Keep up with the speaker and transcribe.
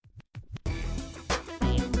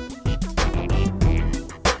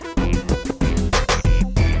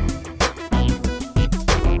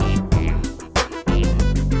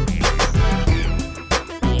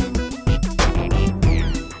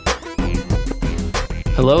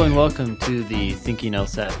Hello and welcome to the Thinking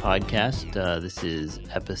LSAT podcast. This is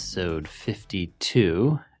episode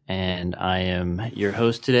 52, and I am your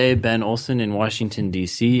host today, Ben Olson in Washington,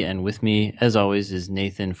 D.C., and with me, as always, is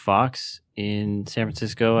Nathan Fox in San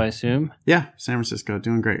Francisco, I assume? Yeah, San Francisco.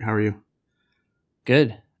 Doing great. How are you?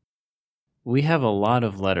 Good. We have a lot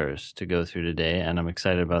of letters to go through today, and I'm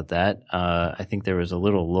excited about that. I think there was a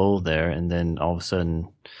little lull there, and then all of a sudden...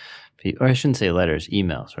 Or I shouldn't say letters,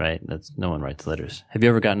 emails, right? No one writes letters. Have you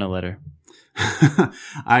ever gotten a letter?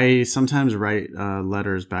 I sometimes write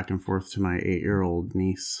letters back and forth to my 8-year-old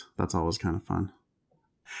niece. That's always kind of fun.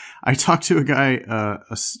 I talked to a guy,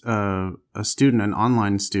 a student, an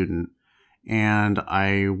online student, and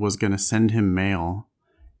I was going to send him mail.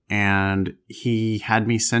 And he had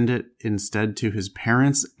me send it instead to his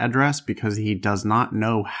parents' address because he does not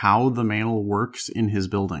know how the mail works in his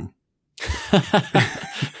building.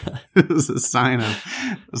 It was a sign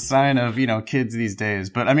of kids these days.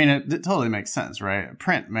 But I mean, it totally makes sense, right?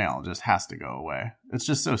 Print mail just has to go away. It's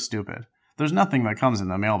just so stupid. There's nothing that comes in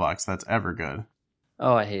the mailbox that's ever good.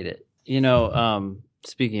 Oh, I hate it.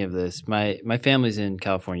 Speaking of this, my family's in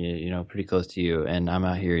California, pretty close to you, and I'm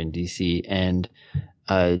out here in DC. And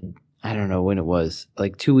I don't know when it was,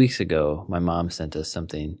 like 2 weeks ago, my mom sent us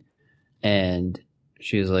something, and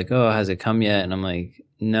she was like, "Oh, has it come yet?" And I'm like,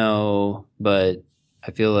 "No, but I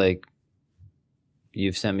feel like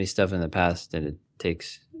you've sent me stuff in the past and it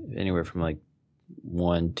takes anywhere from like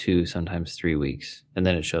 1, 2, sometimes 3 weeks. And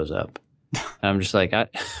then it shows up." And I'm just like,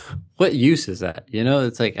 what use is that?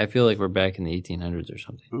 It's like, I feel like we're back in the 1800s or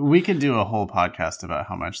something. We could do a whole podcast about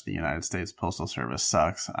how much the United States Postal Service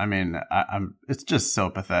sucks. I mean, it's just so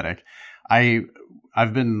pathetic.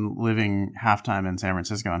 I've been living half-time in San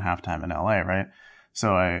Francisco and half-time in LA, right?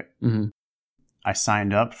 So I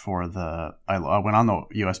signed up for I went on the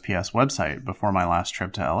USPS website before my last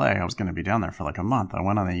trip to LA. I was going to be down there for like a month. I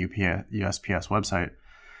went on the USPS website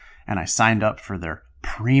and I signed up for their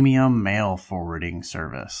premium mail forwarding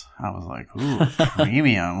service. I was like, ooh,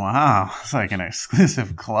 premium. Wow. It's like an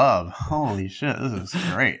exclusive club. Holy shit. This is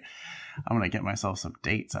great. I'm going to get myself some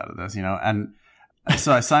dates out of this, And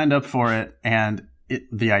so I signed up for it, and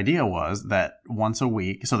the idea was that once a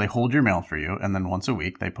week, so they hold your mail for you, and then once a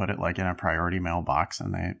week they put it like in a priority mail box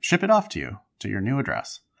and they ship it off to you to your new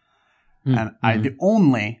address. And the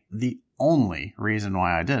only reason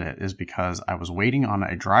why I did it is because I was waiting on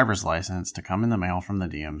a driver's license to come in the mail from the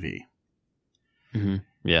DMV. Mm-hmm.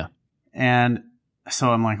 Yeah. And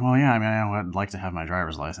so I'm like, well, yeah, I mean, I would like to have my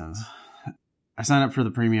driver's license. I signed up for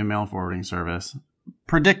the premium mail forwarding service.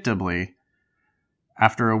 Predictably,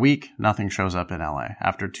 after a week, nothing shows up in LA.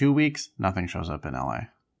 After 2 weeks, nothing shows up in LA.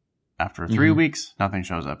 After 3 weeks, nothing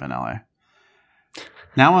shows up in LA.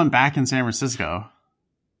 Now I'm back in San Francisco.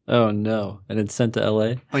 Oh, no. And it's sent to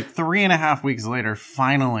LA? Like 3.5 weeks later,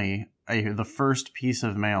 finally, the first piece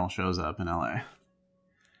of mail shows up in LA.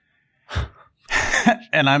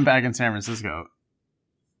 And I'm back in San Francisco.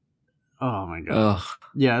 Oh, my God. Ugh.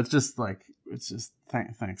 Yeah, it's just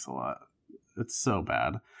thanks a lot. It's so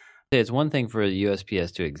bad. It's one thing for the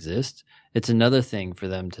USPS to exist. It's another thing for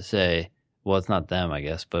them to say, well, it's not them, I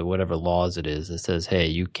guess, but whatever laws it is that says, hey,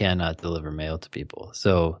 you cannot deliver mail to people.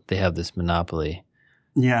 So they have this monopoly.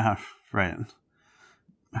 Yeah, right.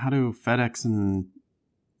 How do FedEx and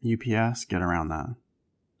UPS get around that?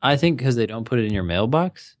 I think because they don't put it in your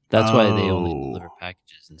mailbox. That's why they only deliver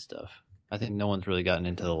packages and stuff. I think no one's really gotten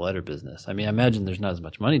into the letter business. I mean, I imagine there's not as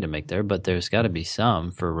much money to make there, but there's got to be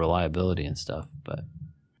some for reliability and stuff. But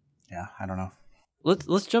yeah, I don't know.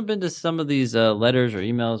 Let's jump into some of these letters or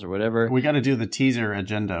emails or whatever. We got to do the teaser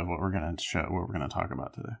agenda of what we're going to talk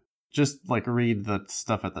about today. Just like read the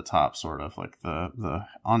stuff at the top, sort of like the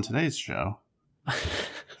on today's show.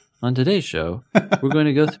 On today's show, we're going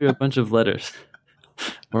to go through a bunch of letters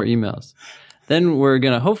or emails. Then we're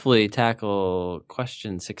going to hopefully tackle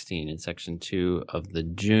question 16 in section 2 of the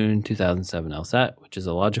June 2007 LSAT, which is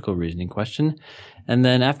a logical reasoning question. And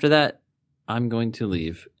then after that, I'm going to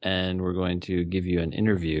leave, and we're going to give you an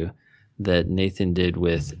interview that Nathan did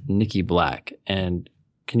with Nikki Black. And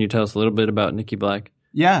can you tell us a little bit about Nikki Black?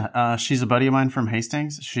 Yeah, she's a buddy of mine from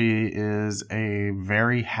Hastings. She is a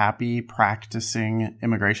very happy practicing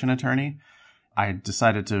immigration attorney. I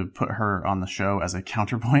decided to put her on the show as a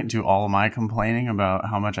counterpoint to all of my complaining about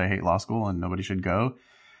how much I hate law school and nobody should go.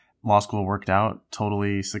 Law school worked out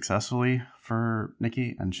totally successfully for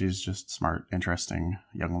Nikki, and she's just smart, interesting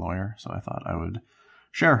young lawyer. So I thought I would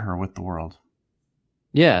share her with the world.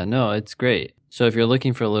 Yeah, no, it's great. So if you're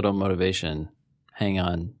looking for a little motivation, hang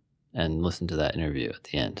on and listen to that interview at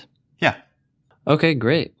the end. Yeah. Okay,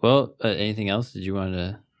 great. Well, anything else did you want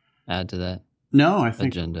to add to that? No,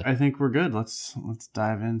 agenda? I think we're good. Let's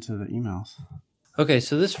dive into the emails. Okay,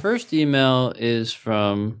 so this first email is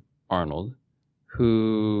from Arnold,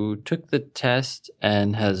 who took the test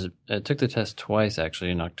and took the test twice,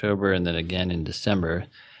 actually, in October and then again in December,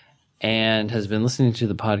 and has been listening to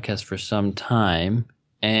the podcast for some time.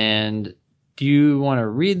 And do you want to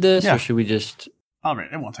read this, or should we just... All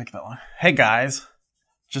right, it won't take that long. Hey, guys.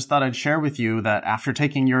 Just thought I'd share with you that after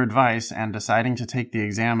taking your advice and deciding to take the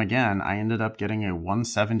exam again, I ended up getting a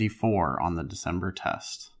 174 on the December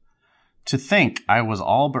test. To think I was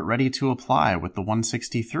all but ready to apply with the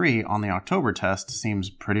 163 on the October test seems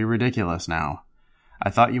pretty ridiculous now. I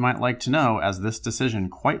thought you might like to know, as this decision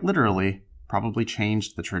quite literally probably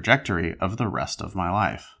changed the trajectory of the rest of my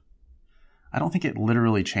life. I don't think it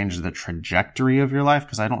literally changed the trajectory of your life,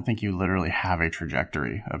 because I don't think you literally have a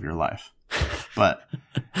trajectory of your life. But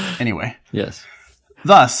anyway. Yes.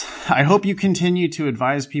 Thus, I hope you continue to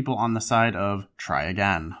advise people on the side of try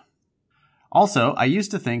again. Also, I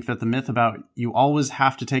used to think that the myth about you always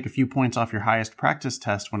have to take a few points off your highest practice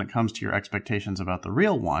test when it comes to your expectations about the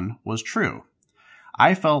real one was true.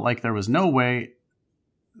 I felt like there was no way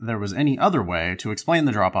there was any other way to explain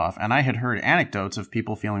the drop-off, and I had heard anecdotes of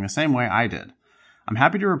people feeling the same way I did. I'm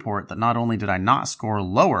happy to report that not only did I not score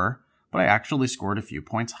lower, but I actually scored a few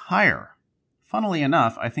points higher. Funnily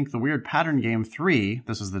enough, I think the Weird Pattern Game 3,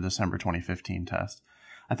 this is the December 2015 test,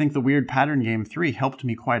 I think the Weird Pattern Game 3 helped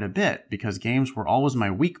me quite a bit because games were always my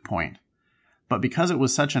weak point. But because it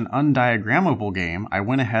was such an undiagrammable game, I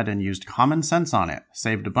went ahead and used common sense on it,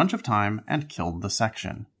 saved a bunch of time, and killed the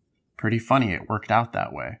section. Pretty funny it worked out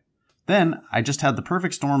that way. Then, I just had the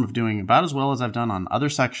perfect storm of doing about as well as I've done on other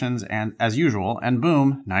sections and as usual, and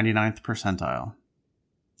boom, 99th percentile.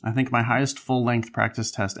 I think my highest full-length practice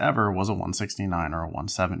test ever was a 169 or a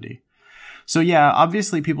 170. So yeah,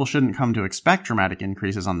 obviously people shouldn't come to expect dramatic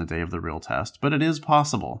increases on the day of the real test, but it is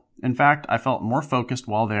possible. In fact, I felt more focused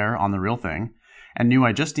while there on the real thing, and knew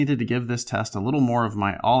I just needed to give this test a little more of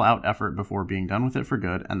my all-out effort before being done with it for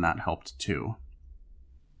good, and that helped too.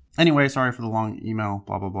 Anyway, sorry for the long email,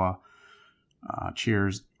 blah, blah, blah.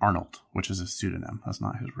 Cheers, Arnold, which is a pseudonym. That's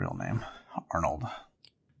not his real name. Arnold.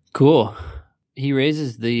 Cool. He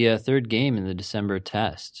raises the third game in the December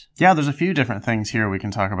test. Yeah, there's a few different things here we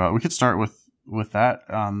can talk about. We could start with that.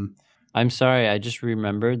 I'm sorry, I just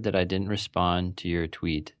remembered that I didn't respond to your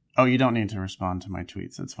tweet. Oh, you don't need to respond to my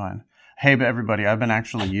tweets. It's fine. Hey, but everybody, I've been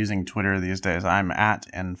actually using Twitter these days. I'm at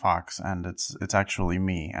nfox, and it's actually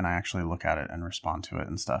me, and I actually look at it and respond to it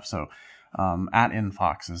and stuff. So at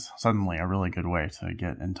nfox is suddenly a really good way to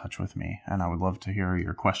get in touch with me, and I would love to hear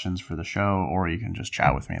your questions for the show, or you can just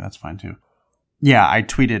chat with me. That's fine too. Yeah, I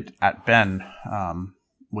tweeted at Ben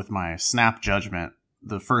with my snap judgment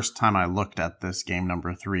the first time I looked at this game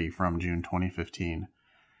number 3 from June 2015.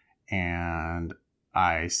 And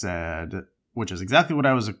I said, which is exactly what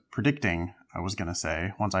I was predicting I was going to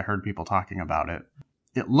say once I heard people talking about it.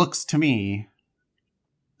 It looks to me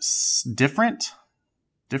different,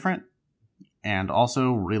 and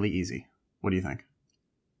also really easy. What do you think?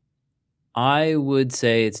 I would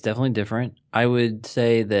say it's definitely different. I would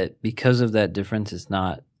say that because of that difference, it's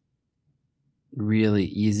not really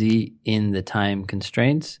easy in the time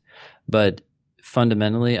constraints. But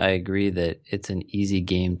fundamentally, I agree that it's an easy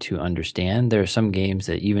game to understand. There are some games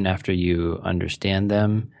that even after you understand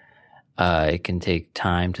them, it can take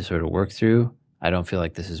time to sort of work through. I don't feel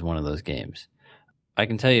like this is one of those games. I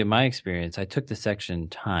can tell you my experience. I took the section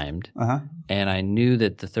timed, and I knew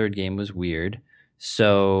that the third game was weird.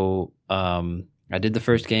 So I did the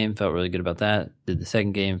first game, felt really good about that. Did the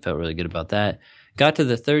second game, felt really good about that. Got to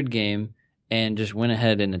the third game and just went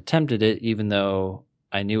ahead and attempted it, even though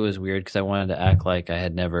I knew it was weird because I wanted to act like I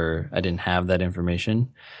didn't have that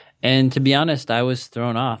information. And to be honest, I was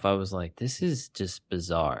thrown off. I was like, this is just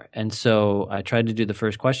bizarre. And so I tried to do the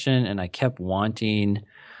first question, and I kept wanting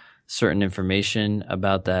certain information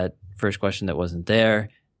about that first question that wasn't there.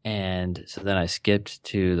 And so then I skipped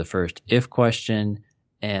to the first if question,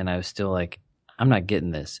 and I was still like, I'm not getting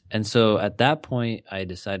this. And so at that point, I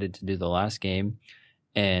decided to do the last game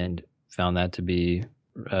and found that to be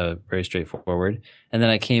very straightforward. And then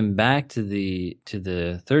I came back to the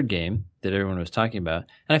third game that everyone was talking about,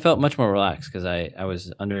 and I felt much more relaxed because I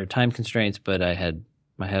was under time constraints, but I had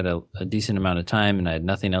a decent amount of time and I had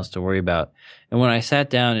nothing else to worry about. And when I sat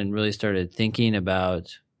down and really started thinking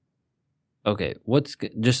about, okay, what's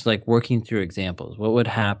just like working through examples, what would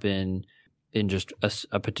happen in just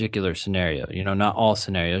a particular scenario, not all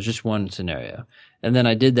scenarios, just one scenario. And then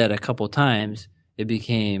I did that a couple times. It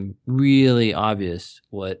became really obvious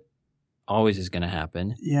what always is going to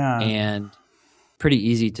happen. Yeah. And pretty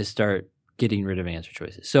easy to start getting rid of answer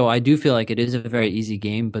choices. So I do feel like it is a very easy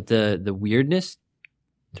game, but the weirdness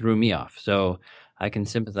threw me off. So I can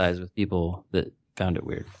sympathize with people that found it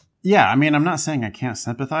weird. Yeah, I mean, I'm not saying I can't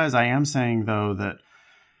sympathize. I am saying, though, that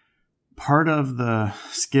part of the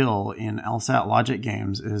skill in LSAT logic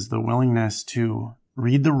games is the willingness to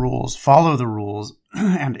read the rules, follow the rules,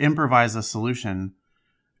 and improvise a solution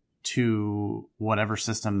to whatever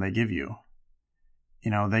system they give you. You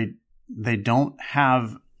know, they don't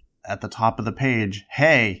have at the top of the page,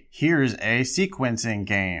 hey, here's a sequencing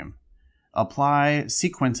game. Apply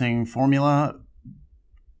sequencing formula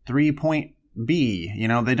 3.B. You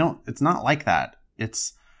know, they don't, it's not like that.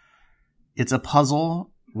 It's a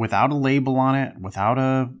puzzle without a label on it, without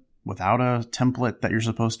a template that you're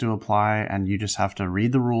supposed to apply, and you just have to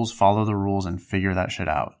read the rules, follow the rules, and figure that shit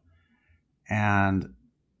out. And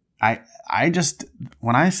I just,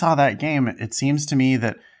 when I saw that game, it seems to me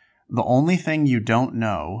that the only thing you don't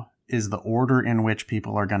know is the order in which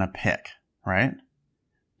people are going to pick, right?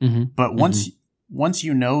 Mm-hmm. But once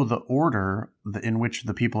you know the order in which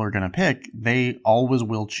the people are going to pick, they always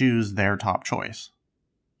will choose their top choice.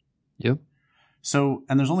 Yep. So,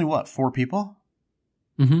 and there's only 4 people?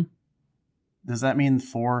 Mm-hmm. Does that mean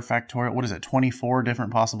 4 factorial? What is it? 24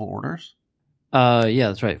 different possible orders? Yeah,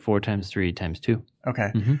 that's right. 4 times 3 times 2.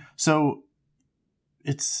 Okay. Mm-hmm. So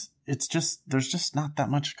it's just, there's just not that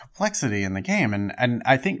much complexity in the game. And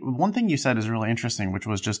I think one thing you said is really interesting, which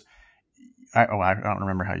was just, I don't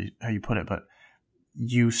remember how you put it, but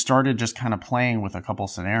you started just kind of playing with a couple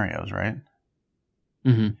scenarios, right?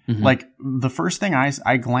 Mm-hmm, mm-hmm. Like the first thing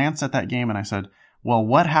I glanced at that game and I said, well,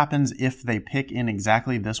 what happens if they pick in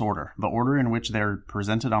exactly this order, the order in which they're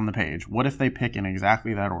presented on the page? What if they pick in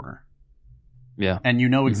exactly that order? Yeah. And you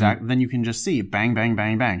know exactly, then you can just see bang, bang,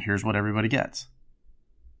 bang, bang. Here's what everybody gets.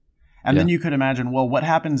 And then you could imagine, well, what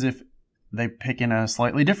happens if they pick in a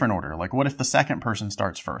slightly different order? Like, what if the second person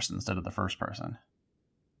starts first instead of the first person?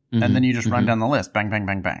 Mm-hmm. And then you just run down the list. Bang, bang,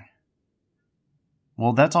 bang, bang.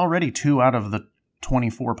 Well, that's already 2 out of the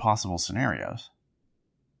 24 possible scenarios.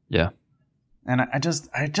 Yeah. And I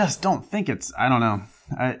just don't think it's, I don't know.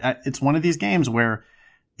 It's one of these games where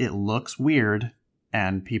it looks weird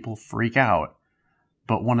and people freak out.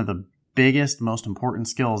 But one of the biggest, most important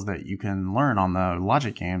skills that you can learn on the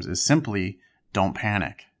logic games is simply don't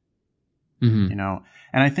panic. Mm-hmm. You know,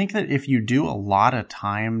 and I think that if you do a lot of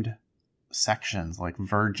timed sections, like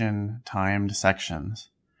virgin timed sections,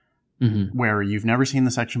 mm-hmm. where you've never seen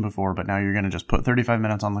the section before, but now you're going to just put 35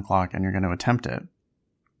 minutes on the clock and you're going to attempt it.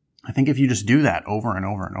 I think if you just do that over and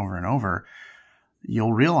over and over and over,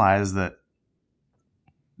 you'll realize that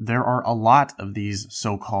there are a lot of these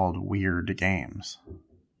so-called weird games.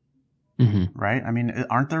 Mm-hmm. Right? I mean,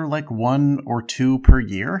 aren't there like 1 or 2 per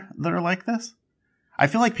year that are like this? I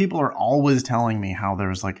feel like people are always telling me how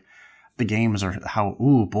there's like the games are how,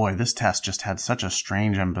 ooh boy, this test just had such a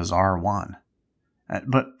strange and bizarre one.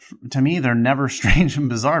 But to me, they're never strange and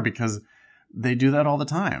bizarre because they do that all the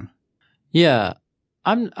time. Yeah.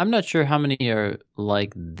 I'm not sure how many are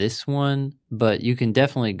like this one, but you can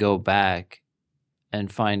definitely go back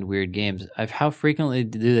and find weird games. How frequently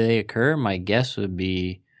do they occur? My guess would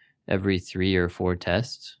be every 3 or 4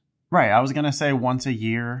 tests. Right. I was going to say once a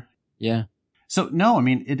year. Yeah. So no, I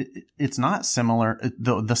mean, it's not similar.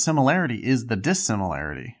 The similarity is the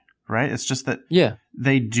dissimilarity, right? It's just that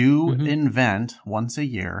they do mm-hmm. invent once a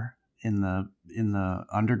year in the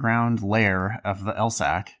underground lair of the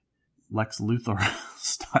LSAC, Lex Luthor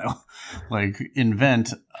style, like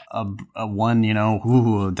invent a one,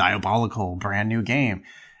 diabolical brand new game.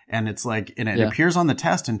 And it's like, and it appears on the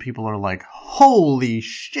test and people are like, holy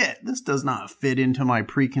shit, this does not fit into my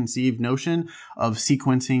preconceived notion of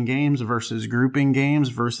sequencing games versus grouping games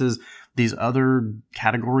versus these other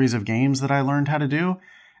categories of games that I learned how to do.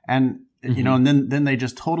 And, mm-hmm. And then they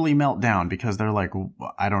just totally melt down because they're like,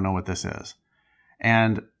 I don't know what this is.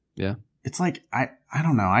 And it's like, I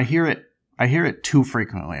don't know. I hear it too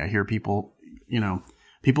frequently. I hear people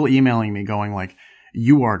emailing me going like,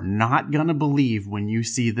 you are not going to believe when you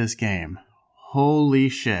see this game. Holy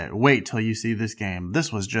shit. Wait till you see this game.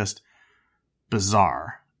 This was just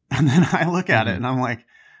bizarre. And then I look at it and I'm like,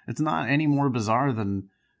 it's not any more bizarre than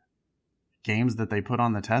games that they put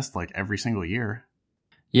on the test like every single year.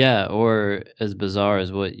 Yeah, or as bizarre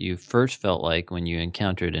as what you first felt like when you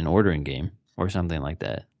encountered an ordering game or something like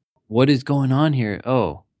that. What is going on here?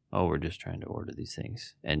 Oh, we're just trying to order these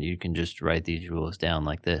things. And you can just write these rules down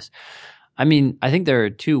like this. I mean, I think there are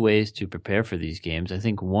 2 ways to prepare for these games. I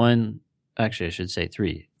think I should say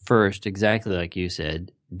 3. First, exactly like you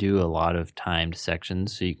said, do a lot of timed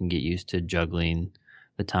sections so you can get used to juggling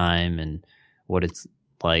the time and what it's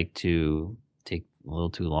like to take a little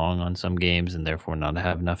too long on some games and therefore not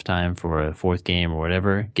have enough time for a fourth game or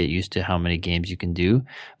whatever. Get used to how many games you can do.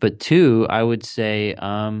 But two, I would say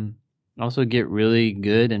also get really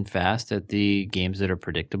good and fast at the games that are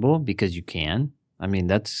predictable, because you can. I mean,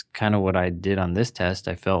 that's kind of what I did on this test.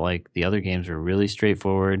 I felt like the other games were really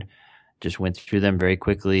straightforward, just went through them very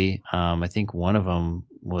quickly. I think one of them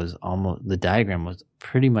was the diagram was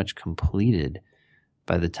pretty much completed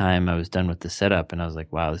by the time I was done with the setup, and I was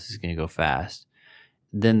like, wow, this is going to go fast.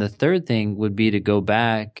 Then the third thing would be to go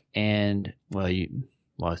back and, well, a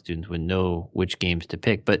lot of students would know which games to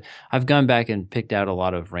pick, but I've gone back and picked out a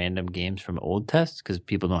lot of random games from old tests because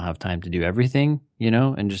people don't have time to do everything,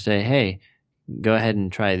 and just say, hey, go ahead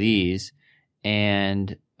and try these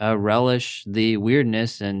and relish the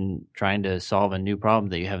weirdness and trying to solve a new problem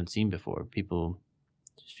that you haven't seen before. People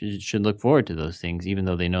should look forward to those things, even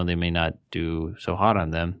though they know they may not do so hot on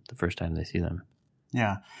them the first time they see them.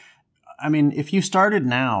 Yeah. I mean, if you started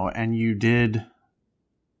now and you did,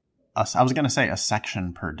 I was going to say a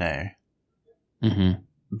section per day,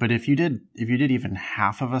 but if you did even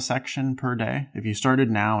half of a section per day, if you started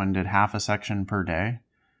now and did half a section per day,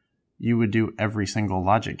 you would do every single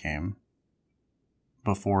logic game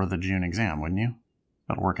before the June exam, wouldn't you?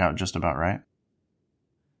 That'll work out just about right.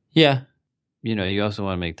 Yeah. You also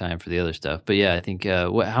want to make time for the other stuff. But yeah, I think,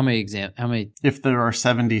 how many? If there are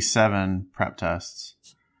 77 prep tests.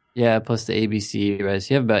 Yeah, plus the ABC, right?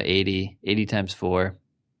 So you have about 80 times 4.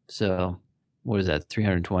 So what is that,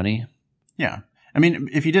 320? Yeah. I mean,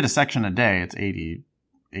 if you did a section a day, it's 80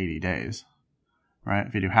 days, right?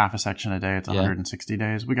 If you do half a section a day, it's 160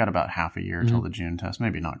 days. We got about half a year till the June test.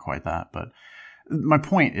 Maybe not quite that, but my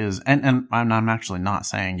point is, and I'm actually not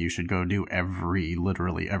saying you should go do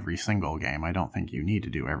literally every single game. I don't think you need to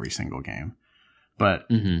do every single game. But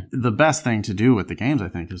the best thing to do with the games, I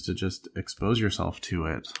think, is to just expose yourself to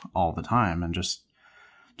it all the time and just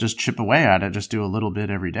chip away at it. Just do a little bit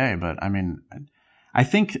every day. But I mean, I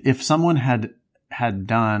think if someone had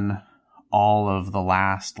done all of the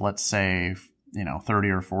last, let's say, 30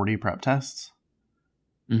 or 40 prep tests,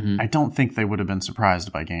 I don't think they would have been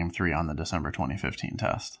surprised by game 3 on the December 2015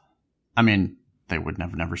 test. I mean, they would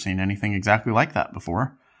have never seen anything exactly like that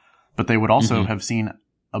before, but they would also have seen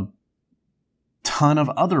a ton of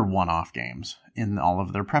other one-off games in all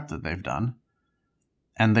of their prep that they've done,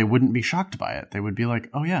 and they wouldn't be shocked by it. They would be like,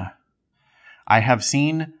 oh yeah, I have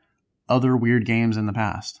seen other weird games in the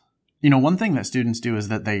past. One thing that students do is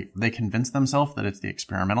that they convince themselves that it's the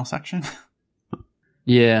experimental section.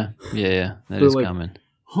 Yeah. That is common.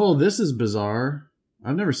 Oh, this is bizarre.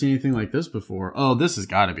 I've never seen anything like this before. Oh, this has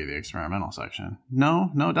got to be the experimental section. No,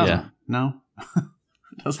 it doesn't. Yeah. No,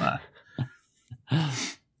 it does not.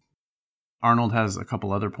 Arnold has a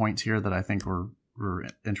couple other points here that I think were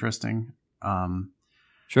interesting.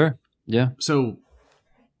 Sure. Yeah. So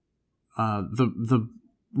the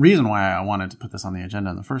reason why I wanted to put this on the agenda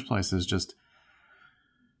in the first place is just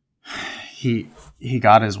he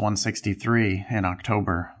got his 163 in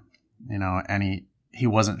October, and he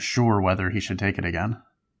wasn't sure whether he should take it again.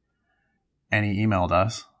 And he emailed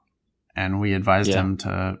us, and we advised him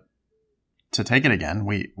to take it again.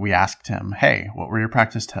 We asked him, hey, what were your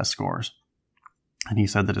practice test scores? And he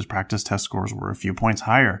said that his practice test scores were a few points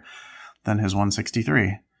higher than his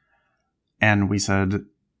 163. And we said,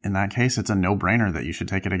 in that case, it's a no-brainer that you should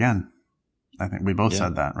take it again. I think we both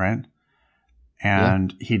said that, right?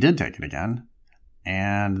 And he did take it again.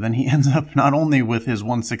 And then he ends up not only with his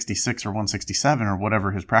 166 or 167 or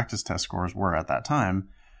whatever his practice test scores were at that time,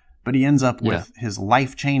 but he ends up with his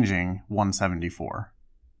life-changing 174.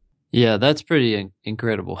 Yeah, that's pretty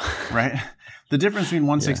incredible. Right? The difference between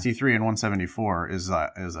 163 and 174 is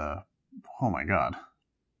a oh my God.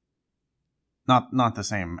 Not the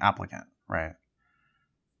same applicant, right?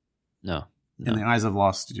 No. In the eyes of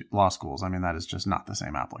law schools, I mean, that is just not the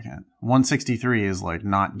same applicant. 163 is like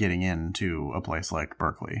not getting into a place like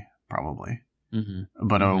Berkeley, probably.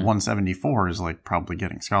 But a 174 is like probably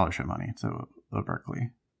getting scholarship money to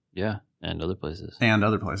Berkeley. Yeah, and other places.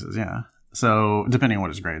 Yeah. So depending on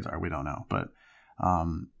what his grades are, we don't know. But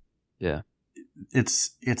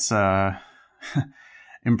it's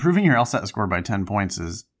improving your LSAT score by 10 points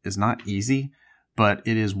is not easy. But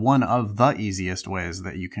it is one of the easiest ways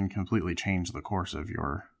that you can completely change the course of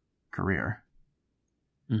your career.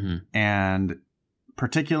 And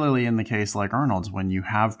particularly in the case like Arnold's, when you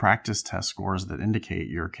have practice test scores that indicate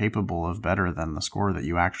you're capable of better than the score that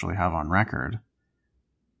you actually have on record,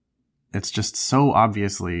 it's just so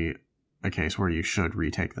obviously a case where you should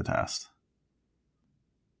retake the test.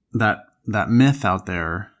 That myth out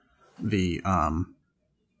there, the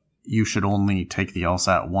you should only take the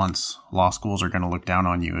LSAT once. Law schools are going to look down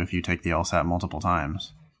on you if you take the LSAT multiple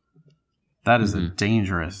times. That is a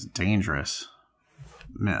dangerous, dangerous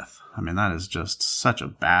myth. I mean, that is just such a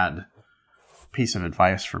bad piece of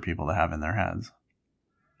advice for people to have in their heads.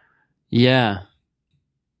 Yeah.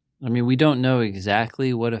 I mean, we don't know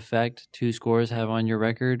exactly what effect 2 scores have on your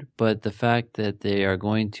record, but the fact that they are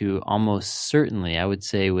going to almost certainly, I would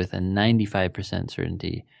say with a 95%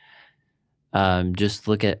 certainty, just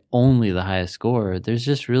look at only the highest score, there's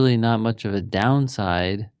just really not much of a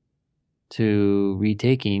downside to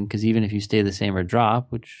retaking, because even if you stay the same or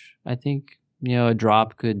drop, which I think, a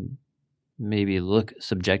drop could maybe look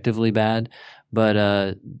subjectively bad,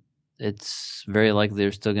 but it's very likely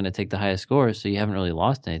they're still going to take the highest score, so you haven't really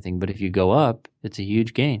lost anything. But if you go up, it's a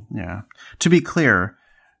huge gain. Yeah. To be clear,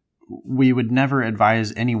 we would never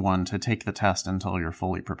advise anyone to take the test until you're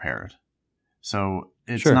fully prepared. So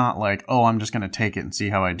it's not like, oh, I'm just going to take it and see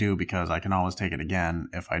how I do because I can always take it again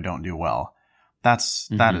if I don't do well. That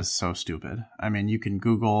is so stupid. I mean, you can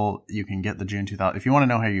Google, you can get the June 2000. If you want to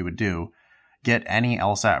know how you would do, get any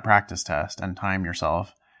LSAT practice test and time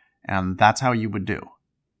yourself, and that's how you would do.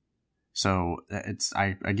 So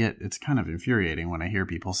I get, it's kind of infuriating when I hear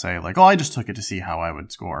people say like, oh, I just took it to see how I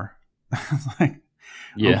would score. Like,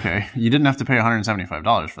 okay, you didn't have to pay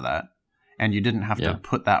 $175 for that. And you didn't have to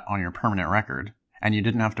put that on your permanent record. And you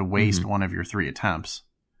didn't have to waste one of your 3 attempts.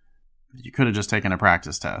 You could have just taken a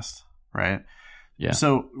practice test, right? Yeah.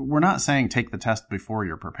 So we're not saying take the test before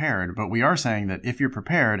you're prepared, but we are saying that if you're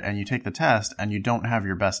prepared and you take the test and you don't have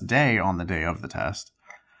your best day on the day of the test,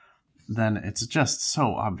 then it's just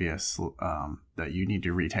so obvious that you need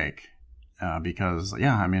to retake. Because,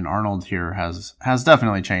 I mean, Arnold here has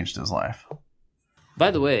definitely changed his life.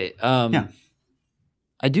 By the way,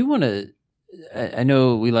 I do want to, I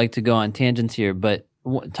know we like to go on tangents here, but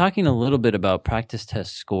talking a little bit about practice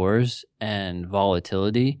test scores and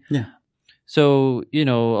volatility. Yeah. So, a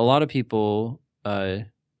lot of people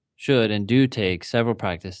should and do take several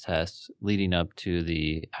practice tests leading up to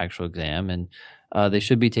the actual exam, and they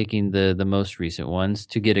should be taking the most recent ones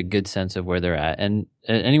to get a good sense of where they're at. And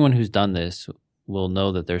anyone who's done this will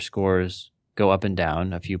know that their scores go up and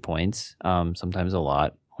down a few points, sometimes a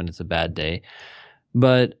lot when it's a bad day.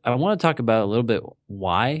 But I want to talk about a little bit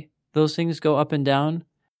why those things go up and down,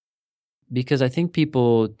 because I think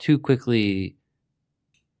people too quickly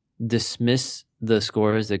dismiss the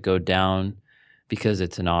scores that go down because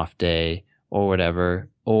it's an off day or whatever,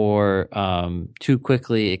 or too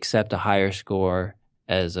quickly accept a higher score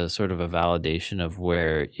as a sort of a validation of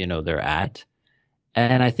where, they're at.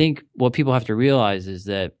 And I think what people have to realize is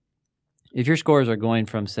that if your scores are going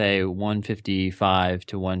from, say, 155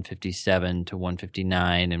 to 157 to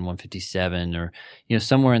 159 and 157, or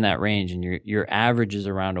somewhere in that range, and your average is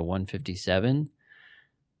around a 157,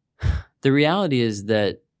 the reality is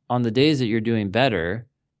that on the days that you're doing better,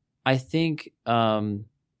 I think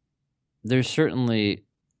there's certainly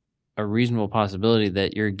a reasonable possibility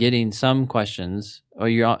that you're getting some questions, or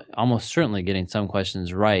you're almost certainly getting some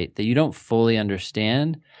questions right that you don't fully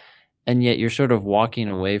understand. And yet you're sort of walking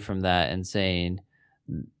away from that and saying,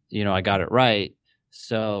 I got it right,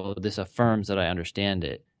 so this affirms that I understand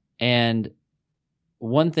it. And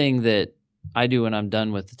one thing that I do when I'm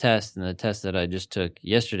done with the test, and the test that I just took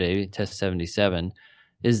yesterday, test 77,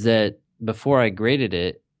 is that before I graded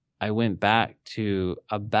it, I went back to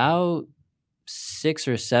about 6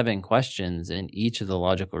 or 7 questions in each of the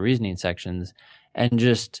logical reasoning sections and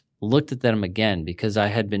just looked at them again, because I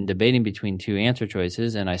had been debating between 2 answer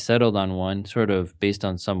choices and I settled on one sort of based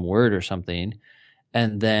on some word or something,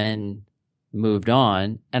 and then moved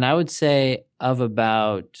on. And I would say of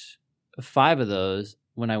about 5 of those,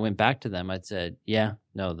 when I went back to them, I'd said, yeah,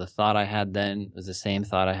 no, the thought I had then was the same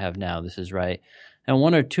thought I have now. This is right. And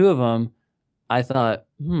 1 or 2 of them, I thought,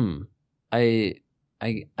 I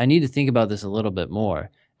need to think about this a little bit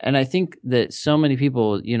more. And I think that so many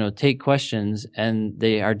people, take questions and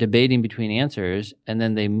they are debating between answers, and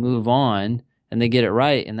then they move on and they get it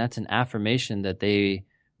right. And that's an affirmation that they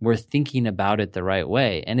were thinking about it the right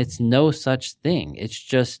way. And it's no such thing. It's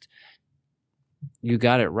just, you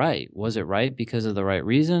got it right. Was it right because of the right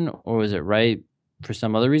reason, or was it right for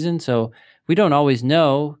some other reason? So we don't always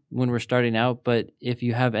know when we're starting out, but if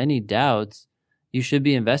you have any doubts, you should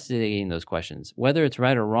be investigating those questions. Whether it's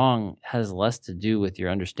right or wrong has less to do with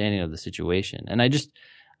your understanding of the situation. And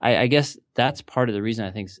I guess that's part of the reason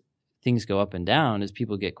I think things go up and down, is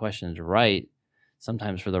people get questions right,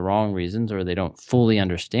 sometimes for the wrong reasons, or they don't fully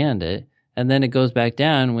understand it. And then it goes back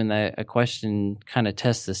down when a question kind of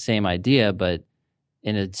tests the same idea, but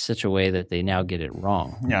in such a way that they now get it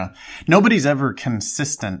wrong. Yeah. Nobody's ever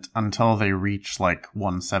consistent until they reach like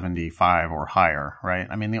 175 or higher, right?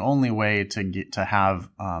 I mean, the only way to get to have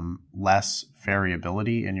less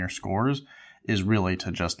variability in your scores is really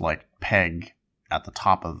to just like peg at the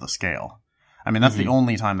top of the scale. I mean, that's the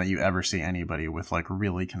only time that you ever see anybody with like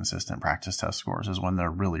really consistent practice test scores is when they're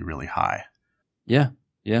really, really high. Yeah.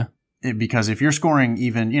 Yeah. Because if you're scoring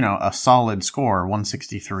even, a solid score,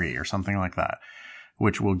 163 or something like that,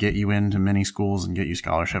 which will get you into many schools and get you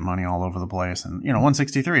scholarship money all over the place. And,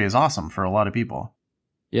 163 is awesome for a lot of people.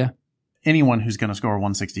 Yeah. Anyone who's going to score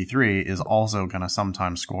 163 is also going to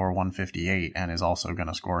sometimes score 158 and is also going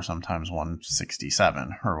to score sometimes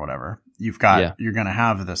 167 or whatever. You're going to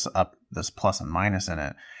have this plus and minus in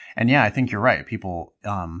it. And yeah, I think you're right. People,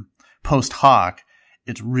 post hoc,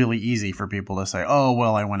 it's really easy for people to say, oh,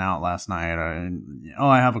 well, I went out last night.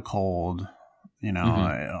 I have a cold,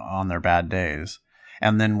 on their bad days.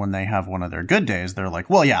 And then when they have one of their good days, they're like,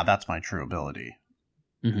 well, yeah, that's my true ability.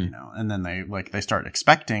 And then they start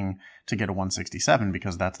expecting to get a 167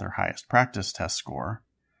 because that's their highest practice test score.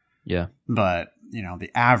 Yeah. But, the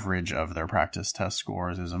average of their practice test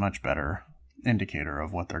scores is a much better indicator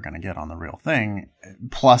of what they're going to get on the real thing,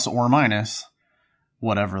 plus or minus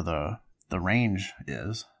whatever the range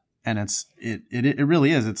is. And it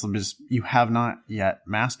really is. It's just, you have not yet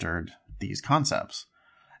mastered these concepts.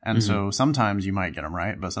 And so sometimes you might get them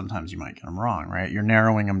right, but sometimes you might get them wrong, right? You're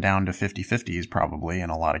narrowing them down to 50-50s probably in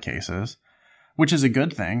a lot of cases, which is a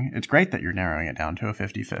good thing. It's great that you're narrowing it down to a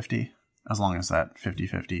 50-50, as long as that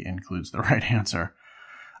 50-50 includes the right answer.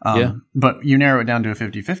 But you narrow it down to a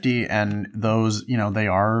 50-50, and those,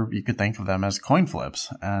 you could think of them as coin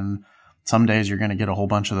flips. And some days you're going to get a whole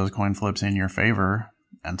bunch of those coin flips in your favor,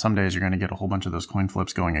 and some days you're going to get a whole bunch of those coin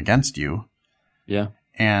flips going against you. Yeah.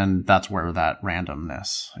 And that's where that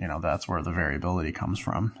randomness, that's where the variability comes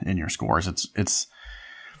from in your scores. It's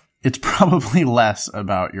probably less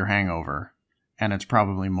about your hangover, and it's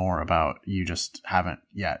probably more about you just haven't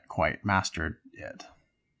yet quite mastered it.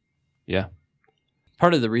 Yeah.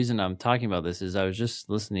 Part of the reason I'm talking about this is I was just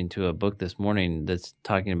listening to a book this morning that's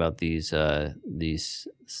talking about these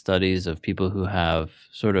studies of people who have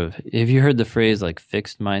sort of, have you heard the phrase like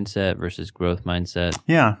fixed mindset versus growth mindset?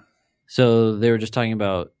 Yeah. So they were just talking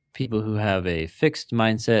about people who have a fixed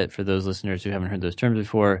mindset. For those listeners who haven't heard those terms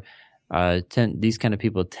before, these kind of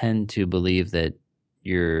people tend to believe that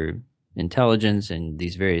your intelligence and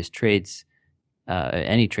these various traits,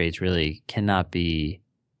 any traits really, cannot be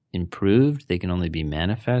improved. They can only be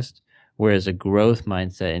manifest. Whereas a growth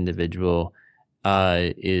mindset individual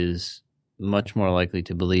is much more likely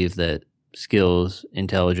to believe that skills,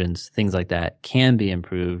 intelligence, things like that can be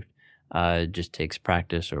improved. It just takes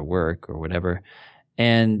practice or work or whatever.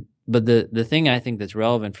 But the thing I think that's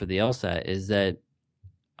relevant for the LSAT is that,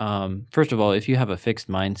 first of all, if you have a fixed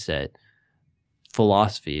mindset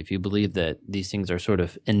philosophy, if you believe that these things are sort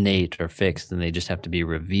of innate or fixed and they just have to be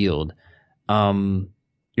revealed,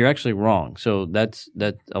 you're actually wrong. So that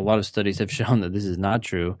a lot of studies have shown that this is not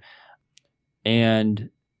true. And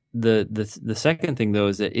the second thing though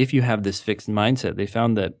is that if you have this fixed mindset, they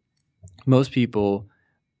found that most people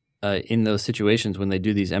in those situations when they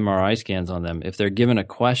do these MRI scans on them, if they're given a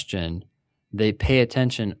question, they pay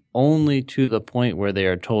attention only to the point where they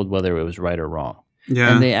are told whether it was right or wrong.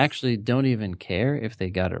 Yeah. And they actually don't even care if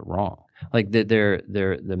they got it wrong. Like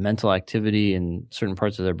the mental activity in certain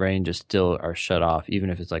parts of their brain just still are shut off,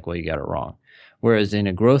 even if it's like, well, you got it wrong. Whereas in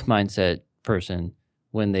a growth mindset person,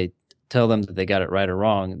 when they tell them that they got it right or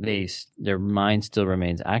wrong, their mind still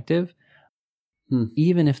remains active.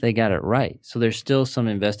 Even if they got it right. So there's still some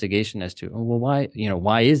investigation as to, well,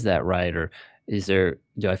 why is that right? Or do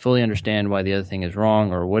I fully understand why the other thing is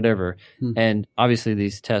wrong or whatever? And obviously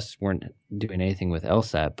these tests weren't doing anything with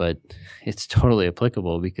LSAT, but it's totally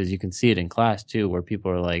applicable because you can see it in class too, where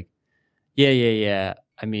people are like, yeah.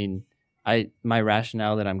 I mean, my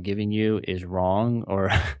rationale that I'm giving you is wrong,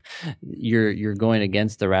 or you're going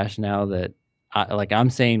against the rationale that I'm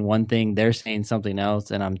saying one thing, they're saying something else,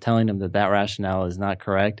 and I'm telling them that rationale is not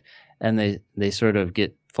correct, and they sort of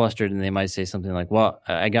get flustered, and they might say something like, "Well,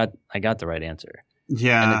 I got the right answer."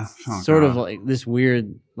 Yeah, and it's sort of like this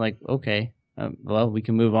weird, like, okay, well, we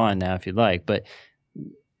can move on now if you'd like, but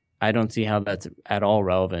I don't see how that's at all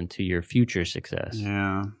relevant to your future success.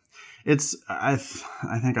 Yeah, I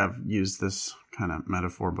think I've used this kind of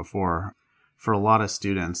metaphor before. For a lot of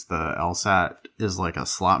students, the LSAT is like a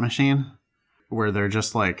slot machine, where they're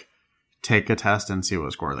just like, take a test and see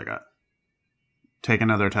what score they got. Take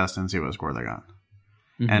another test and see what score they got.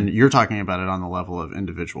 And you're talking about it on the level of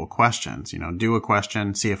individual questions. Do a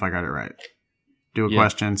question, see if I got it right. Do a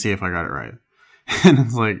question, see if I got it right. And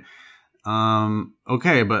it's like,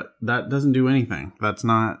 okay, but that doesn't do anything.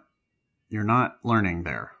 You're not learning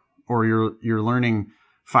there. Or you're learning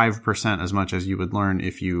 5% as much as you would learn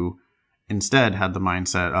if you instead had the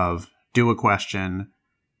mindset of do a question,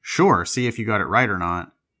 sure, see if you got it right or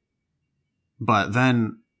not, but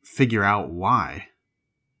then figure out why.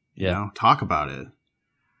 Talk about it.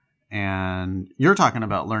 And you're talking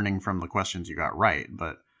about learning from the questions you got right,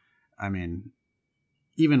 but I mean,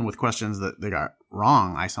 even with questions that they got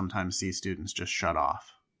wrong, I sometimes see students just shut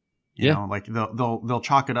off. You know, like they'll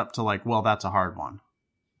chalk it up to like, well, that's a hard one.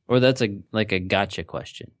 Or that's like a gotcha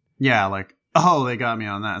question. Yeah, like, oh, they got me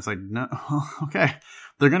on that. It's like, no, okay.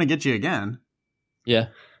 They're going to get you again. Yeah.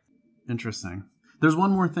 Interesting. There's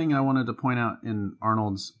one more thing I wanted to point out in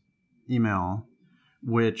Arnold's email,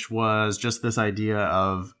 which was just this idea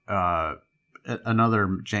of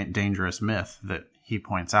another dangerous myth that he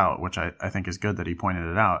points out, which I think is good that he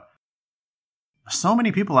pointed it out. So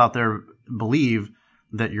many people out there believe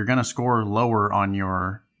that you're going to score lower on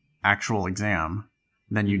your actual exam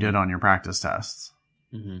than you did on your practice tests.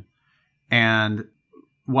 Mm-hmm. And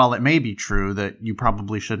while it may be true that you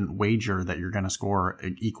probably shouldn't wager that you're going to score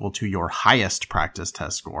equal to your highest practice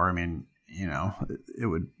test score, I mean, it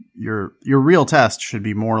would your real test should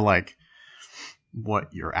be more like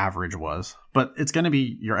what your average was, but it's going to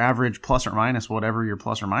be your average plus or minus whatever your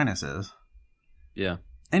plus or minus is. Yeah.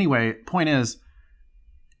 Anyway, point is,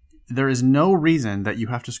 there is no reason that you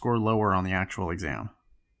have to score lower on the actual exam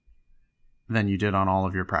than you did on all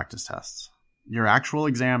of your practice tests. Your actual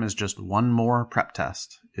exam is just one more prep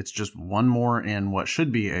test. It's just one more in what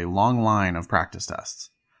should be a long line of practice tests.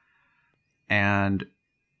 And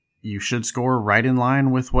you should score right in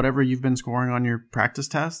line with whatever you've been scoring on your practice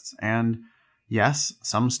tests. And yes,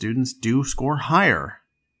 some students do score higher.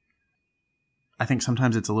 I think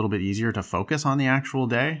sometimes it's a little bit easier to focus on the actual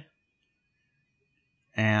day.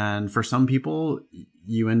 And for some people,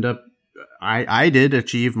 you end up... I did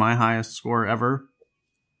achieve my highest score ever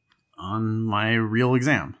on my real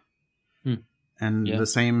exam. And the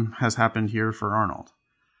same has happened here for Arnold.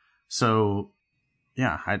 So,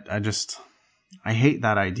 yeah, I hate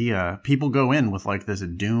that idea. People go in with like this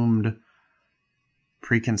doomed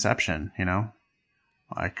preconception,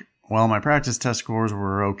 like, well, my practice test scores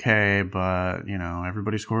were okay, but,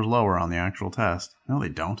 everybody scores lower on the actual test. No, they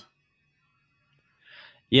don't.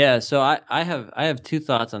 Yeah, so I have two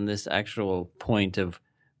thoughts on this actual point of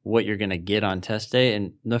what you're going to get on test day.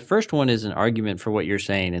 And the first one is an argument for what you're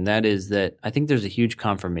saying, and that is that I think there's a huge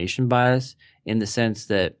confirmation bias in the sense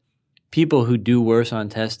that people who do worse on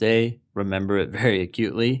test day remember it very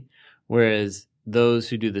acutely, whereas those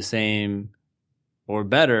who do the same or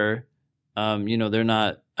better, they're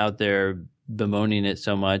not out there bemoaning it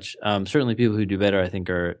so much. Certainly people who do better, I think,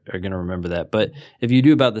 are going to remember that. But if you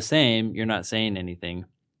do about the same, you're not saying anything.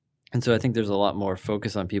 And so I think there's a lot more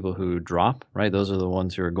focus on people who drop, right? Those are the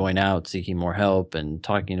ones who are going out, seeking more help and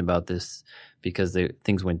talking about this because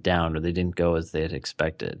things went down or they didn't go as they had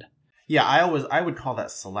expected. Yeah, I would call that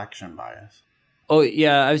selection bias. Oh,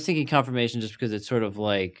 yeah, I was thinking confirmation just because it's sort of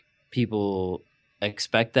like people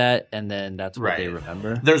expect that and then that's what they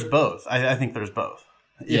remember. There's both. I think there's both.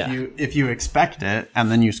 If you expect it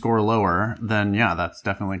and then you score lower, then yeah, that's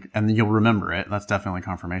definitely, and then you'll remember it. That's definitely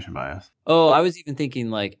confirmation bias. Oh, I was even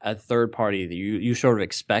thinking like a third party that you sort of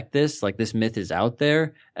expect this, like this myth is out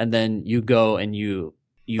there, and then you go and you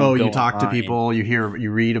talk to people,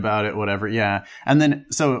 you read about it, whatever. Yeah. And then,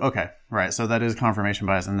 okay. Right. So that is confirmation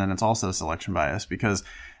bias. And then it's also selection bias because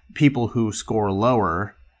people who score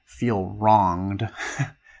lower feel wronged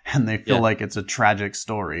and they feel like it's a tragic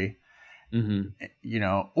story.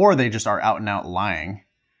 Mm-hmm. Or they just are out and out lying.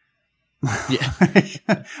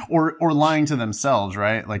 Yeah. or lying to themselves,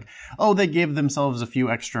 right? Like, oh, they gave themselves a few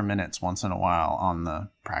extra minutes once in a while on the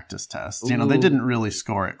practice test. Ooh. They didn't really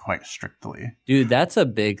score it quite strictly. Dude, that's a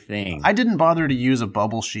big thing. I didn't bother to use a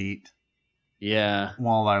bubble sheet. Yeah.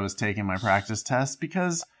 While I was taking my practice test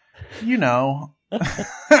because, reasons.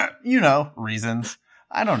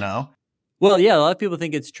 I don't know. Well, yeah, a lot of people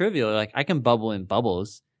think it's trivial. Like, I can bubble in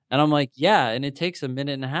bubbles. And I'm like, yeah, and it takes a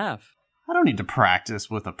minute and a half. I don't need to practice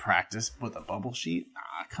with a bubble sheet.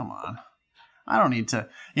 Come on. I don't need to,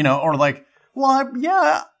 or like, well,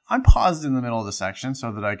 I paused in the middle of the section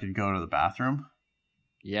so that I could go to the bathroom.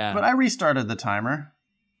 Yeah. But I restarted the timer.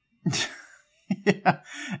 Yeah.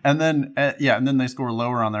 And then they score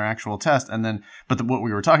lower on their actual test. And then, what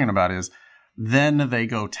we were talking about is then they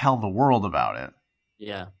go tell the world about it.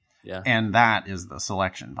 Yeah. Yeah. And that is the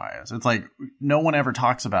selection bias. It's like no one ever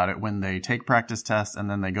talks about it when they take practice tests and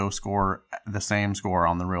then they go score the same score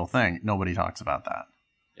on the real thing. Nobody talks about that.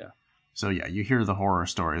 Yeah. So yeah, you hear the horror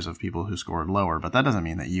stories of people who scored lower, but that doesn't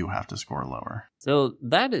mean that you have to score lower. So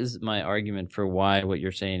that is my argument for why what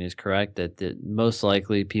you're saying is correct, that most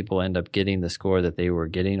likely people end up getting the score that they were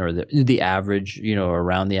getting, or the average,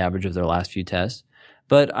 around the average of their last few tests.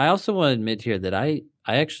 But I also want to admit here that I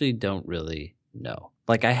actually don't really know.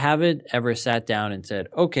 Like, I haven't ever sat down and said,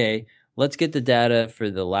 okay, let's get the data for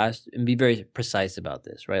the last, and be very precise about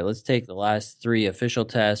this, right? Let's take the last 3 official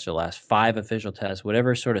tests or last 5 official tests,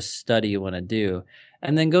 whatever sort of study you want to do,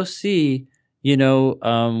 and then go see,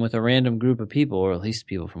 with a random group of people, or at least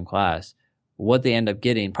people from class, what they end up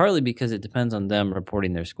getting, partly because it depends on them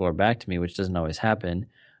reporting their score back to me, which doesn't always happen.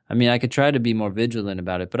 I mean, I could try to be more vigilant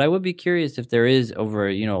about it, but I would be curious if there is, over,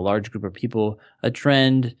 a large group of people, a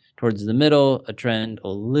trend towards the middle, a trend a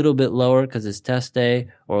little bit lower because it's test day,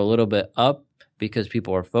 or a little bit up because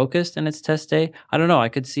people are focused and it's test day. I don't know. I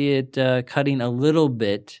could see it cutting a little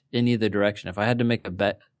bit in either direction. If I had to make a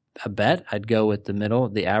bet, I'd go with the middle,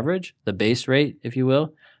 the average, the base rate, if you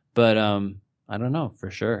will. But I don't know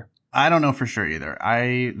for sure. I don't know for sure either.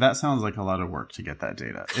 That sounds like a lot of work to get that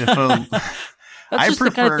data. That's just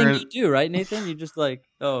the kind of thing you do, right, Nathan? You're just like,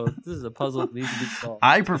 oh, this is a puzzle that needs to be solved.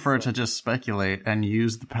 I prefer to just speculate and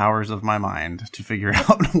use the powers of my mind to figure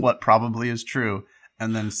out what probably is true,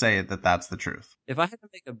 and then say that that's the truth. If I had to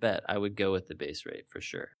make a bet, I would go with the base rate for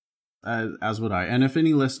sure. As would I. And if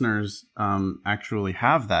any listeners actually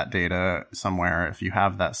have that data somewhere, if you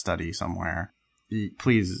have that study somewhere,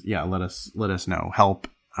 please, let us know. Help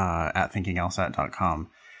at thinkinglsat.com.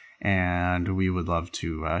 And we would love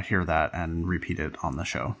to hear that and repeat it on the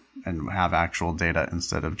show and have actual data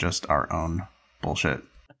instead of just our own bullshit.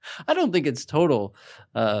 I don't think it's total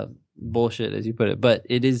bullshit, as you put it, but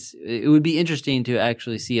it would be interesting to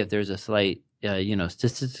actually see if there's a slight,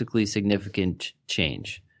 statistically significant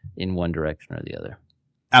change in one direction or the other.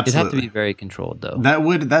 Absolutely. It'd have to be very controlled, though.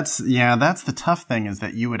 That's the tough thing, is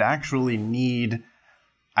that you would actually need,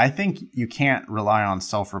 I think you can't rely on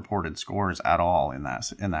self-reported scores at all in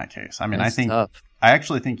that case. I mean, That's I tough.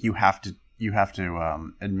 actually think you have to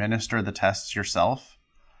administer the tests yourself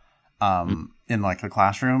in like the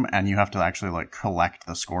classroom, and you have to actually like collect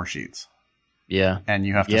the score sheets. Yeah. And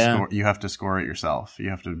you have to score it yourself. You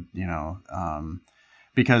have to,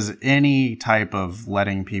 because any type of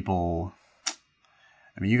letting people,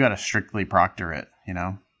 I mean, you got to strictly proctor it,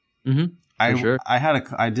 Mm-hmm. Sure.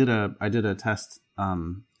 I did a test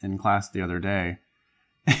in class the other day.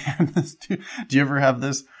 And do you ever have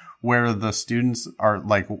this where the students are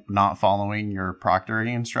like not following your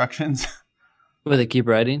proctoring instructions? Will they keep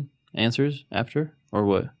writing answers after, or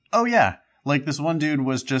what? Oh yeah, like this one dude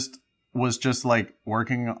was just like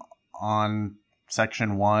working on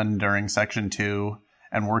section 1 during section 2,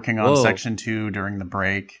 and working on section 2 during the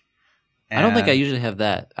break. I don't think I usually have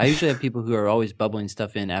that. I usually have people who are always bubbling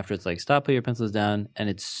stuff in after it's like, stop, put your pencils down. And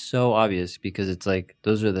it's so obvious because it's like,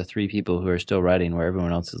 those are the 3 people who are still writing where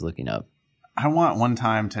everyone else is looking up. I want one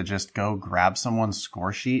time to just go grab someone's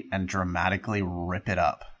score sheet and dramatically rip it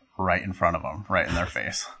up right in front of them, right in their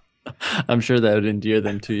face. I'm sure that would endear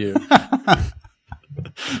them to you.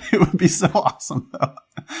 It would be so awesome, though.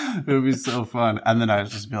 It would be so fun. And then I'd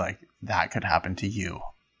just be like, that could happen to you.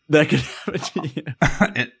 That could happen to you.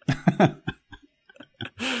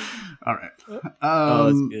 All right.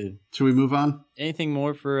 That's good. Should we move on? Anything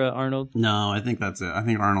more for Arnold? No, I think that's it. I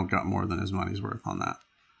think Arnold got more than his money's worth on that.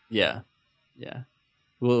 Yeah.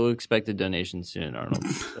 We'll expect a donation soon, Arnold.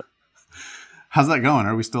 So. How's that going?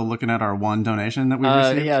 Are we still looking at our one donation that we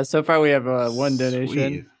received? Yeah, so far we have one donation.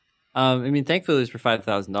 Sweet. I mean, thankfully it was for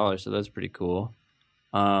 $5,000, so that's pretty cool.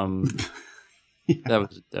 Yeah. That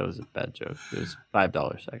was a bad joke. It was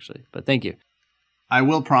 $5 actually, but thank you. I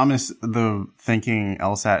will promise the Thinking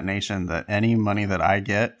LSAT Nation that any money that I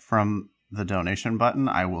get from the donation button,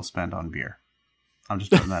 I will spend on beer. I'm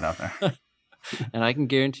just putting that out there. And I can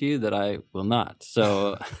guarantee you that I will not.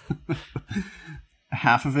 So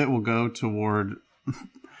half of it will go toward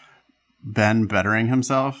Ben bettering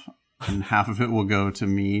himself, and half of it will go to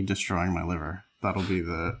me destroying my liver. That'll be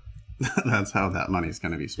that's how that money's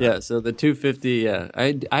going to be spent. Yeah, so the $250, yeah,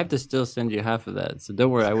 I have to still send you half of that. So don't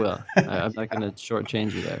worry, I will. I'm not going to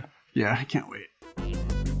shortchange you there. Yeah, I can't wait.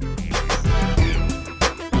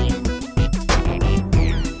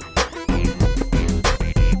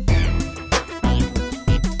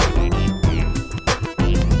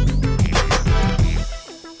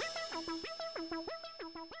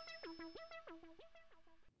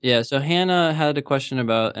 Yeah, so Hannah had a question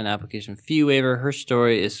about an application fee waiver. Her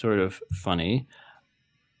story is sort of funny.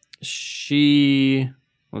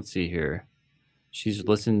 Let's see here. She's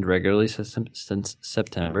listened regularly since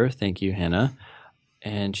September. Thank you, Hannah.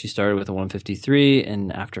 and she started with a 153,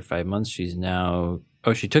 and after 5 months, she's now.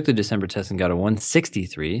 Oh, she took the December test and got a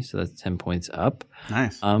 163, so that's 10 points up.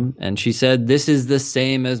 Nice. And she said, "This is the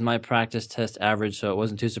same as my practice test average, so it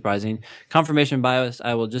wasn't too surprising. Confirmation bias,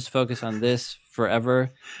 I will just focus on this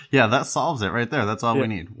forever." Yeah, that solves it right there. That's all we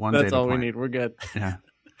need. One That's data all point. we need. We're good. Yeah.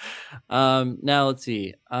 Now let's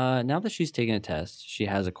see. Now that she's taken a test, she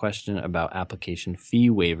has a question about application fee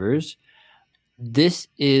waivers. This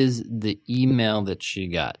is the email that she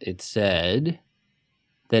got. It said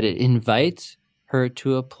that it invites her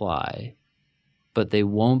to apply, but they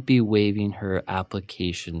won't be waiving her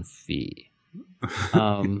application fee.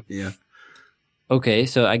 Yeah. Okay,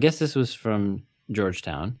 so I guess this was from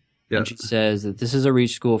Georgetown. Yeah. And she says that this is a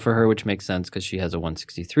reach school for her, which makes sense because she has a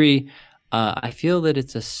 163. I feel that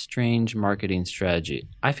it's a strange marketing strategy.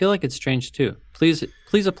 I feel like it's strange too. Please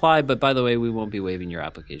apply, but by the way, we won't be waiving your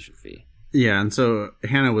application fee. Yeah, and so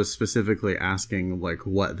Hannah was specifically asking like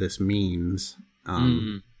what this means.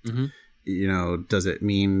 You know, does it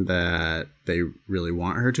mean that they really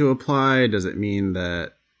want her to apply? Does it mean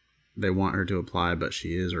that they want her to apply, but she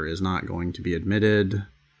is or is not going to be admitted?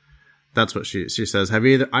 That's what she says. Have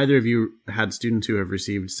either of you had students who have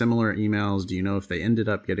received similar emails? Do you know if they ended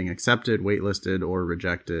up getting accepted, waitlisted, or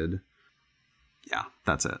rejected? Yeah,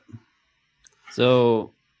 that's it.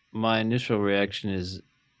 So my initial reaction is,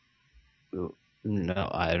 no,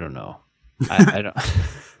 I don't know. I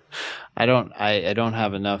don't. I don't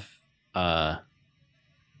have enough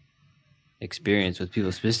experience with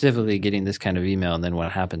people specifically getting this kind of email and then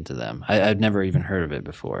what happened to them. I've never even heard of it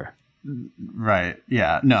before. Right.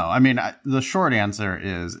 Yeah. No, I mean, the short answer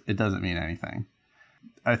is it doesn't mean anything.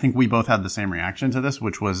 I think we both had the same reaction to this,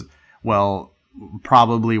 which was, well,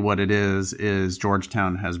 probably what it is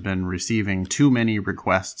Georgetown has been receiving too many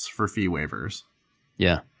requests for fee waivers.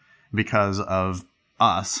 Yeah. Because of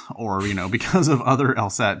us, or, you know, because of other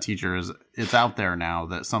LSAT teachers. It's out there now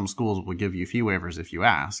that some schools will give you fee waivers if you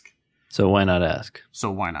ask. So why not ask?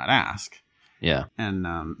 Yeah.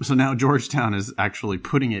 And so now Georgetown is actually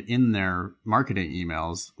putting it in their marketing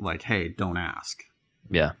emails like, hey, don't ask.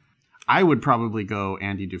 Yeah. I would probably go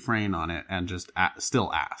Andy Dufresne on it and just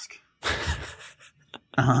still ask.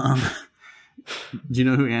 Do you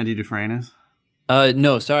know who Andy Dufresne is?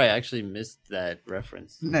 No, sorry. I actually missed that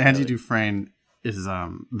reference. Andy Dufresne is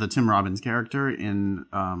the Tim Robbins character in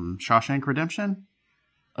Shawshank Redemption.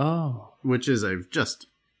 Oh. Which is a just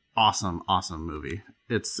awesome movie.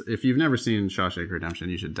 If you've never seen Shawshank Redemption,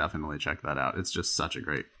 you should definitely check that out. It's just such a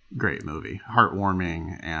great movie.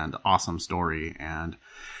 Heartwarming and awesome story, and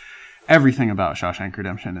everything about Shawshank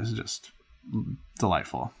Redemption is just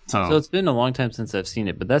delightful. So it's been a long time since I've seen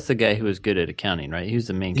it, but that's the guy who was good at accounting, right? He was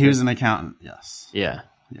the main character. He was an accountant, yes. Yeah.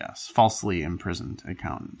 Yes. Falsely imprisoned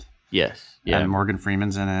accountant. Yes. Yeah. And Morgan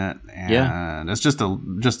Freeman's in it. And it's just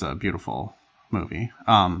a beautiful movie.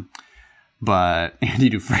 But Andy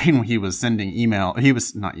Dufresne, he was sending he was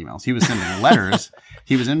sending letters.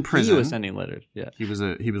 He was in prison. He was sending letters, yeah. He was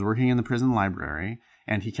working in the prison library,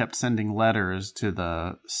 and he kept sending letters to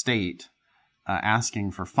the state asking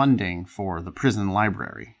for funding for the prison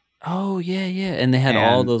library. Oh, yeah. And they had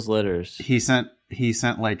all those letters. He sent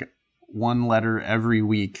like one letter every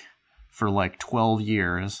week for like 12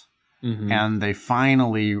 years, and they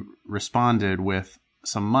finally responded with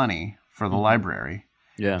some money for the library.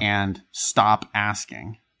 Yeah. And stop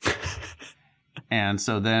asking. And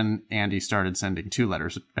so then Andy started sending 2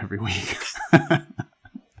 letters every week.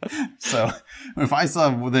 So if I saw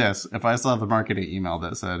the marketing email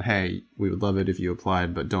that said, hey, we would love it if you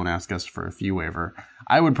applied, but don't ask us for a fee waiver,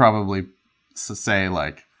 I would probably say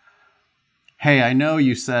like, hey, I know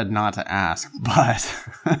you said not to ask, but,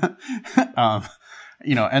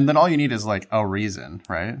 you know, and then all you need is like a reason,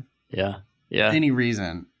 right? Yeah. Yeah. Any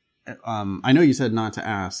reason. I know you said not to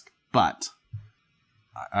ask, but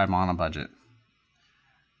I'm on a budget.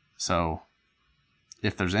 So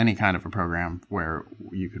if there's any kind of a program where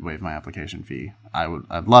you could waive my application fee,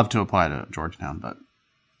 I'd love to apply to Georgetown, but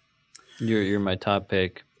you're my top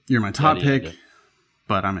pick. You're my top pick,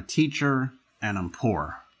 but I'm a teacher and I'm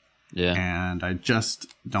poor. Yeah. And I just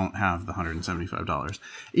don't have the $175.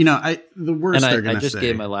 You know, the worst they're going to say. I just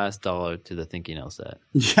gave my last dollar to the Thinking LSAT.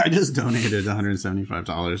 Yeah, I just donated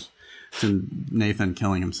 $175 to Nathan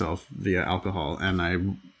killing himself via alcohol,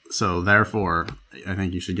 so therefore I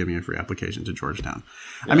think you should give me a free application to Georgetown.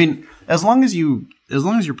 Yeah. I mean, as long as you're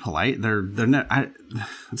polite,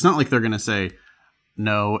 it's not like they're going to say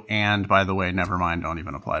no, and by the way, never mind, don't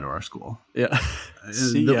even apply to our school. Yeah.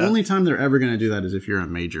 The only time they're ever going to do that is if you're a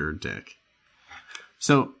major dick.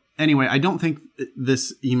 So anyway, I don't think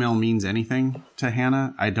this email means anything to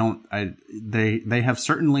Hannah. They have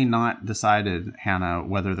certainly not decided, Hannah,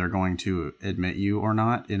 whether they're going to admit you or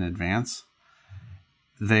not in advance.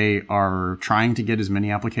 They are trying to get as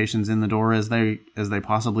many applications in the door as they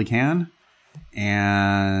possibly can.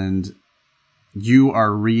 And you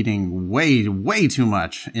are reading way, way too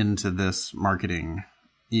much into this marketing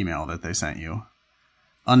email that they sent you.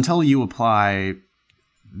 Until you apply,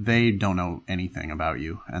 they don't know anything about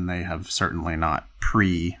you, and they have certainly not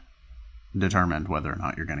predetermined whether or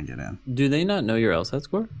not you're going to get in. Do they not know your LSAT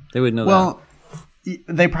score? They would know that. Well,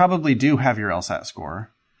 they probably do have your LSAT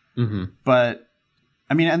score. Mm-hmm. But,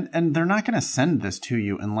 I mean, and they're not going to send this to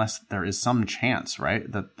you unless there is some chance, right,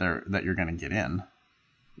 that you're going to get in.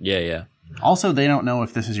 Yeah. Also, they don't know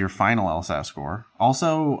if this is your final LSAT score.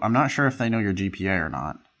 Also, I'm not sure if they know your GPA or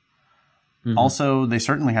not. Mm-hmm. Also, they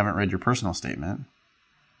certainly haven't read your personal statement.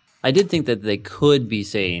 I did think that they could be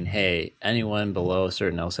saying, hey, anyone below a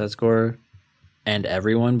certain LSAT score and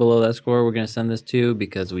everyone below that score we're going to send this to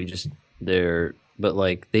because but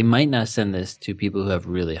like they might not send this to people who have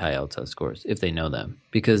really high LSAT scores if they know them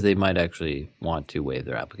because they might actually want to waive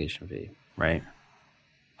their application fee, right?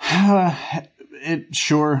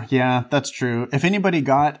 Sure, yeah, that's true. If anybody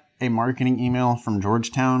got a marketing email from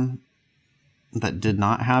Georgetown that did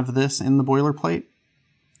not have this in the boilerplate,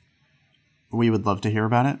 we would love to hear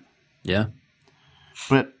about it. Yeah.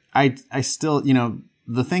 But I still,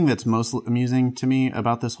 the thing that's most amusing to me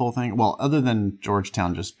about this whole thing, well, other than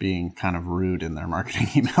Georgetown just being kind of rude in their marketing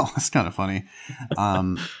email, it's kind of funny.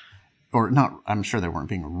 Or not, I'm sure they weren't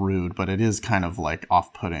being rude, but it is kind of like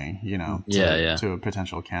off-putting, to a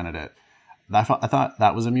potential candidate. I thought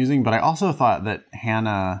that was amusing, but I also thought that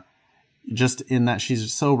Hannah, just in that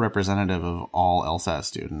she's so representative of all LSAT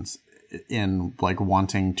students in like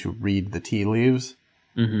wanting to read the tea leaves.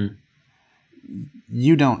 Mm-hmm.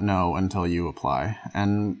 You don't know until you apply,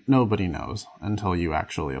 and nobody knows until you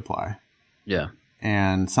actually apply. Yeah.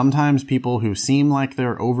 And sometimes people who seem like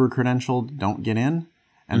they're over-credentialed don't get in,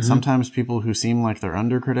 and sometimes people who seem like they're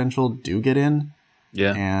under-credentialed do get in.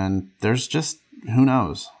 Yeah. And there's just, who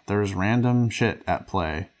knows? There's random shit at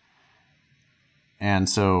play. And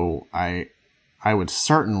so I would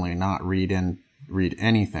certainly not read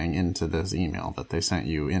anything into this email that they sent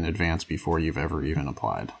you in advance before you've ever even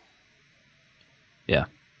applied. Yeah.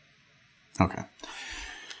 Okay.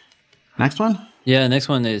 Next one? Yeah, next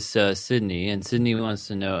one is Sydney, and Sydney wants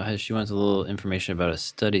to know, she wants a little information about a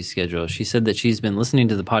study schedule. She said that she's been listening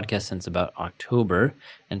to the podcast since about October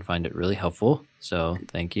and find it really helpful. So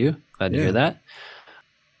thank you. Glad to hear that.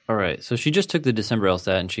 All right. So she just took the December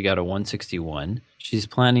LSAT and she got a 161. She's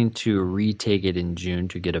planning to retake it in June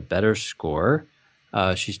to get a better score.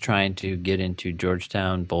 She's trying to get into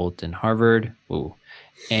Georgetown, Bolt, and Harvard. Ooh.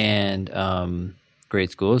 And great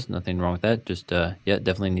schools. Nothing wrong with that. Just,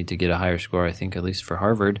 definitely need to get a higher score, I think, at least for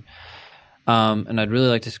Harvard. And I'd really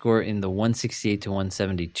like to score in the 168 to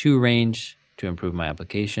 172 range to improve my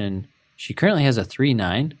application. She currently has a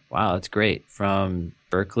 3.9. Wow, that's great. From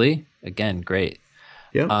Berkeley. Again, great.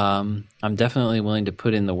 Yeah. I'm definitely willing to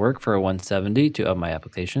put in the work for a 170 to up my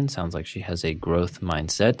application. Sounds like she has a growth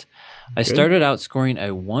mindset. I started out scoring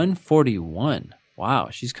a 141. Wow,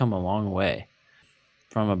 she's come a long way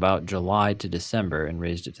from about July to December and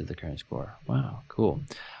raised it to the current score. Wow, cool.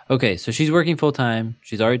 Okay, so she's working full-time.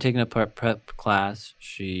 She's already taken a prep class.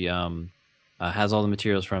 She has all the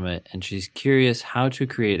materials from it, and she's curious how to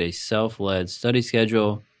create a self-led study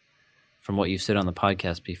schedule. From what you've said on the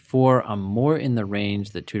podcast before, I'm more in the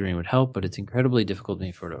range that tutoring would help, but it's incredibly difficult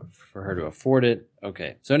for her to afford it.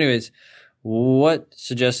 Okay, so anyways, what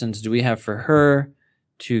suggestions do we have for her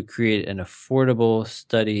to create an affordable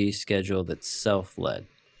study schedule that's self-led?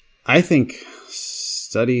 I think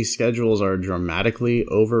study schedules are dramatically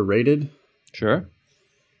overrated. Sure.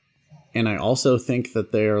 And I also think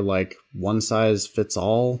that they're like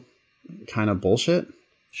one-size-fits-all kind of bullshit.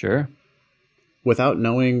 Sure. Without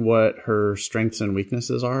knowing what her strengths and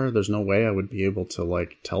weaknesses are, there's no way I would be able to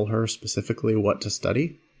like tell her specifically what to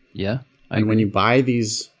study. Yeah. And when you buy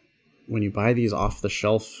these off the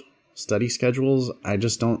shelf study schedules, I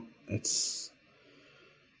just don't, it's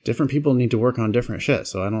different people need to work on different shit.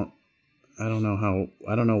 So I don't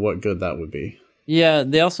know what good that would be. Yeah.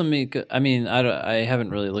 They also make, I haven't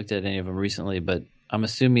really looked at any of them recently, but I'm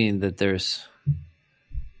assuming that there's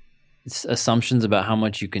assumptions about how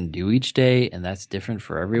much you can do each day, and that's different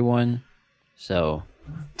for everyone. So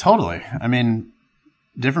totally. I mean,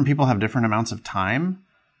 different people have different amounts of time,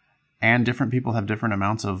 and different people have different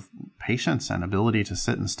amounts of patience and ability to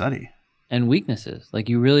sit and study. And weaknesses. Like,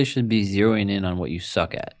 you really should be zeroing in on what you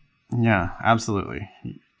suck at. Yeah, absolutely.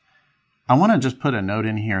 I want to just put a note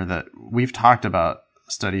in here that we've talked about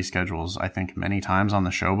study schedules, I think, many times on the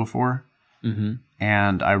show before. Mm-hmm.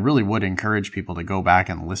 And I really would encourage people to go back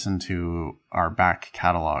and listen to our back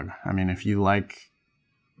catalog. I mean, if you like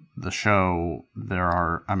the show,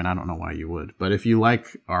 I don't know why you would, but if you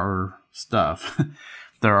like our stuff,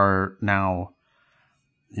 there are now,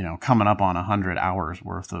 coming up on 100 hours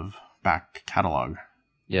worth of back catalog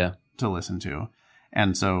to listen to.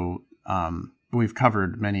 And so we've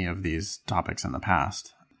covered many of these topics in the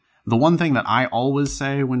past. The one thing that I always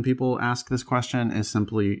say when people ask this question is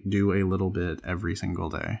simply do a little bit every single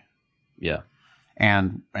day. Yeah.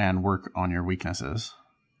 And work on your weaknesses.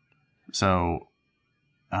 So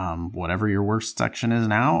whatever your worst section is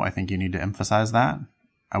now, I think you need to emphasize that.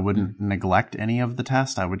 I wouldn't neglect any of the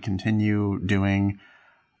test. I would continue doing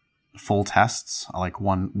full tests, like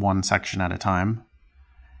one section at a time,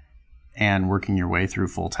 and working your way through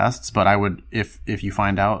full tests. But I would, if you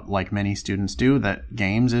find out, like many students do, that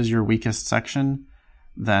games is your weakest section,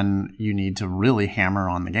 then you need to really hammer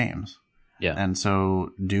on the games. Yeah. And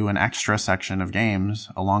so do an extra section of games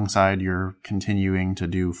alongside your continuing to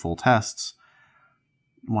do full tests,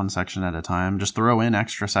 one section at a time. Just throw in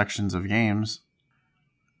extra sections of games,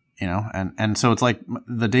 and so it's like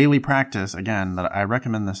the daily practice, again, that I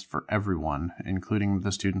recommend this for everyone, including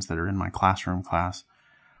the students that are in my classroom class,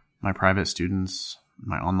 my private students,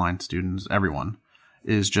 my online students, everyone,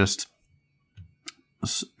 is just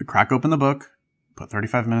crack open the book, put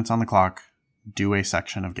 35 minutes on the clock, do a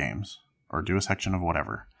section of games or do a section of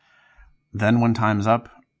whatever. Then when time's up,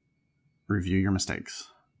 review your mistakes.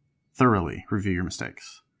 Thoroughly review your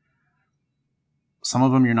mistakes. Some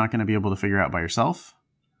of them you're not going to be able to figure out by yourself,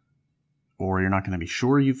 or you're not going to be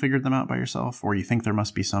sure you figured them out by yourself, or you think there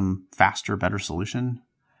must be some faster, better solution.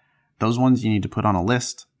 Those ones you need to put on a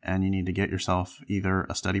list, and you need to get yourself either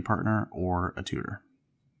a study partner or a tutor.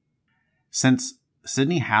 Since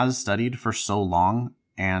Sydney has studied for so long,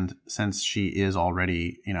 and since she is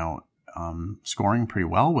already, scoring pretty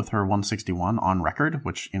well with her 161 on record,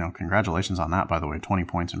 which, congratulations on that, by the way, 20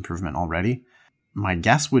 points improvement already. My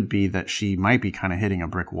guess would be that she might be kind of hitting a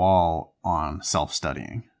brick wall on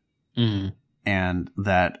self-studying. Mm-hmm. And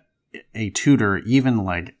that a tutor, even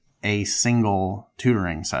like a single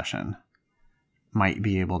tutoring session, might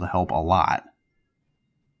be able to help a lot,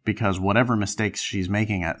 because whatever mistakes she's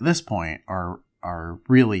making at this point are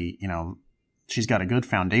really, she's got a good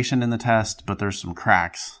foundation in the test, but there's some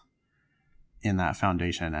cracks in that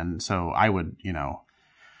foundation. And so I would,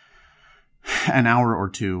 an hour or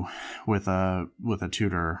two with a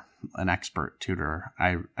tutor, an expert tutor,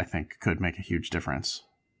 I think could make a huge difference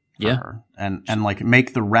for her, and like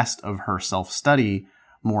make the rest of her self-study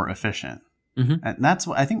more efficient. Mm-hmm. And that's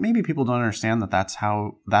what I think maybe people don't understand,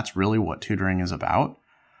 that's really what tutoring is about,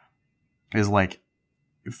 is like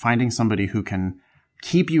finding somebody who can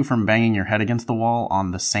keep you from banging your head against the wall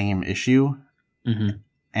on the same issue, mm-hmm.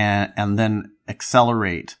 and then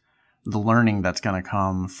accelerate the learning that's going to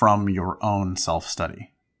come from your own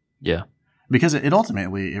self-study. Yeah. Because it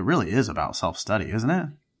really is about self-study, isn't it?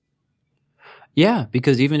 Yeah,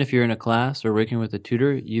 because even if you're in a class or working with a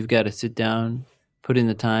tutor, you've got to sit down, put in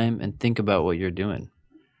the time, and think about what you're doing.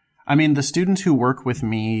 I mean, the students who work with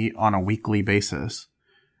me on a weekly basis,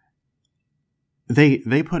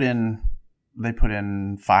 they put in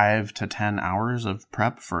 5 to 10 hours of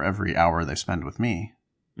prep for every hour they spend with me,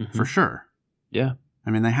 mm-hmm. for sure. Yeah.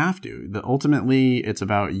 I mean, they have to. Ultimately, it's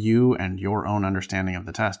about you and your own understanding of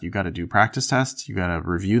the test. You got to do practice tests. You got to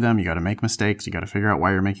review them. You got to make mistakes. You got to figure out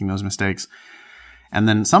why you're making those mistakes. And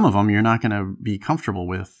then some of them you're not going to be comfortable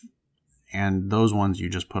with. And those ones you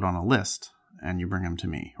just put on a list and you bring them to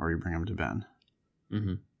me, or you bring them to Ben.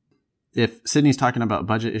 Mm-hmm. If Sydney's talking about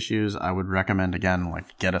budget issues, I would recommend, again,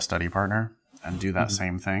 like get a study partner and do that mm-hmm.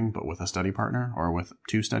 same thing, but with a study partner or with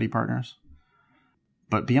 2 study partners.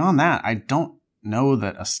 But beyond that, I don't know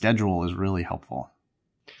that a schedule is really helpful.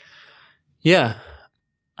 Yeah,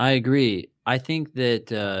 I agree. I think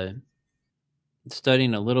that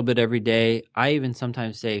studying a little bit every day, I even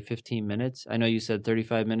sometimes say 15 minutes. I know you said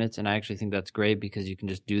 35 minutes, and I actually think that's great because you can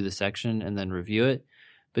just do the section and then review it.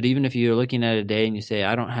 But even if you're looking at a day and you say,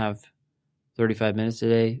 I don't have 35 minutes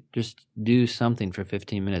today, just do something for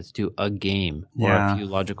 15 minutes. Do a game or a few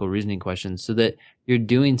logical reasoning questions so that you're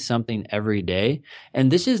doing something every day.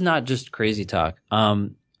 And this is not just crazy talk.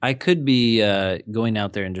 I could be going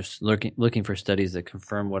out there and just looking for studies that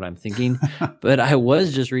confirm what I'm thinking. But I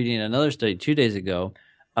was just reading another study 2 days ago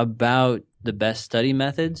about the best study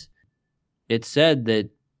methods. It said that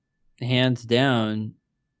hands down,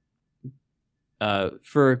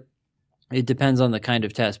 for It depends on the kind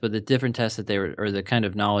of test, but the different tests that they were, or the kind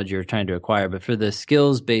of knowledge you're trying to acquire. But for the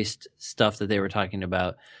skills-based stuff that they were talking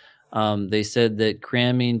about, they said that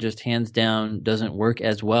cramming just hands down doesn't work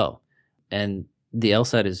as well. And the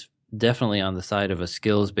LSAT is definitely on the side of a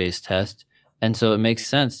skills-based test. And so it makes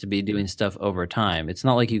sense to be doing stuff over time. It's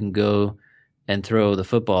not like you can go and throw the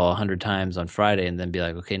football 100 times on Friday and then be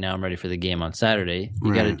like, okay, now I'm ready for the game on Saturday.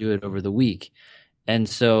 You got to do it over the week. And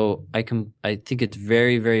so I think it's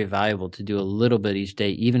very, very valuable to do a little bit each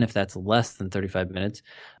day, even if that's less than 35 minutes.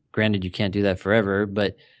 Granted, you can't do that forever,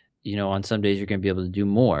 but on some days you're going to be able to do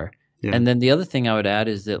more. Yeah. And then the other thing I would add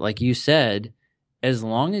is that, like you said, as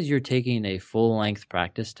long as you're taking a full-length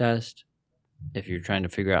practice test, if you're trying to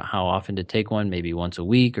figure out how often to take one, maybe once a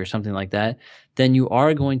week or something like that, then you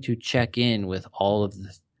are going to check in with all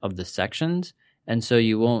of the sections. And so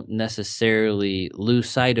you won't necessarily lose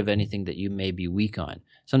sight of anything that you may be weak on.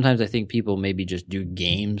 Sometimes I think people maybe just do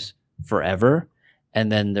games forever,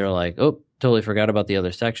 and then they're like, oh, totally forgot about the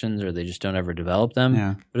other sections, or they just don't ever develop them.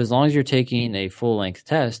 Yeah. But as long as you're taking a full-length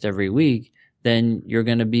test every week, then you're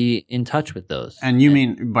going to be in touch with those. And you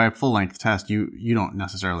mean by a full-length test, you don't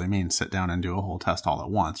necessarily mean sit down and do a whole test all at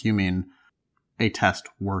once. You mean a test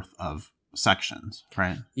worth of sections,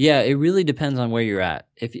 right? Yeah, it really depends on where you're at.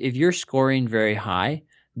 If you're scoring very high,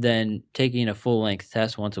 then taking a full-length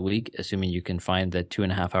test once a week, assuming you can find the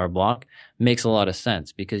 2.5-hour block, makes a lot of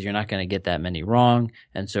sense because you're not going to get that many wrong,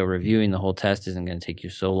 and so reviewing the whole test isn't going to take you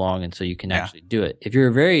so long, and so you can actually do it. If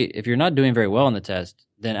you're not doing very well on the test,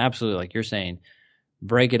 then absolutely, like you're saying,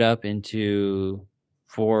 break it up into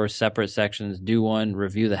 4 separate sections, do one,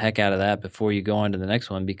 review the heck out of that before you go on to the next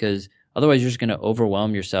one, because otherwise you're just going to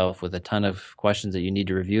overwhelm yourself with a ton of questions that you need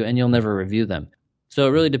to review, and you'll never review them. So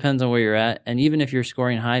it really depends on where you're at. And even if you're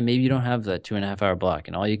scoring high, maybe you don't have that 2.5-hour block,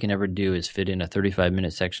 and all you can ever do is fit in a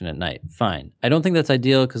 35-minute section at night. Fine. I don't think that's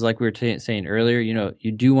ideal because, like we were saying earlier,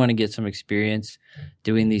 you do want to get some experience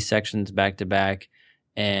doing these sections back to back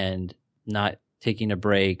and not taking a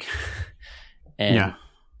break. And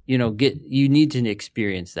you need to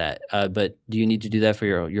experience that. But do you need to do that for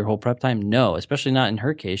your whole prep time? No, especially not in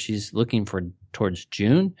her case. She's looking towards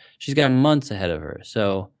June. She's got months ahead of her.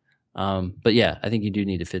 So. But yeah, I think you do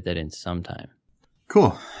need to fit that in sometime.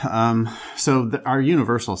 Cool. So our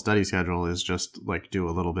universal study schedule is just like do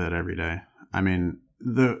a little bit every day. I mean,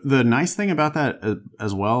 the nice thing about that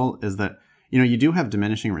as well is that, you do have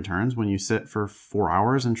diminishing returns when you sit for 4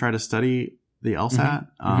 hours and try to study the LSAT.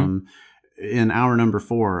 In hour number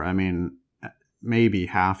 4, I mean, maybe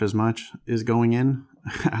half as much is going in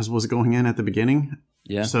as was going in at the beginning.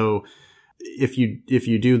 Yeah. So if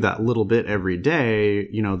you do that little bit every day,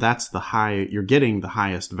 that's you're getting the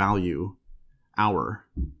highest value hour.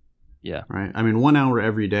 Yeah. Right. I mean, 1 hour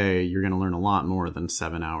every day, you're going to learn a lot more than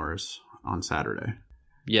 7 hours on Saturday.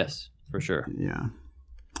 Yes, for sure. Yeah.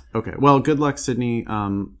 Okay. Well, good luck, Sydney.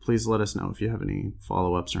 Please let us know if you have any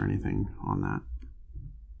follow-ups or anything on that.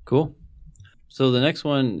 Cool. So the next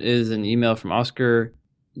one is an email from Oscar.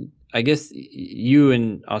 I guess you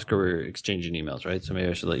and Oscar were exchanging emails, right? So maybe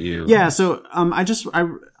I should let you. Yeah. So I'm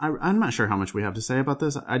not sure how much we have to say about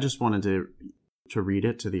this. I just wanted to read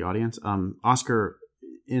it to the audience. Oscar,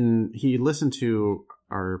 he listened to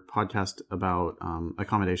our podcast about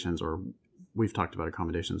accommodations, or we've talked about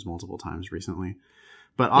accommodations multiple times recently.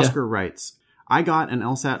 But Oscar writes, I got an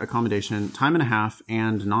LSAT accommodation, time and a half,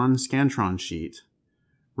 and non-Scantron sheet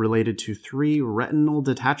related to 3 retinal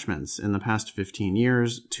detachments in the past 15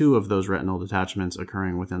 years, 2 of those retinal detachments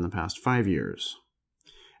occurring within the past 5 years.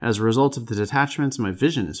 As a result of the detachments, my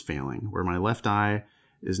vision is failing, where my left eye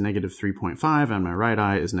is negative 3.5 and my right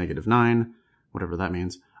eye is negative 9, whatever that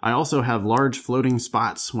means. I also have large floating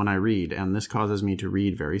spots when I read, and this causes me to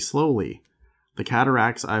read very slowly. The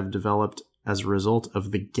cataracts I've developed as a result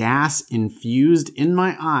of the gas infused in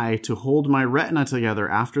my eye to hold my retina together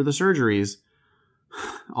after the surgeries.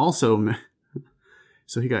 Also,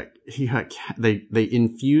 so they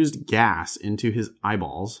infused gas into his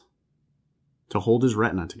eyeballs to hold his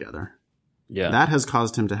retina together. Yeah. That has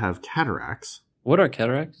caused him to have cataracts. What are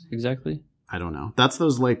cataracts exactly? I don't know. That's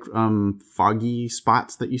those like foggy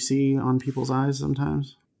spots that you see on people's eyes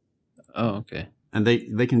sometimes. Oh, okay. And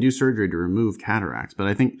they can do surgery to remove cataracts, but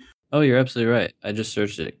I think... Oh, you're absolutely right. I just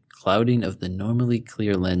searched it. Clouding of the normally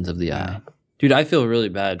clear lens of the eye. Dude, I feel really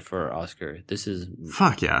bad for Oscar. This is...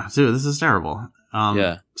 Fuck yeah. Dude, this is terrible.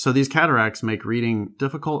 So these cataracts make reading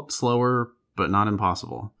difficult, slower, but not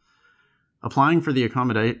impossible. Applying for the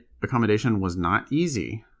accommodation was not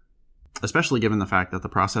easy, especially given the fact that the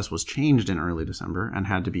process was changed in early December and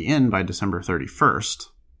had to be in by December 31st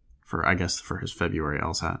for his February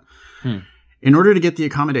LSAT. In order to get the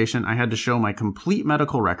accommodation, I had to show my complete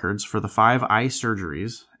medical records for the 5 eye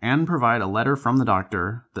surgeries and provide a letter from the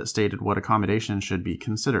doctor that stated what accommodation should be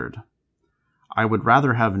considered. I would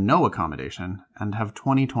rather have no accommodation and have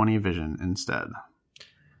 20/20 vision instead.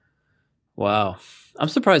 Wow. I'm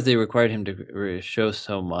surprised they required him to show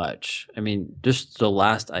so much. I mean, just the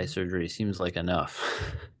last eye surgery seems like enough.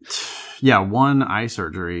 Yeah, 1 eye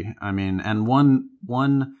surgery. I mean, and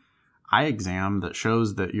one eye exam that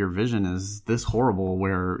shows that your vision is this horrible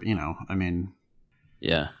where, I mean.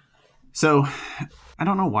 Yeah. So I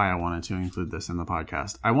don't know why I wanted to include this in the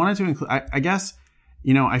podcast. I wanted to include, I guess,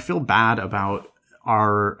 I feel bad about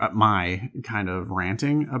my kind of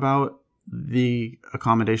ranting about the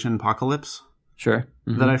accommodation apocalypse. Sure.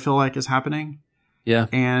 Mm-hmm. That I feel like is happening. Yeah.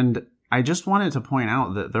 And I just wanted to point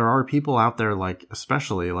out that there are people out there, like,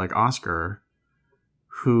 especially like Oscar,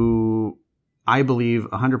 who I believe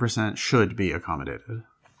 100% should be accommodated.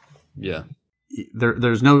 Yeah.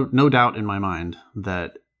 There's no doubt in my mind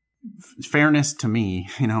that fairness to me,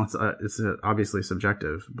 it's obviously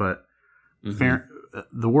subjective, but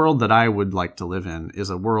the world that I would like to live in is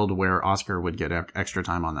a world where Oscar would get extra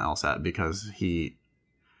time on the LSAT because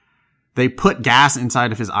they put gas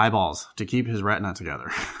inside of his eyeballs to keep his retina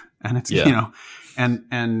together. And it's,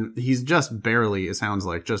 and he's just barely, it sounds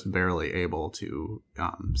like just barely able to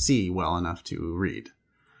see well enough to read.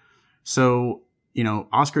 So,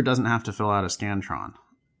 Oscar doesn't have to fill out a Scantron.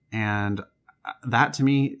 And that to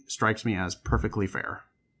me strikes me as perfectly fair.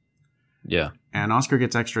 Yeah. And Oscar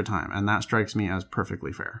gets extra time, and that strikes me as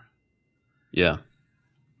perfectly fair. Yeah.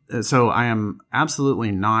 So I am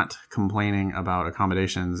absolutely not complaining about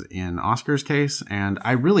accommodations in Oscar's case, and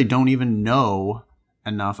I really don't even know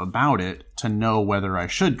enough about it to know whether I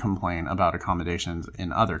should complain about accommodations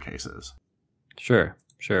in other cases. Sure.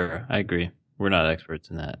 I agree. We're not experts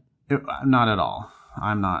in that. Not at all.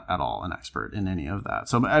 I'm not at all an expert in any of that.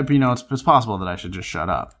 So, it's possible that I should just shut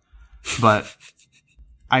up, but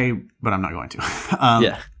I'm not going to.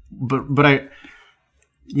 Yeah. But I,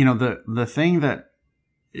 the thing that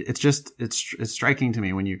it's striking to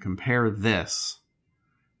me when you compare this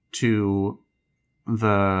to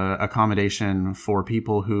the accommodation for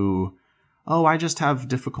people who, I just have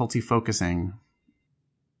difficulty focusing.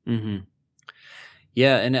 Mm-hmm.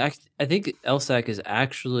 Yeah, and I think LSAC is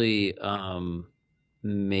actually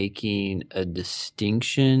making a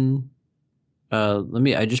distinction.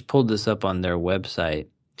 I just pulled this up on their website.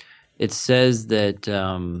 It says that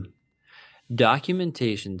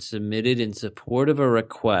documentation submitted in support of a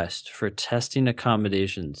request for testing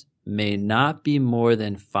accommodations may not be more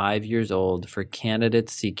than 5 years old for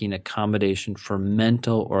candidates seeking accommodation for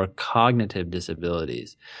mental or cognitive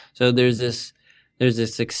disabilities. So there's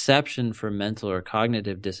this exception for mental or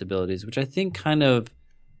cognitive disabilities, which I think kind of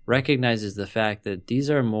recognizes the fact that these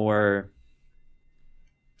are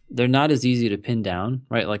they're not as easy to pin down,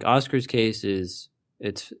 right? Like Oscar's case is,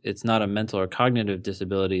 it's not a mental or cognitive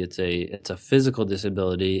disability. It's a physical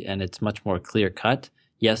disability, and it's much more clear cut.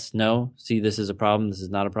 Yes, no, see, this is a problem. This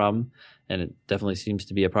is not a problem. And it definitely seems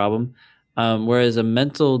to be a problem. Whereas a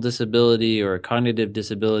mental disability or a cognitive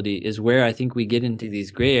disability is where I think we get into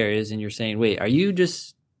these gray areas, and you're saying, wait, are you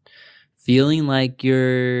just feeling like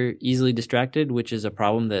you're easily distracted, which is a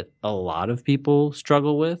problem that a lot of people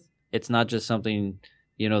struggle with? It's not just something,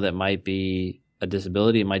 that might be a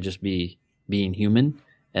disability. It might just be being human,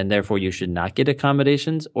 and therefore you should not get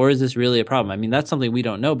accommodations? Or is this really a problem? I mean, that's something we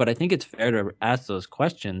don't know, but I think it's fair to ask those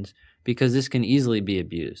questions because this can easily be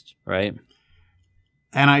abused, right?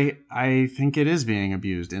 And I think it is being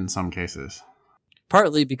abused in some cases.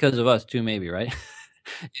 Partly because of us too, maybe, right?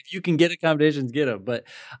 If you can get accommodations, get them. But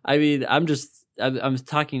I mean, I'm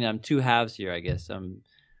two halves here, I guess.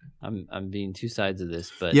 I'm being two sides of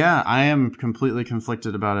this, but yeah, I am completely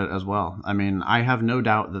conflicted about it as well. I mean, I have no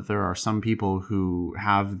doubt that there are some people who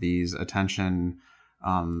have these attention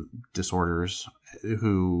disorders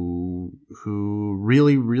who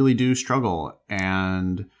really, really do struggle,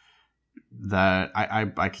 and that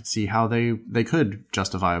I could see how they could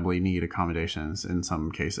justifiably need accommodations in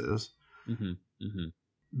some cases. Mm-hmm. Mm-hmm.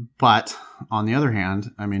 But on the other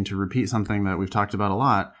hand, I mean, to repeat something that we've talked about a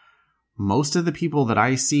lot, most of the people that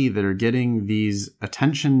I see that are getting these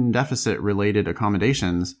attention deficit related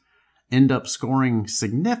accommodations end up scoring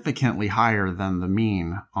significantly higher than the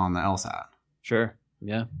mean on the LSAT. Sure.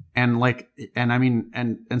 Yeah. And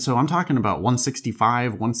so I'm talking about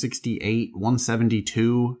 165, 168,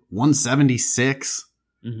 172, 176.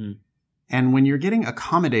 Mm-hmm. And when you're getting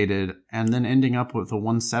accommodated and then ending up with a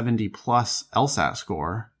 170 plus LSAT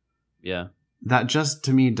score, yeah, that just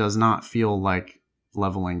to me does not feel like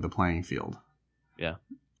leveling the playing field. Yeah.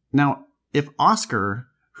 Now, if Oscar,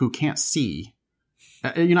 who can't see.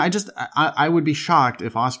 I would be shocked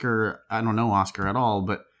if Oscar, I don't know Oscar at all,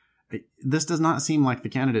 but this does not seem like the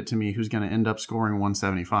candidate to me who's going to end up scoring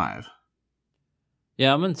 175.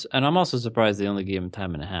 Yeah, I'm also surprised they only gave him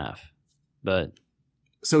time and a half. But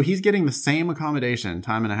so he's getting the same accommodation,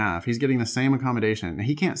 time and a half. He's getting the same accommodation, and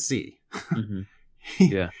he can't see. Mm-hmm.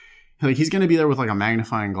 Yeah, like he's going to be there with like a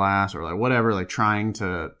magnifying glass or like whatever, like trying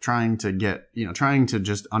to get, trying to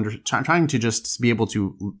just be able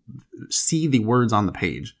to see the words on the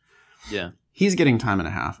page. Yeah, he's getting time and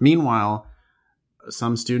a half. Meanwhile,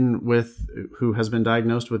 some student who has been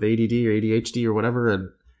diagnosed with ADD or ADHD or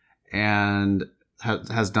whatever, and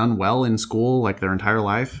has done well in school like their entire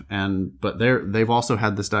life, but they've also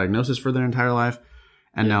had this diagnosis for their entire life,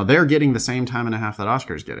 and now they're getting the same time and a half that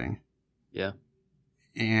Oscar's getting. Yeah.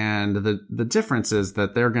 And the difference is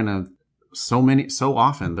that they're gonna so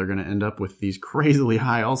often they're gonna end up with these crazily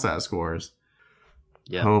high LSAT scores.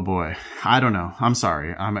 Yeah. Oh boy, I don't know. I'm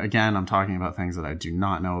sorry. I'm talking about things that I do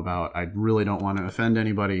not know about. I really don't want to offend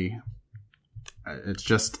anybody. It's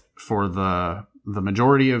just for the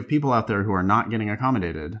majority of people out there who are not getting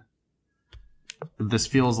accommodated, this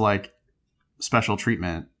feels like special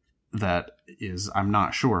treatment that is, I'm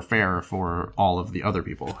not sure, fair for all of the other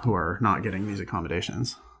people who are not getting these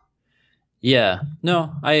accommodations. Yeah,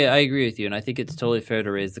 no, I agree with you. And I think it's totally fair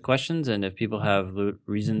to raise the questions. And if people have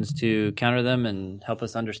reasons to counter them and help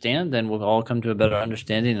us understand, then we'll all come to a better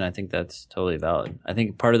understanding. And I think that's totally valid. I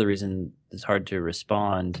think part of the reason it's hard to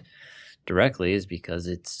respond directly is because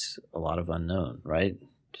it's a lot of unknown, right?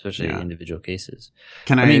 Especially individual cases.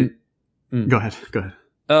 Go ahead.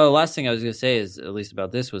 Last thing I was going to say is, at least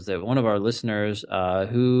about this, was that one of our listeners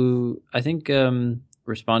who I think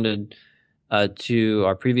responded to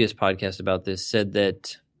our previous podcast about this said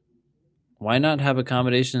that why not have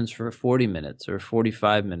accommodations for 40 minutes or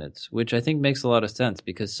 45 minutes, which I think makes a lot of sense,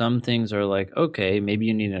 because some things are like, okay, maybe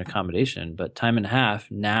you need an accommodation, but time and a half,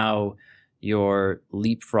 now you're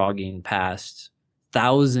leapfrogging past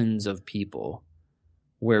thousands of people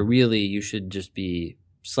where really you should just be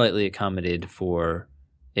slightly accommodated for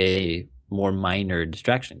a more minor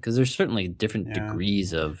distraction, because there's certainly different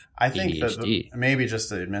degrees of ADHD. I think that maybe just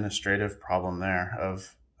the administrative problem there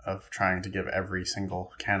of trying to give every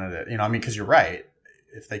single candidate, because you're right.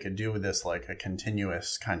 If they could do this like a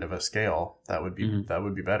continuous kind of a scale, that would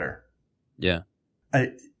be better. Yeah.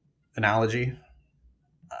 Analogy.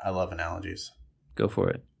 I love analogies. Go for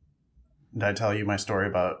it. Did I tell you my story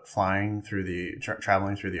about flying through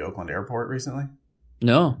traveling through the Oakland airport recently?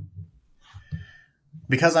 No.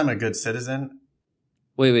 Because I'm a good citizen.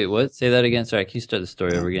 Wait, what? Say that again. Sorry, can you start the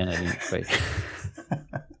story over again? I didn't quite.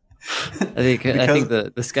 I think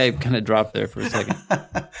the Skype kind of dropped there for a second.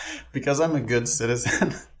 Because I'm a good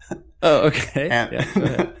citizen. Oh, okay.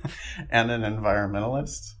 And an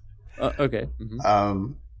environmentalist. Okay.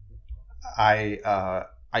 Mm-hmm.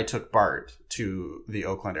 I took BART to the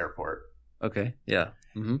Oakland airport. Okay. Yeah.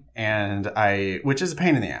 Mm-hmm. And which is a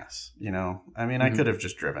pain in the ass, I could have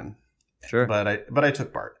just driven. Sure. But I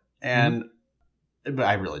took BART, and but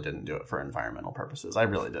I really didn't do it for environmental purposes. I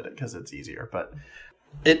really did it because it's easier, but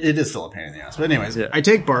it is still a pain in the ass. But anyways, I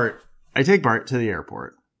take BART to the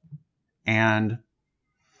airport, and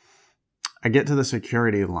I get to the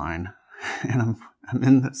security line, and I'm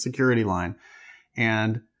in the security line,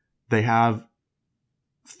 and they have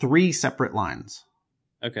 3 separate lines.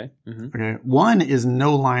 Okay. Mm-hmm. Okay. One is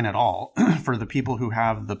no line at all for the people who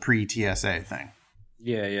have the pre-TSA thing.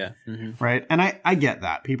 Yeah. Mm-hmm. Right. And I get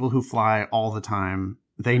that. People who fly all the time,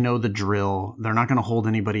 they know the drill. They're not going to hold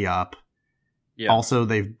anybody up. Yeah. Also,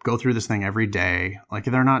 they go through this thing every day. Like,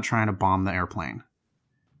 they're not trying to bomb the airplane.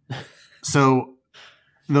 So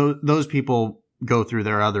those people go through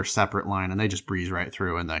their other separate line and they just breeze right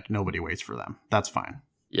through, and like nobody waits for them. That's fine.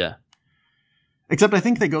 Yeah. Except I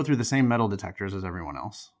think they go through the same metal detectors as everyone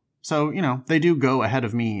else. So, they do go ahead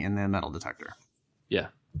of me in the metal detector. Yeah.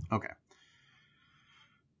 Okay.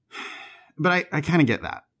 But I kind of get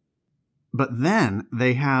that. But then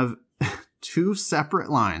they have 2 separate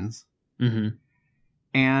lines. Mm-hmm.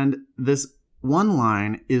 And this one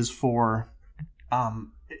line is for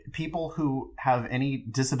people who have any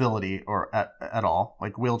disability or at all,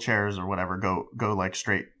 like wheelchairs or whatever, go like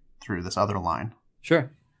straight through this other line.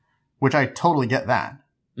 Sure. Which I totally get that.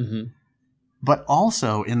 Mm-hmm. But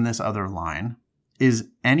also in this other line is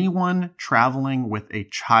anyone traveling with a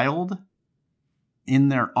child in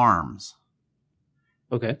their arms.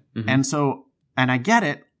 Okay. Mm-hmm. And I get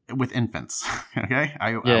it with infants. Okay.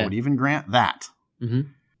 I would even grant that. Mm-hmm.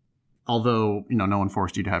 Although, no one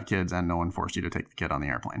forced you to have kids and no one forced you to take the kid on the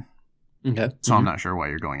airplane. Okay. So I'm not sure why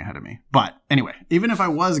you're going ahead of me. But anyway, even if I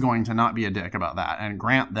was going to not be a dick about that and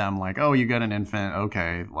grant them like, oh, you got an infant.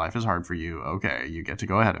 Okay. Life is hard for you. Okay. You get to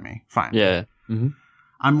go ahead of me. Fine. Yeah. Mm-hmm.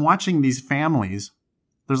 I'm watching these families.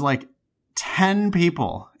 There's like 10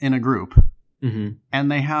 people in a group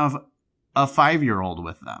and they have a 5-year-old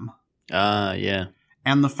with them. Yeah.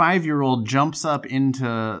 And the 5-year-old jumps up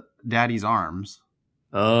into daddy's arms.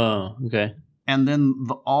 Oh, okay. And then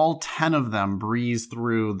all 10 of them breeze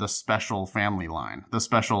through the special family line, the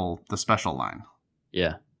special line.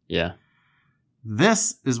 Yeah. Yeah.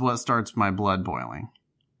 This is what starts my blood boiling.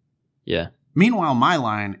 Yeah. Meanwhile, my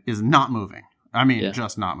line is not moving. I mean,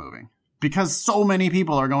 just not moving. Because so many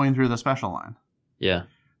people are going through the special line. Yeah.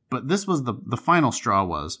 But this was the final straw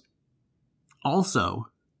was, also,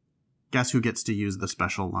 guess who gets to use the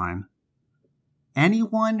special line?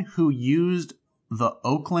 Anyone who used the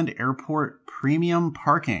Oakland Airport premium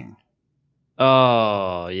parking.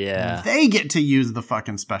 Oh, yeah. They get to use the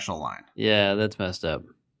fucking special line. Yeah, that's messed up.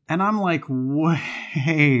 And I'm like,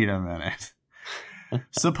 wait a minute.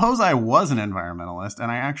 Suppose I was an environmentalist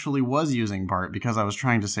and I actually was using BART because I was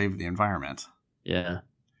trying to save the environment. Yeah.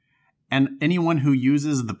 And anyone who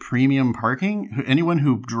uses the premium parking, anyone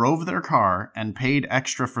who drove their car and paid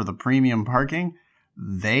extra for the premium parking,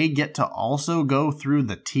 they get to also go through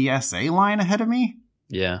the TSA line ahead of me?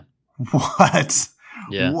 Yeah. What?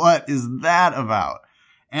 Yeah. What is that about?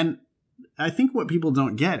 And I think what people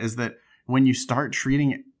don't get is that when you start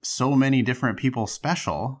treating so many different people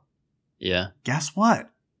special, guess what?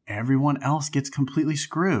 Everyone else gets completely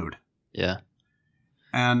screwed. Yeah.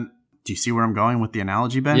 And do you see where I'm going with the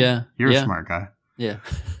analogy, Ben? Yeah. You're a smart guy. Yeah.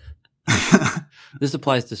 This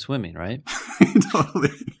applies to swimming, right? Totally.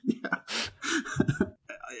 Yeah.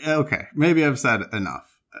 Okay. Maybe I've said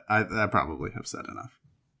enough. I probably have said enough.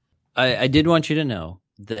 I did want you to know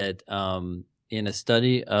that in a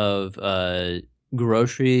study of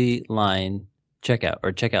grocery line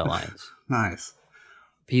checkout lines. Nice.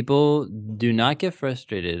 People do not get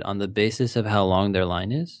frustrated on the basis of how long their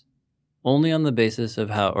line is, only on the basis of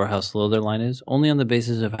how slow their line is, only on the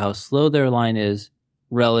basis of how slow their line is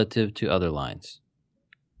relative to other lines.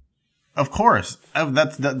 Of course.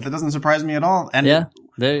 That doesn't surprise me at all. And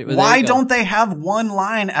why don't they have one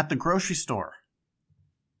line at the grocery store?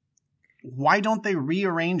 Why don't they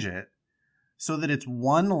rearrange it so that it's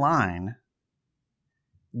one line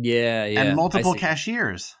and multiple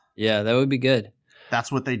cashiers? Yeah, that would be good.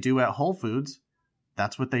 That's what they do at Whole Foods.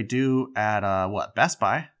 That's what they do at Best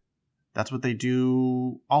Buy. That's what they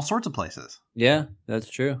do all sorts of places. Yeah, that's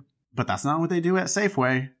true. But that's not what they do at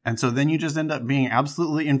Safeway. And so then you just end up being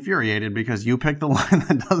absolutely infuriated because you pick the line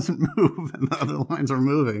that doesn't move and the other lines are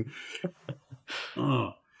moving.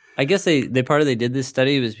 I guess they did this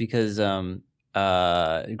study was because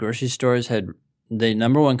grocery stores had the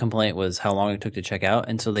number one complaint was how long it took to check out.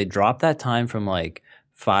 And so they dropped that time from like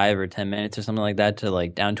 5 or 10 minutes or something like that to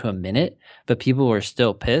like down to a minute. But people were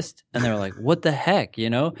still pissed and they were like, what the heck? You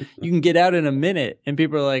know, you can get out in a minute. And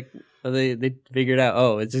people are like, they figured out,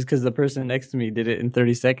 oh, it's just because the person next to me did it in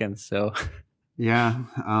 30 seconds. So, yeah,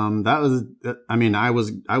 that was. I mean, I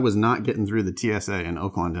was not getting through the TSA in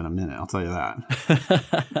Oakland in a minute. I'll tell you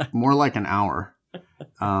that. More like an hour.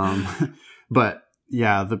 But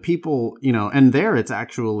yeah, the people, and there it's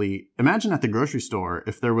actually. Imagine at the grocery store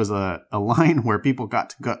if there was a line where people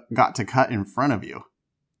got to cut in front of you.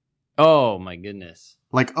 Oh my goodness!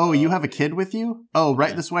 Like, oh, you have a kid with you? Oh,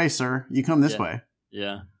 right this way, sir. You come this way.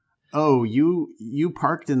 Yeah. Oh, you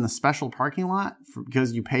parked in the special parking lot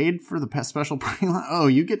because you paid for the special parking lot? Oh,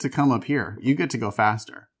 you get to come up here. You get to go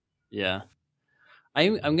faster. Yeah.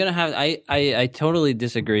 I'm going to have I totally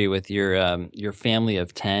disagree with your family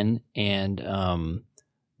of 10 and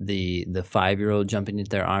the 5-year-old jumping into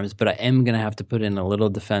their arms, but I am going to have to put in a little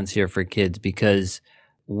defense here for kids because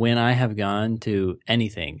when I have gone to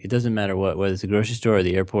anything, it doesn't matter whether it's the grocery store or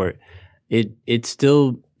the airport, it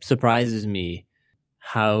still surprises me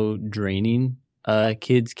how draining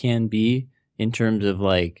kids can be in terms of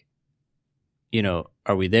like,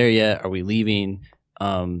 are we there yet? Are we leaving?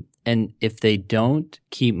 And if they don't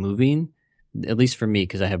keep moving, at least for me,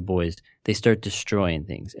 because I have boys, they start destroying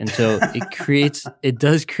things. And so it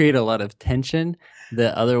does create a lot of tension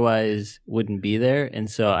that otherwise wouldn't be there. And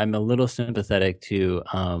so I'm a little sympathetic to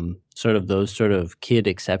sort of those sort of kid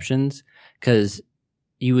exceptions because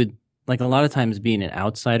you would, like a lot of times being an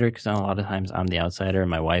outsider, because a lot of times I'm the outsider and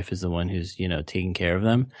my wife is the one who's, taking care of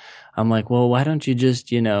them. I'm like, well, why don't you just,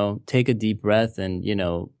 take a deep breath and,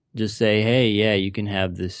 just say, hey, yeah, you can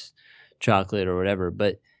have this chocolate or whatever.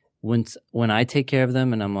 But when I take care of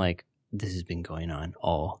them and I'm like, this has been going on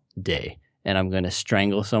all day and I'm going to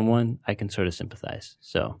strangle someone, I can sort of sympathize.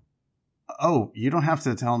 So Oh, you don't have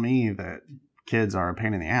to tell me that kids are a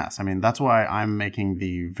pain in the ass. I mean, that's why I'm making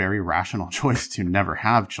the very rational choice to never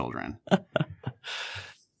have children.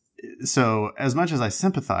 So as much as I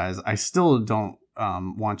sympathize, I still don't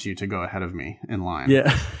want you to go ahead of me in line.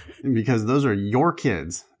 Yeah. Because those are your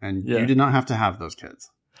kids, and Yeah. you did not have to have those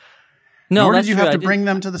kids. No, Nor that's did you true. have to bring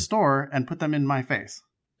them to the store and put them in my face.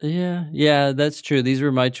 Yeah, that's true. These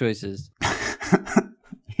were my choices.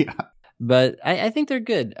 Yeah. But I think they're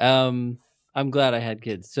good. I'm glad I had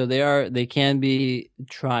kids. So they can be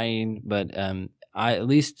trying, but at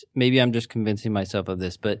least maybe I'm just convincing myself of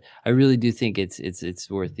this, but I really do think it's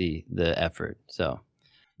worth the effort. So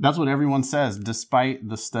that's what everyone says, despite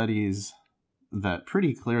the studies that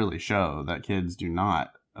pretty clearly show that kids do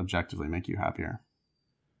not objectively make you happier.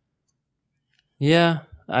 Yeah,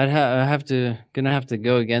 gonna have to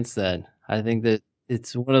go against that. I think that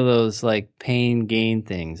it's one of those like pain gain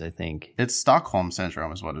things, I think. It's Stockholm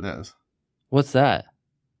syndrome is what it is. What's that?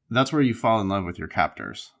 That's where you fall in love with your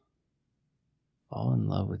captors. Fall in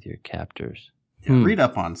love with your captors. Yeah, read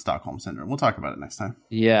up on Stockholm syndrome. We'll talk about it next time.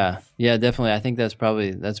 Yeah, definitely. I think that's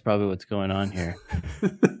probably what's going on here.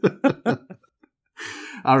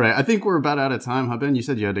 All right, I think we're about out of time. Ben, you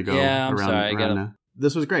said you had to go. Yeah, I'm sorry.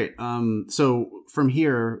 This was great. So from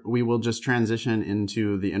here, we will just transition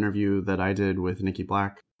into the interview that I did with Nikki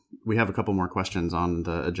Black. We have a couple more questions on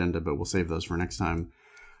the agenda, but we'll save those for next time.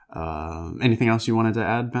 Anything else you wanted to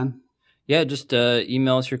add, Ben? Yeah, just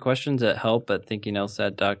email us your questions at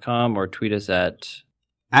help@thinkinglsat.com or tweet us at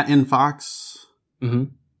 @infox,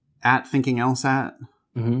 at thinkinglsat,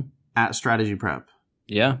 at strategy prep.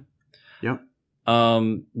 Yeah. Yep.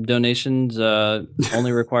 Donations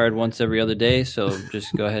only required once every other day, so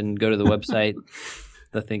just go ahead and go to the website,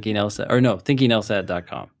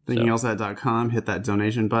 thinkinglsat.com. Thinkinglsat.com, hit that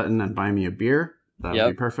donation button and buy me a beer. That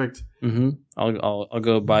would be perfect. I'll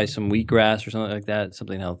go buy some wheatgrass or something like that,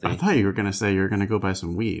 something healthy. I thought you were going to say you were going to go buy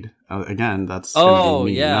some weed. Again, that's no,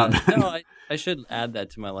 I should add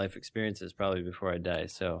that to my life experiences probably before I die.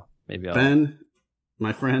 So maybe I'll. Ben,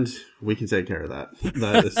 my friend, we can take care of that.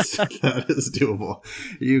 That is doable.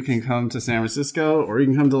 You can come to San Francisco or you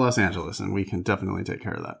can come to Los Angeles, and we can definitely take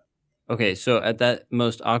care of that. Okay, so at that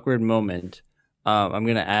most awkward moment, I'm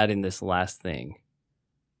going to add in this last thing.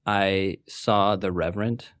 I saw The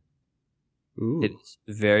Reverend. Ooh. It's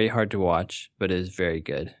very hard to watch, but it is very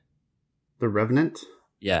good. The Revenant?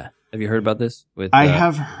 Yeah. Have you heard about this? I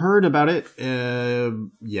have heard about it.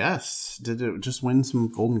 Yes. Did it just win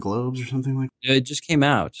some Golden Globes or something like that? It just came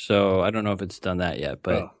out, so I don't know if it's done that yet,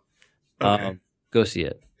 but go see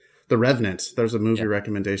it. The Revenant. There's a movie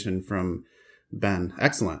recommendation from Ben.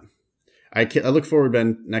 Excellent. I look forward,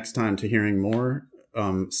 Ben, next time to hearing more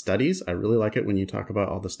studies. I really like it when you talk about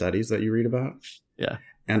all the studies that you read about. Yeah.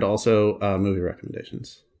 And also movie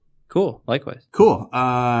recommendations. Cool. Likewise. Cool.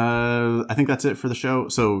 I think that's it for the show.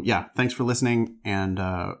 So yeah, thanks for listening. And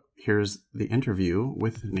here's the interview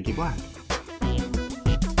with Nikki Black.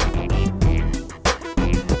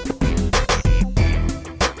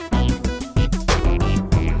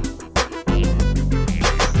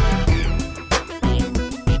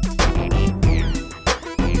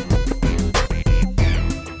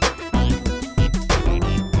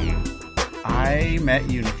 I met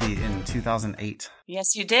you, Nikki, in 2008.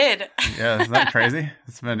 Yes, you did. Yeah, isn't that crazy?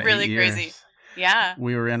 It's been really 8 years. Crazy. Yeah.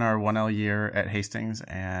 We were in our 1L year at Hastings,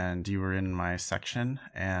 and you were in my section,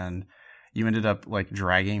 and you ended up like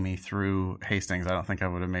dragging me through Hastings. I don't think I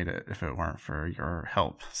would have made it if it weren't for your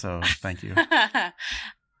help. So thank you.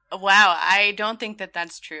 Wow. I don't think that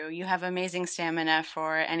that's true. You have amazing stamina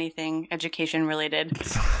for anything education related.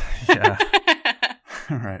 Yeah.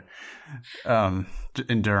 Right.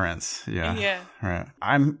 Endurance. Yeah. Yeah. Right.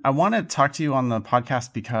 I want to talk to you on the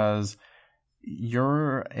podcast because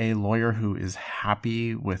you're a lawyer who is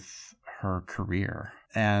happy with her career.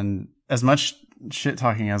 And as much shit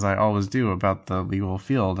talking as I always do about the legal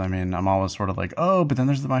field, I mean, I'm always sort of like, oh, but then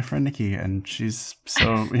there's my friend Nikki, and she's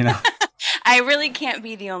so, you know. I really can't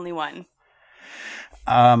be the only one.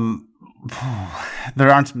 There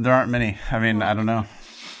aren't many. I mean, I don't know.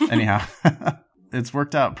 Anyhow. It's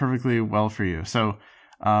worked out perfectly well for you. So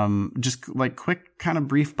just like quick kind of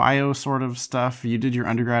brief bio sort of stuff. You did your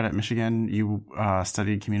undergrad at Michigan. You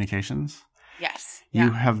studied communications. Yes. Yeah.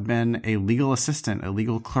 You have been a legal assistant, a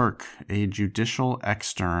legal clerk, a judicial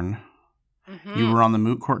extern. Mm-hmm. You were on the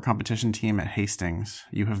moot court competition team at Hastings.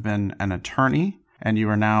 You have been an attorney, and you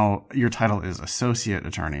are now, your title is associate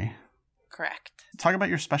attorney. Correct. Talk about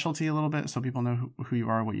your specialty a little bit so people know who you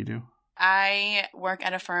are, what you do. I work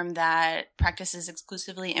at a firm that practices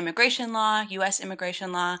exclusively immigration law, U.S.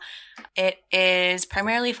 immigration law. It is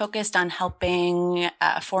primarily focused on helping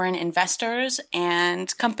foreign investors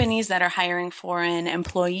and companies that are hiring foreign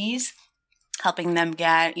employees, helping them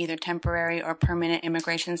get either temporary or permanent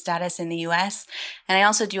immigration status in the U.S. And I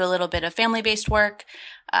also do a little bit of family-based work,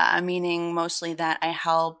 meaning mostly that I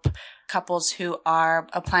help couples who are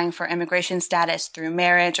applying for immigration status through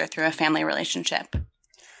marriage or through a family relationship.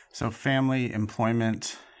 So family,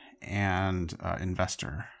 employment, and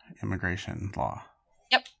investor immigration law.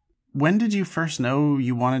 Yep. When did you first know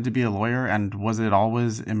you wanted to be a lawyer, and was it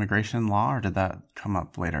always immigration law, or did that come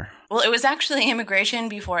up later? Well, it was actually immigration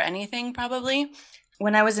before anything, probably.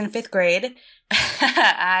 When I was in fifth grade,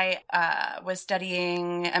 I was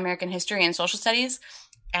studying American history and social studies.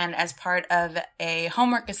 And as part of a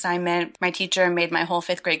homework assignment, my teacher made my whole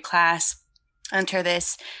fifth grade class enter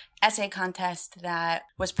this essay contest that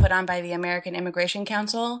was put on by the American Immigration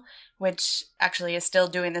Council, which actually is still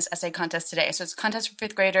doing this essay contest today. So it's a contest for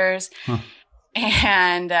fifth graders.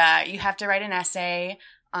 And you have to write an essay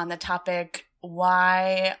on the topic,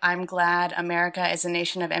 why I'm glad America is a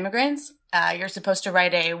nation of immigrants. You're supposed to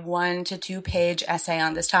write a 1 to 2 page essay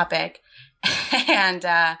on this topic. And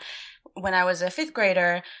when I was a fifth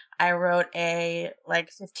grader, I wrote a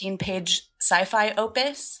 15-page sci-fi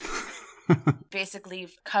opus, basically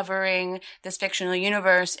covering this fictional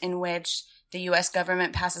universe in which the U.S.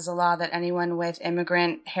 government passes a law that anyone with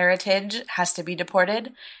immigrant heritage has to be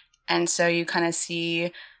deported. And so you kind of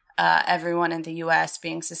see everyone in the U.S.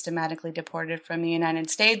 being systematically deported from the United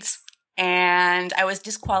States. And I was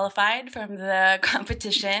disqualified from the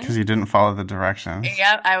competition. Because you didn't follow the directions.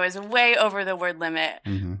 Yep, I was way over the word limit.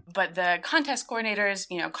 Mm-hmm. But the contest coordinators,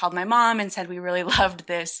 called my mom and said, we really loved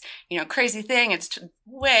this, crazy thing. It's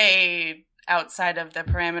way outside of the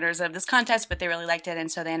parameters of this contest, but they really liked it.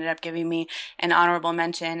 And so they ended up giving me an honorable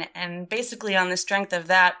mention. And basically on the strength of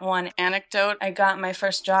that one anecdote, I got my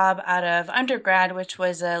first job out of undergrad, which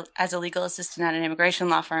was as a legal assistant at an immigration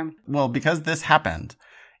law firm. Well, because this happened,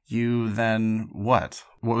 you then what?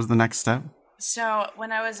 What was the next step? So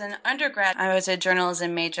when I was an undergrad, I was a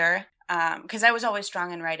journalism major because I was always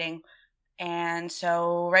strong in writing. And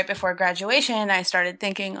so right before graduation, I started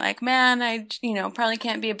thinking man, I, probably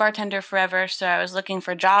can't be a bartender forever. So I was looking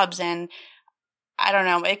for jobs, and I don't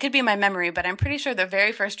know, it could be my memory, but I'm pretty sure the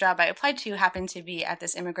very first job I applied to happened to be at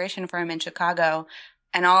this immigration firm in Chicago.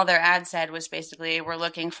 And all their ad said was basically, we're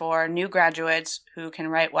looking for new graduates who can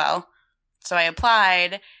write well. So I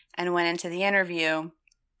applied and went into the interview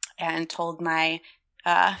and told my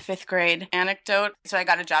fifth grade anecdote. So I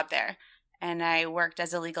got a job there. And I worked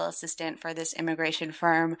as a legal assistant for this immigration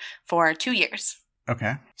firm for 2 years.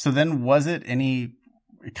 Okay. So then was it any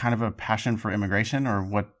kind of a passion for immigration, or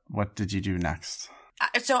what did you do next?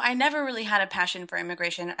 So I never really had a passion for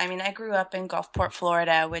immigration. I mean, I grew up in Gulfport,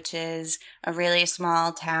 Florida, which is a really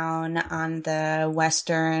small town on the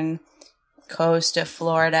western coast of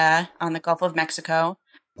Florida on the Gulf of Mexico.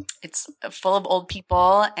 It's full of old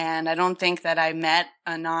people, and I don't think that I met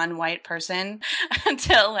a non-white person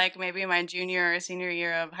until maybe my junior or senior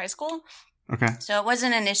year of high school. Okay. So it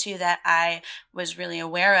wasn't an issue that I was really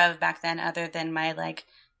aware of back then, other than my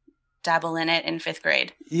dabble in it in fifth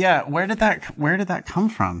grade. Yeah, where did that come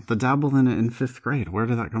from? The dabble in it in fifth grade. Where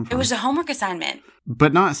did that come from? It was a homework assignment.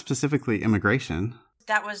 But not specifically immigration.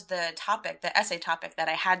 That was the topic, the essay topic that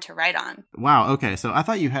I had to write on. Wow, okay. So I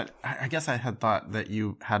thought you had, I guess I had thought that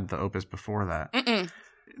you had the opus before that. Mm-mm.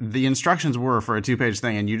 The instructions were for a 2-page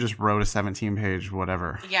thing, and you just wrote a 17-page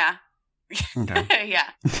whatever. Yeah. Okay. Yeah.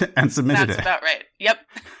 And submitted That's it. about right. Yep.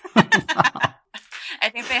 I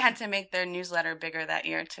think they had to make their newsletter bigger that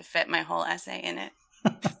year to fit my whole essay in it.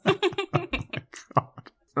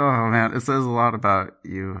 Oh, man. It says a lot about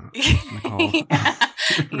you, Nicole.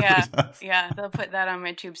 Yeah. They'll put that on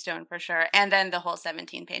my tombstone for sure. And then the whole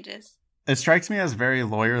 17 pages. It strikes me as very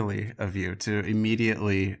lawyerly of you to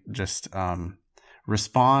immediately just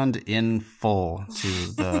respond in full to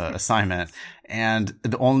the assignment. And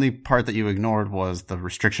the only part that you ignored was the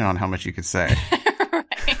restriction on how much you could say.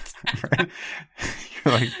 Right?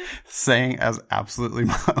 You're saying as absolutely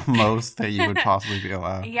most that you would possibly be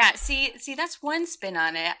allowed. Yeah. See, that's one spin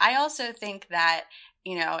on it. I also think that,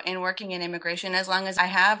 in working in immigration, as long as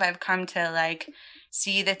I've come to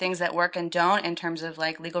see the things that work and don't in terms of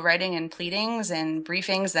legal writing and pleadings and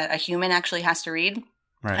briefings that a human actually has to read.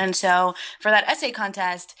 Right. And so for that essay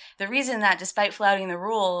contest, the reason that despite flouting the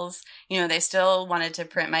rules, they still wanted to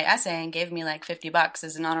print my essay and gave me $50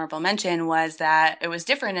 as an honorable mention was that it was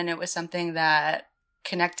different, and it was something that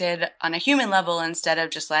connected on a human level instead of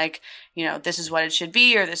just this is what it should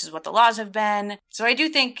be, or this is what the laws have been. So I do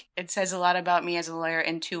think it says a lot about me as a lawyer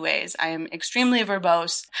in two ways. I am extremely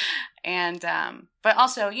verbose, and but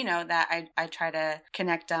also, that I try to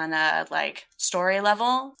connect on a story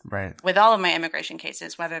level, right, with all of my immigration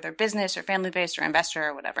cases, whether they're business or family based or investor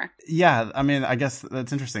or whatever. Yeah, I mean, I guess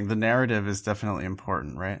that's interesting. The narrative is definitely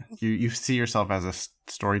important, right? You see yourself as a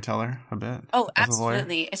storyteller a bit. Oh, as a lawyer?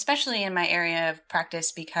 absolutely, especially in my area of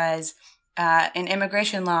practice, because in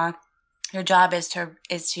immigration law, your job is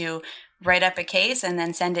to write up a case and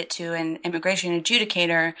then send it to an immigration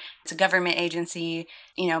adjudicator. It's a government agency,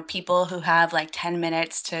 people who have 10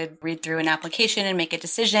 minutes to read through an application and make a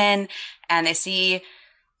decision. And they see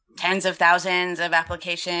tens of thousands of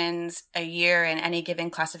applications a year in any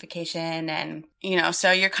given classification. And,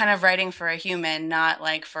 so you're kind of writing for a human, not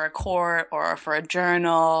for a court or for a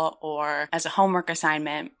journal or as a homework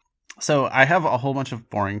assignment. So I have a whole bunch of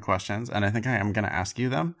boring questions, and I think I am going to ask you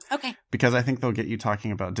them. Okay. Because I think they'll get you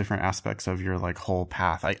talking about different aspects of your whole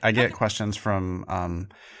path. I get questions from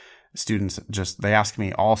students. They ask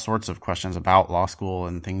me all sorts of questions about law school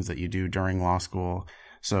and things that you do during law school.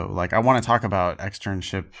 So I want to talk about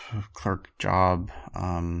externship, clerk job,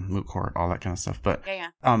 moot court, all that kind of stuff. But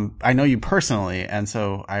I know you personally, and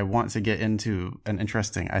so I want to get into an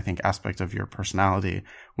interesting, I think, aspect of your personality,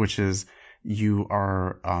 which is you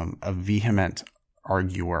are a vehement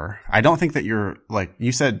arguer. I don't think that you're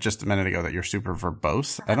you said just a minute ago that you're super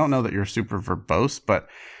verbose. I don't know that you're super verbose, but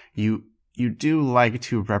you do like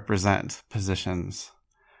to represent positions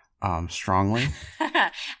strongly.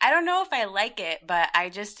 I don't know if I like it, but I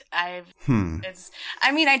do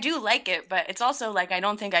like it, but it's also I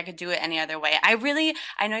don't think I could do it any other way. I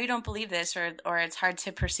know you don't believe this or it's hard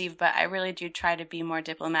to perceive, but I really do try to be more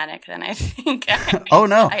diplomatic than I think. Oh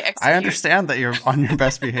no, I understand that you're on your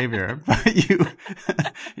best behavior, but you,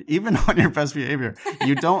 even on your best behavior,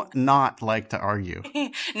 you don't not like to argue.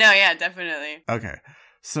 No, yeah, definitely. Okay.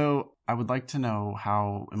 So I would like to know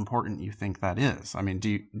how important you think that is. I mean,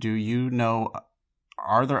 do you know,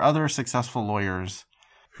 are there other successful lawyers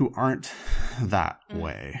who aren't that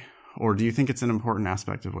way? Or do you think it's an important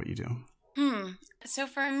aspect of what you do? So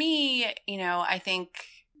for me, I think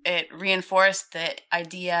it reinforced the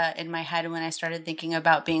idea in my head when I started thinking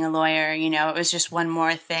about being a lawyer. It was just one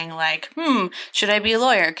more thing should I be a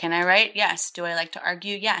lawyer? Can I write? Yes. Do I like to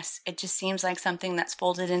argue? Yes. It just seems like something that's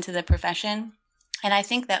folded into the profession. And I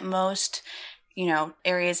think that most,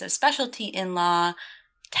 areas of specialty in law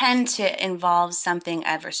tend to involve something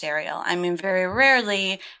adversarial. I mean, very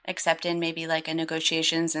rarely, except in maybe a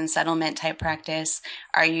negotiations and settlement type practice,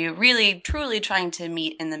 are you really truly trying to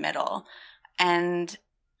meet in the middle. And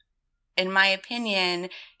in my opinion,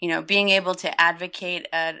 being able to advocate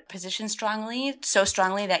a position so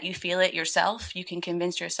strongly that you feel it yourself, you can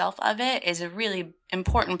convince yourself of it, is a really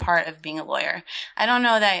important part of being a lawyer. I don't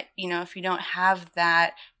know that, if you don't have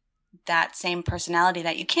that same personality,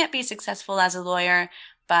 that you can't be successful as a lawyer,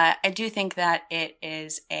 but I do think that it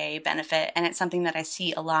is a benefit, and it's something that I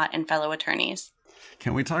see a lot in fellow attorneys.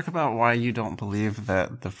 Can we talk about why you don't believe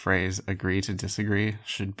that the phrase agree to disagree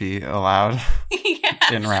should be allowed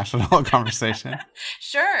in rational conversation?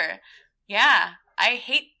 Sure. Yeah. I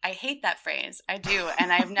hate that phrase. I do.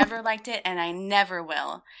 And I've never liked it, and I never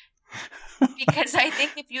will. Because I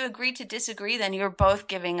think if you agree to disagree, then you're both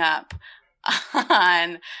giving up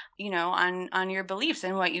on your beliefs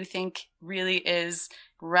and what you think really is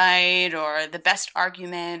right or the best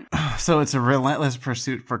argument. So it's a relentless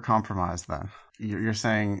pursuit for compromise then. You're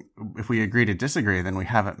saying if we agree to disagree, then we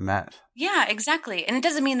haven't met. Yeah, exactly. And it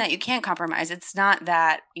doesn't mean that you can't compromise. It's not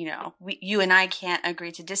that, you and I can't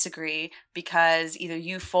agree to disagree because either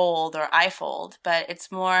you fold or I fold, but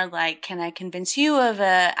it's more can I convince you of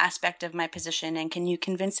an aspect of my position, and can you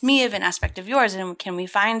convince me of an aspect of yours? And can we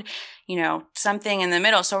find, something in the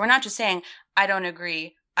middle? So we're not just saying, I don't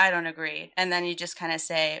agree. And then you just kind of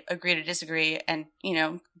say, agree to disagree, and,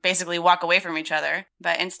 basically walk away from each other.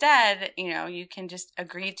 But instead, you can just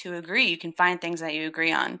agree to agree. You can find things that you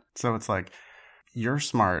agree on. So it's you're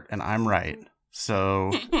smart and I'm right.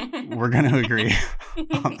 So we're going to agree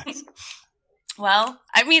on this. Well,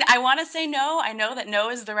 I mean, I want to say no. I know that no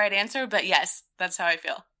is the right answer, but yes, that's how I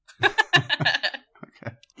feel.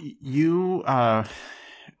 Okay. You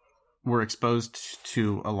were exposed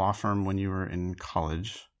to a law firm when you were in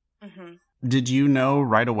college. Mm-hmm. Did you know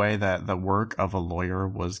right away that the work of a lawyer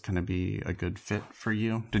was going to be a good fit for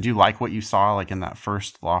you? Did you like what you saw in that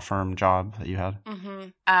first law firm job that you had? Mm-hmm.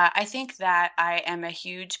 I think that I am a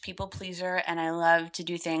huge people pleaser, and I love to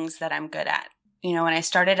do things that I'm good at. When I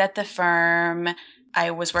started at the firm,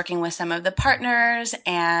 I was working with some of the partners,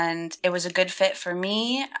 and it was a good fit for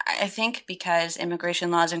me, I think, because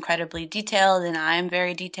immigration law is incredibly detailed and I'm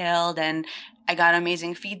very detailed, and I got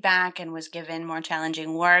amazing feedback and was given more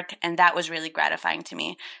challenging work, and that was really gratifying to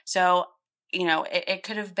me. So, it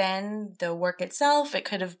could have been the work itself. It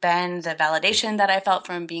could have been the validation that I felt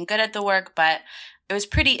from being good at the work, but it was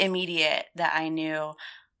pretty immediate that I knew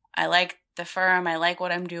I like the firm. I like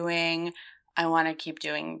what I'm doing. I want to keep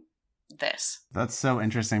doing this. That's so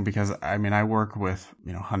interesting because I work with,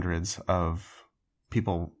 hundreds of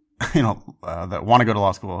people, that want to go to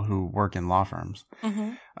law school who work in law firms.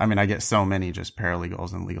 Mm-hmm. I get so many just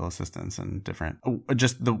paralegals and legal assistants and different,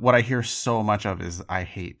 what I hear so much of is I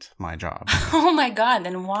hate my job. Oh my God.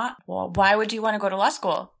 Then why would you want to go to law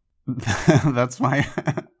school? That's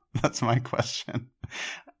my question.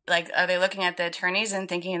 Like, are they looking at the attorneys and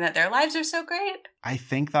thinking that their lives are so great? I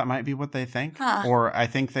think that might be what they think. Huh. Or I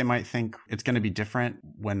think they might think it's going to be different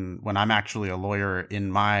when I'm actually a lawyer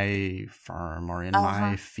in my firm or in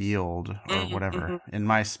my field or whatever, in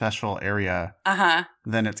my special area.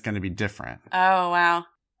 Then it's going to be different. Oh, wow.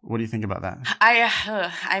 What do you think about that?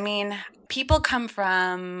 People come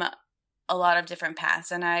from a lot of different paths.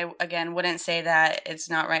 And I, again, wouldn't say that it's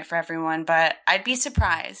not right for everyone, but I'd be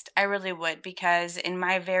surprised. I really would, because in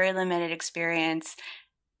my very limited experience,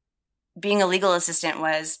 being a legal assistant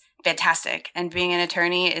was fantastic. And being an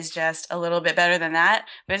attorney is just a little bit better than that,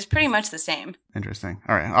 but it's pretty much the same. Interesting.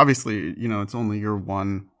 All right. Obviously, it's only your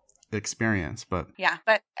one experience, but yeah.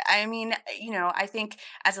 But I think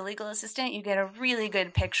as a legal assistant, you get a really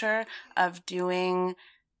good picture of doing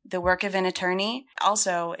the work of an attorney.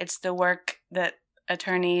 Also, it's the work that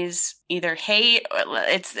attorneys either hate, or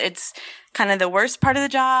it's kind of the worst part of the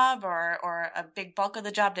job, or a big bulk of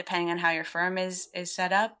the job, depending on how your firm is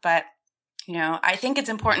set up. But I think it's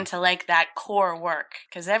important to like that core work,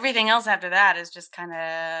 because everything else after that is just kind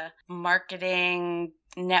of marketing,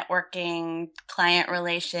 networking, client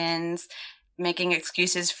relations, making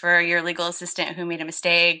excuses for your legal assistant who made a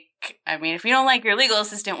mistake. If you don't like your legal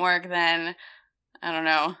assistant work, then I don't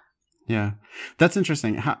know. Yeah, that's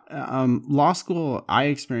interesting. Law school, I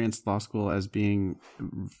experienced law school as being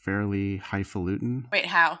fairly highfalutin. Wait,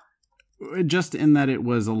 how? Just in that it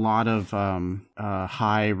was a lot of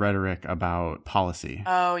high rhetoric about policy.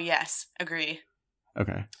 Oh, yes. Agree.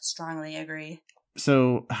 Okay. Strongly agree.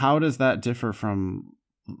 So how does that differ from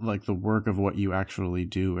like the work of what you actually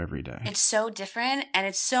do every day? It's so different, and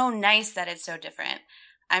it's so nice that it's so different.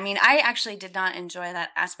 I actually did not enjoy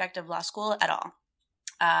that aspect of law school at all.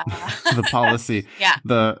 The policy, yeah,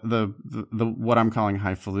 the what I'm calling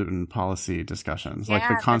highfalutin policy discussions, like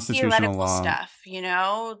the constitutional law stuff,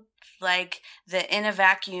 like the in a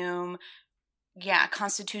vacuum,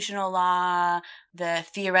 constitutional law, the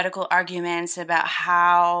theoretical arguments about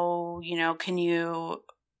how, can you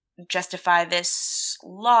justify this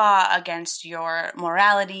law against your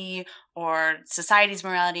morality or society's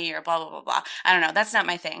morality or blah, blah, blah, blah. I don't know. That's not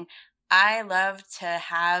my thing. I love to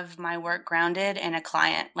have my work grounded in a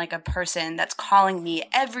client, like a person that's calling me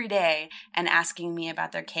every day and asking me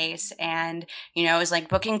about their case, and, is like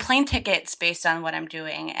booking plane tickets based on what I'm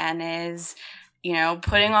doing, and is,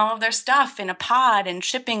 putting all of their stuff in a pod and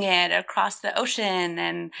shipping it across the ocean.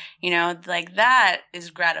 And, like that is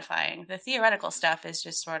gratifying. The theoretical stuff is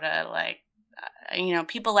just sort of like,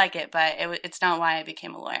 people like it, but it's not why I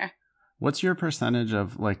became a lawyer. What's your percentage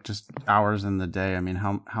of like just hours in the day?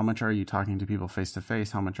 How much are you talking to people face to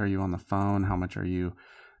face? How much are you on the phone? How much are you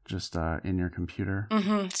just in your computer?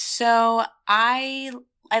 Mm-hmm. So I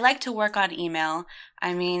like to work on email.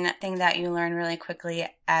 The thing that you learn really quickly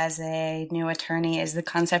as a new attorney is the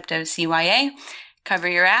concept of CYA, cover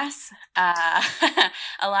your ass.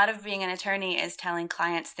 A lot of being an attorney is telling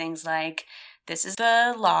clients things like, this is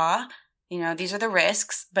the law. These are the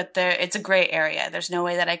risks, but it's a gray area. There's no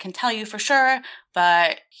way that I can tell you for sure,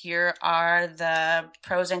 but here are the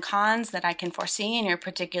pros and cons that I can foresee in your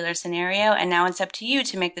particular scenario, and now it's up to you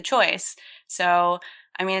to make the choice. So,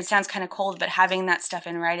 it sounds kind of cold, but having that stuff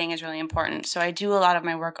in writing is really important. So I do a lot of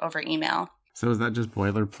my work over email. So is that just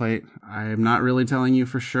boilerplate? I'm not really telling you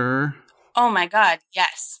for sure. Oh my God,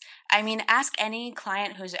 yes. Ask any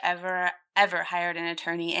client who's ever hired an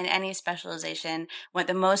attorney in any specialization what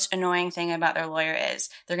the most annoying thing about their lawyer is.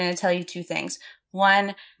 They're going to tell you two things.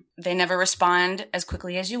 One, they never respond as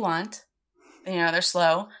quickly as you want. They're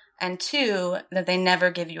slow. And two, that they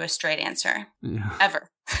never give you a straight answer. Yeah. Ever.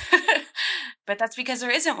 But that's because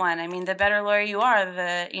there isn't one. The better lawyer you are,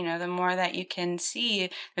 the more that you can see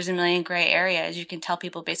there's a million gray areas. You can tell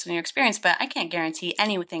people based on your experience, but I can't guarantee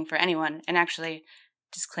anything for anyone. And actually,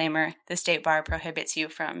 disclaimer, the State Bar prohibits you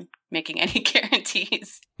from making any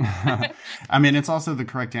guarantees. I mean, it's also the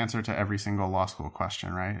correct answer to every single law school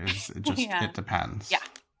question, right? It depends. Yeah.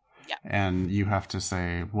 Yeah. And you have to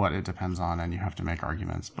say what it depends on, and you have to make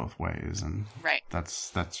arguments both ways, and right.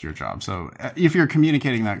 That's your job. So if you're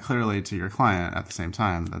communicating that clearly to your client at the same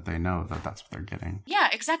time, that they know that that's what they're getting. Yeah,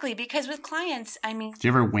 exactly. Because with clients, I mean, do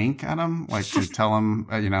you ever wink at them, like to tell them,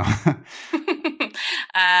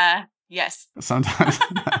 yes. Sometimes.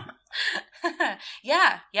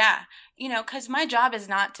 Yeah. Because my job is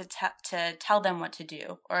not to tell them what to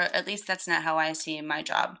do, or at least that's not how I see my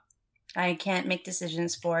job. I can't make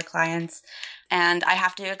decisions for clients, and I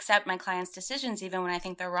have to accept my clients' decisions even when I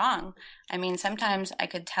think they're wrong. I mean, sometimes I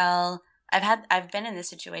could tell I've been in this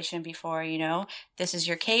situation before, this is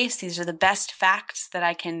your case. These are the best facts that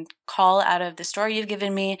I can call out of the story you've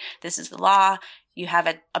given me. This is the law. You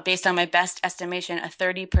have based on my best estimation, a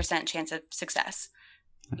 30% chance of success,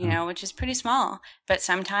 which is pretty small. But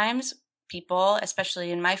sometimes people,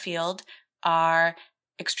 especially in my field, are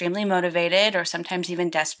extremely motivated or sometimes even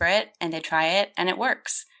desperate, and they try it and it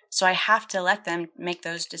works. So I have to let them make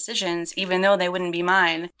those decisions, even though they wouldn't be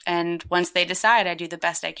mine. And once they decide, I do the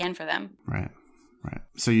best I can for them. Right.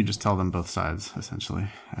 So you just tell them both sides, essentially.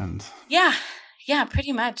 And yeah,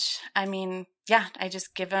 pretty much. I mean, I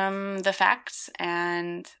just give them the facts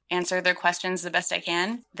and answer their questions the best I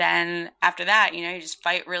can. Then after that, you just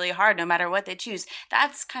fight really hard no matter what they choose.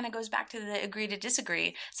 That's kind of goes back to the agree to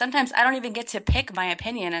disagree. Sometimes I don't even get to pick my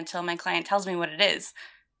opinion until my client tells me what it is.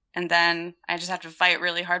 And then I just have to fight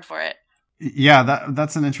really hard for it. Yeah,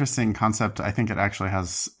 that's an interesting concept. I think it actually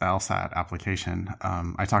has LSAT application.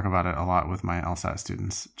 I talk about it a lot with my LSAT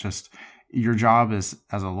students. Just your job is,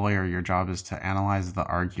 as a lawyer, your job is to analyze the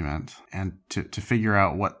argument and to figure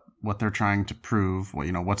out what they're trying to prove,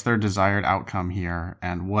 what's their desired outcome here,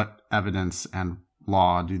 and what evidence and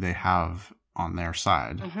law do they have on their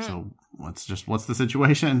side. Mm-hmm. So what's the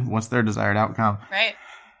situation? What's their desired outcome? Right.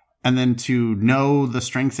 And then to know the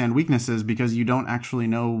strengths and weaknesses, because you don't actually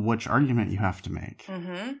know which argument you have to make.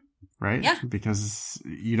 Mm-hmm. Right? Yeah. Because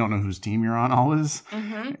you don't know whose team you're on always.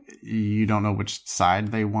 Mm-hmm. You don't know which side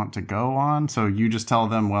they want to go on. So you just tell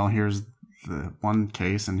them, well, here's the one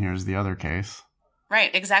case and here's the other case.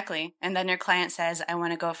 Right, exactly. And then your client says, I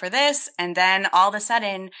want to go for this. And then all of a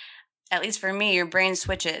sudden, at least for me, your brain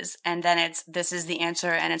switches. And then this is the answer,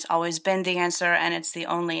 and it's always been the answer, and it's the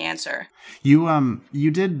only answer.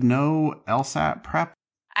 You did no LSAT prep?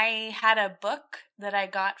 I had a book that I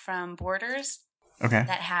got from Borders. Okay.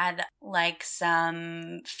 That had like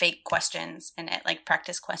some fake questions in it, like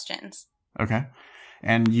practice questions. Okay.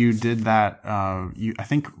 And you did that, I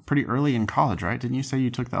think pretty early in college, right? Didn't you say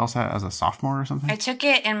you took the LSAT as a sophomore or something? I took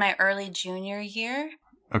it in my early junior year.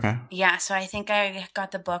 Okay. Yeah, so I think I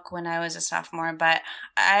got the book when I was a sophomore, but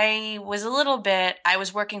I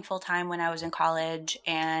was working full time when I was in college,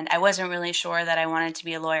 and I wasn't really sure that I wanted to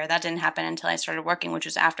be a lawyer. That didn't happen until I started working, which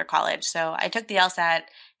was after college. So I took the LSAT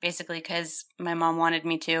basically because my mom wanted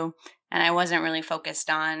me to, and I wasn't really focused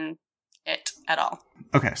on it at all.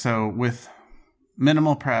 Okay, so with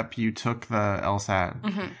minimal prep, you took the LSAT.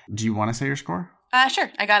 Mm-hmm. Do you want to say your score?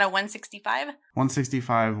 Sure. I got a 165.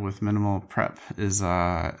 165 with minimal prep is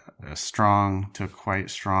a strong to quite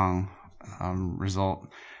strong result.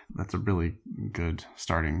 That's a really good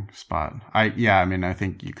starting spot. I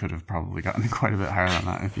think you could have probably gotten quite a bit higher than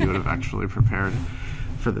that if you would have actually prepared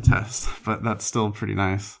for the test, but that's still pretty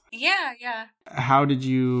nice. Yeah. How did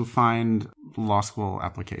you find law school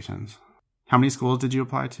applications? How many schools did you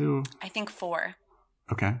apply to? I think 4.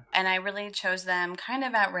 Okay. And I really chose them kind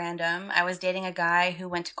of at random. I was dating a guy who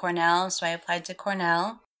went to Cornell, so I applied to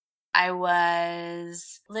Cornell. I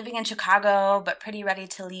was living in Chicago, but pretty ready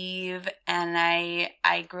to leave. And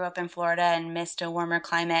I grew up in Florida and missed a warmer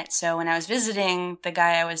climate. So when I was visiting the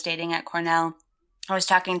guy I was dating at Cornell, I was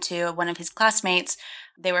talking to one of his classmates.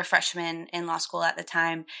 They were freshmen in law school at the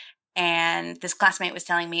time. And this classmate was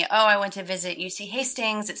telling me, I went to visit UC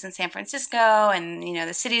Hastings. It's in San Francisco. And,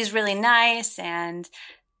 the city is really nice. And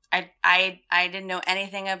I didn't know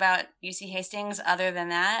anything about UC Hastings other than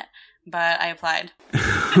that, but I applied.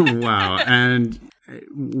 Wow. And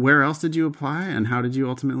where else did you apply, and how did you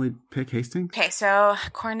ultimately pick Hastings? Okay, so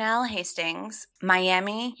Cornell, Hastings,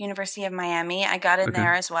 Miami, University of Miami. I got in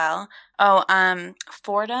there as well.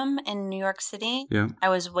 Fordham in New York City. Yeah. I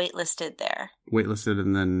was waitlisted there. Waitlisted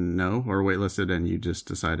and then no? Or waitlisted and you just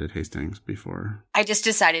decided Hastings before? I just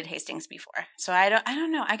decided Hastings before. So I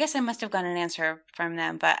don't know. I guess I must have gotten an answer from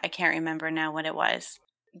them, but I can't remember now what it was.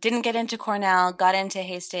 Didn't get into Cornell, got into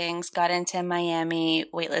Hastings, got into Miami,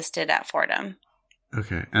 waitlisted at Fordham.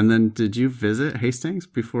 Okay. And then did you visit Hastings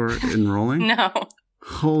before enrolling? No.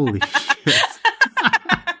 Holy shit.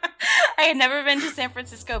 I had never been to San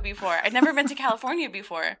Francisco before. I'd never been to California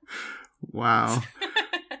before. Wow.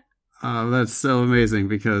 That's so amazing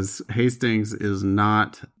because Hastings is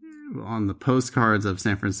not on the postcards of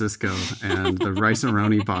San Francisco and the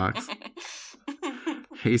Rice-A-Roni box.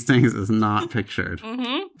 Hastings is not pictured.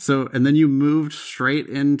 Mm-hmm. So, and then you moved straight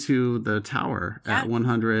into the tower Yeah. at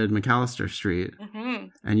 100 McAllister Street. Mm-hmm.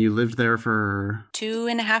 And you lived there for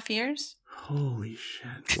 2.5 years. Holy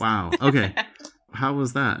shit. Wow. Okay. How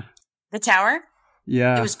was that? The tower?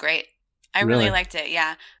 Yeah. It was great. I really liked it.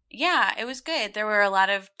 Yeah. Yeah, it was good. There were a lot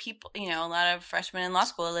of people, a lot of freshmen in law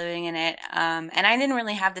school living in it. And I didn't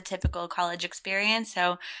really have the typical college experience.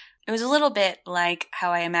 So it was a little bit like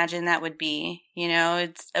how I imagined that would be.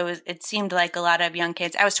 It seemed like a lot of young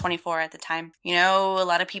kids. I was 24 at the time. A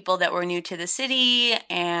lot of people that were new to the city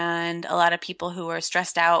and a lot of people who were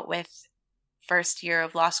stressed out with first year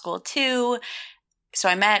of law school too. So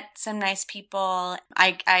I met some nice people.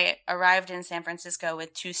 I arrived in San Francisco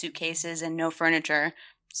with 2 suitcases and no furniture.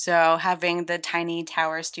 So having the tiny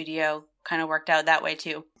tower studio kind of worked out that way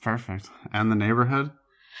too. Perfect. And the neighborhood?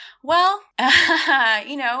 Well,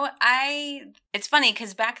 it's funny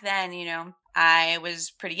because back then, I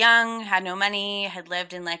was pretty young, had no money, had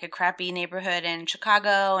lived in like a crappy neighborhood in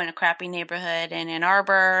Chicago and a crappy neighborhood in Ann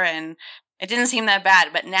Arbor, and it didn't seem that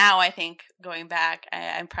bad. But now I think going back,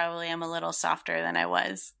 I probably am a little softer than I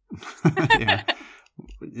was. Yeah.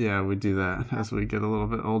 Yeah, we do that as we get a little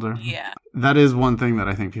bit older. Yeah. That is one thing that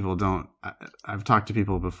I think people don't. I've talked to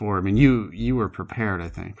people before. I mean, you were prepared, I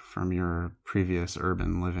think, from your previous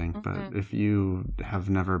urban living. Mm-hmm. But if you have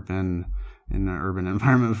never been in an urban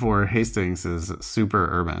environment before, Hastings is super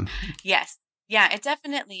urban. Yes. Yeah, it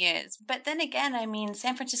definitely is. But then again, I mean,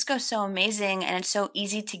 San Francisco is so amazing and it's so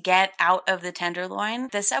easy to get out of the Tenderloin.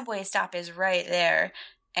 The subway stop is right there.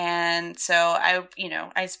 And so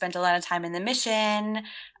I spent a lot of time in the Mission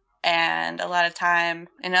and a lot of time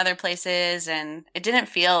in other places, and it didn't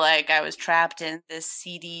feel like I was trapped in this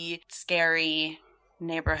seedy, scary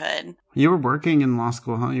neighborhood. You were working in law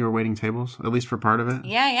school, huh? You were waiting tables, at least for part of it?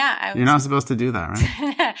 Yeah. You're not supposed to do that,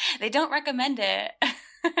 right? They don't recommend it.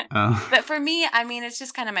 Oh. But for me, I mean, it's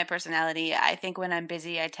just kind of my personality. I think when I'm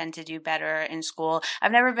busy, I tend to do better in school.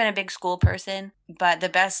 I've never been a big school person, but the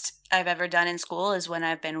best I've ever done in school is when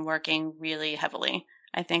I've been working really heavily.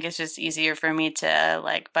 I think it's just easier for me to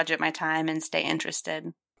like budget my time and stay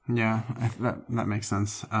interested. Yeah, that makes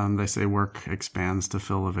sense. They say work expands to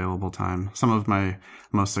fill available time. Some of my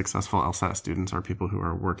most successful LSAT students are people who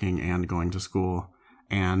are working and going to school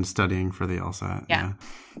and studying for the LSAT. Yeah.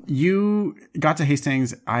 You got to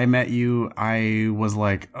Hastings. I met you. I was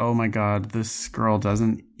like, oh my God, this girl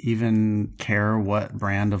doesn't even care what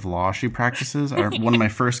brand of law she practices. One of my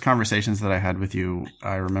first conversations that I had with you,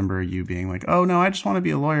 I remember you being like, oh no, I just want to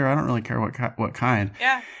be a lawyer. I don't really care what kind.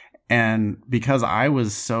 Yeah. And because I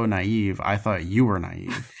was so naive, I thought you were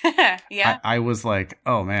naive. Yeah. I was like,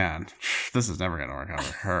 oh man, this is never going to work out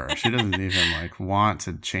for her. She doesn't even like want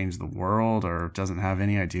to change the world or doesn't have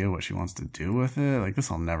any idea what she wants to do with it. Like this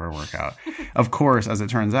will never work out. Of course, as it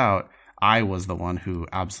turns out, I was the one who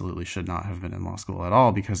absolutely should not have been in law school at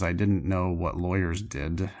all because I didn't know what lawyers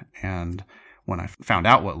did. And when I found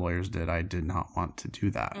out what lawyers did, I did not want to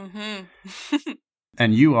do that. Mm-hmm.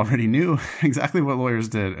 And you already knew exactly what lawyers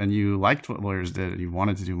did, and you liked what lawyers did, and you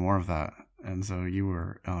wanted to do more of that. And so you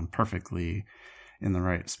were perfectly in the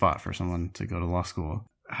right spot for someone to go to law school.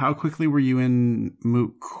 How quickly were you in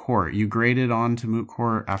moot court? You graded on to moot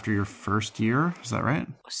court after your first year, is that right?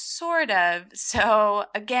 Sort of. So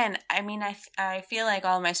again, I mean, I feel like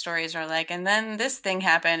all my stories are like, and then this thing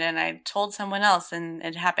happened, and I told someone else, and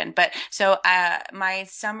it happened. But so my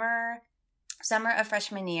summer of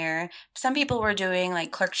freshman year, some people were doing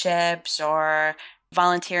like clerkships or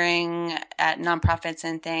volunteering at nonprofits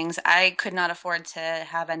and things. I could not afford to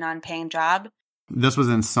have a non-paying job. This was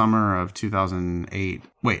in summer of 2008.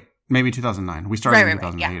 Wait, maybe 2009. We started in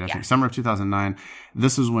 2008, Yeah, I think. Summer of 2009.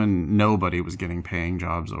 This is when nobody was getting paying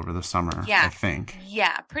jobs over the summer, I think.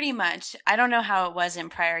 Yeah, pretty much. I don't know how it was in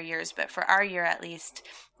prior years, but for our year at least,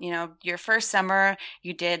 your first summer,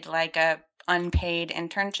 you did like a unpaid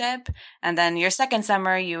internship, and then your second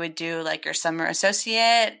summer you would do like your summer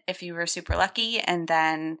associate if you were super lucky, and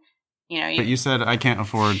then but you said I can't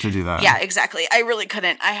afford to do that. Yeah, exactly. I really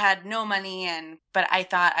couldn't. I had no money, but I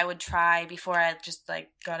thought I would try before I just like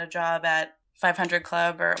got a job at 500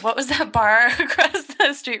 Club, or what was that bar across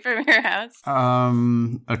the street from your house?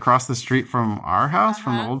 Across the street from our house,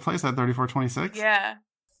 from the old place at 3426. Yeah.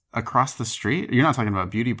 across the street? You're not talking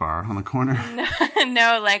about Beauty Bar on the corner?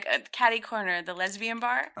 No, like Catty Corner, the lesbian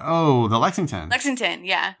bar. Oh, the Lexington. Lexington,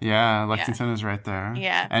 yeah. Yeah, Lexington is right there.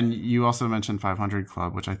 Yeah. And you also mentioned 500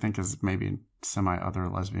 Club, which I think is maybe semi-other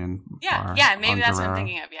lesbian bar. Yeah, maybe that's Guerrero. what I'm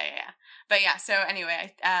thinking of. Yeah. But yeah, so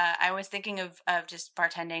anyway, I was thinking of just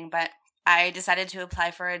bartending, but I decided to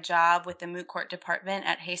apply for a job with the moot court department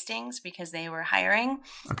at Hastings because they were hiring.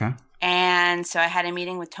 Okay. And so I had a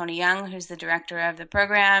meeting with Tony Young, who's the director of the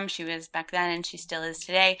program. She was back then and she still is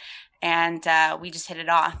today. And we just hit it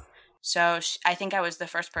off. So I think I was the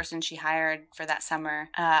first person she hired for that summer.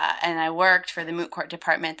 And I worked for the moot court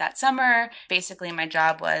department that summer. Basically, my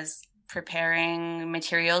job was preparing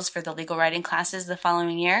materials for the legal writing classes the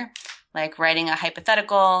following year, like writing a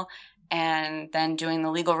hypothetical and then doing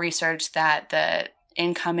the legal research that the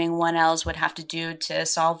incoming 1Ls would have to do to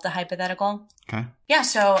solve the hypothetical. Okay. Yeah,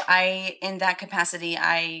 so in that capacity,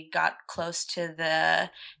 I got close to the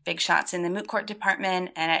big shots in the moot court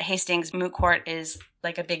department, and at Hastings, moot court is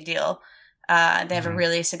like a big deal. They have a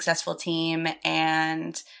really successful team,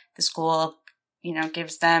 and the school,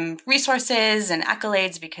 gives them resources and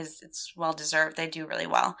accolades because it's well-deserved. They do really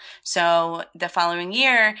well. So the following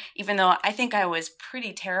year, even though I think I was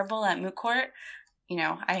pretty terrible at moot court,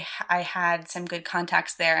 I had some good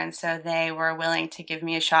contacts there, and so they were willing to give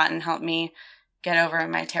me a shot and help me get over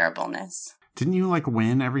my terribleness. Didn't you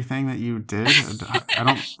win everything that you did? I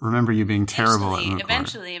don't remember you being terrible at moot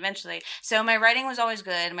court. Eventually. So my writing was always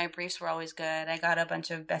good. My briefs were always good. I got a bunch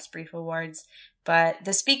of best brief awards, but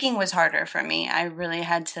the speaking was harder for me. I really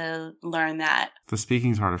had to learn that. The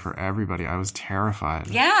speaking's harder for everybody. I was terrified.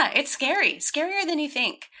 Yeah, it's scary. Scarier than you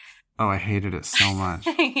think. Oh, I hated it so much.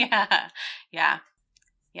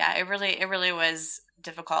 Yeah, it really was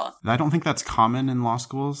difficult. I don't think that's common in law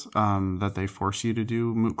schools, that they force you to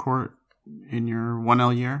do moot court in your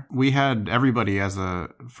 1L year. We had everybody as a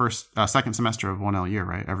second semester of 1L year,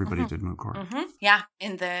 right? Everybody did moot court. Mm-hmm. Yeah.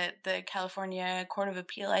 In the California Court of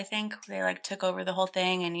Appeal, I think they took over the whole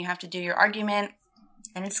thing, and you have to do your argument,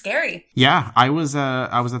 and it's scary. Yeah. I was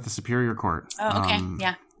at the Superior Court. Oh, okay.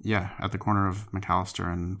 Yeah. Yeah, at the corner of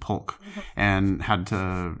McAllister and Polk, and had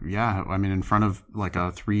to, in front of a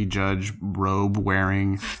 3-judge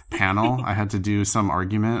robe-wearing panel, I had to do some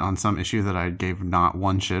argument on some issue that I gave not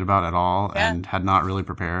one shit about at all and had not really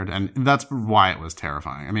prepared. And that's why it was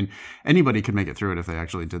terrifying. Anybody could make it through it if they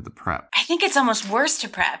actually did the prep. I think it's almost worse to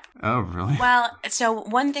prep. Oh, really? Well, so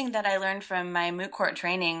one thing that I learned from my moot court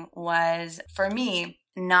training was, for me,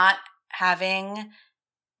 not having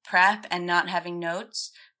prep and not having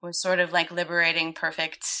notes was sort of liberating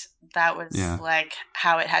perfect. That was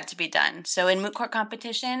how it had to be done. So in moot court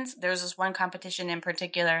competitions, there was this one competition in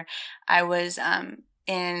particular. I was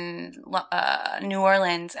in New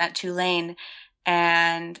Orleans at Tulane,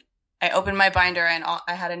 and I opened my binder and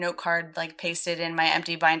I had a note card pasted in my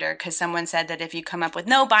empty binder because someone said that if you come up with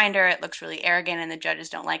no binder, it looks really arrogant and the judges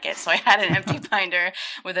don't like it. So I had an empty binder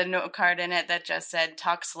with a note card in it that just said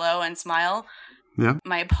 "talk slow and smile." Yeah.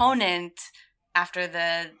 My opponent, after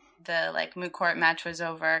the moot court match was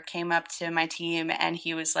over, came up to my team and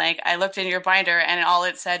he was like, "I looked in your binder and all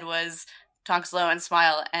it said was talk slow and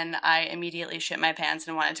smile," and I immediately shit my pants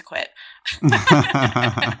and wanted to quit.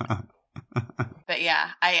 But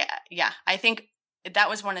I think that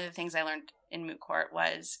was one of the things I learned in moot court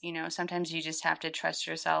was, sometimes you just have to trust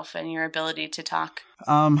yourself and your ability to talk.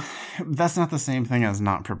 That's not the same thing as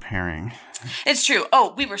not preparing. It's true.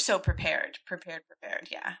 Oh, we were so prepared.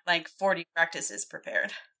 Yeah. 40 practices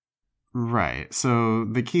prepared. Right. So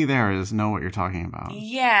the key there is know what you're talking about.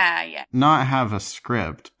 Yeah. Not have a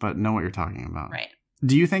script, but know what you're talking about. Right.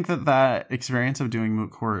 Do you think that experience of doing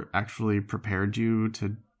moot court actually prepared you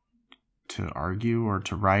to argue or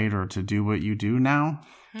to write or to do what you do now?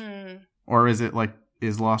 Or is it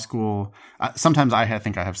is law school... sometimes I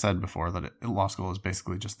think I have said before that law school is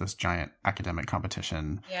basically just this giant academic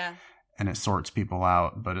competition. Yeah. And it sorts people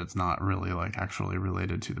out, but it's not really actually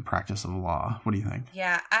related to the practice of law. What do you think?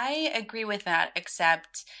 Yeah, I agree with that,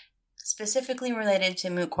 except specifically related to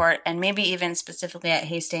moot court and maybe even specifically at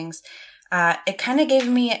Hastings, it kind of gave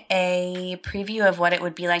me a preview of what it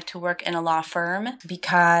would be like to work in a law firm,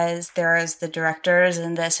 because there's the directors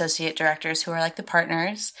and the associate directors who are the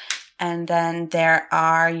partners. And then there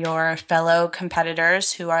are your fellow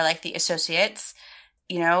competitors who are the associates.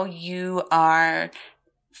 You are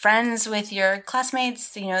friends with your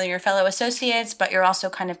classmates, your fellow associates, but you're also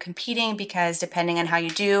kind of competing because depending on how you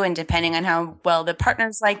do and depending on how well the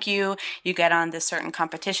partners like you get on the certain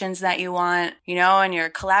competitions that you want, and you're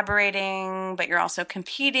collaborating, but you're also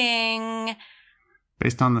competing.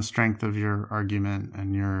 Based on the strength of your argument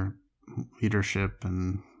and your leadership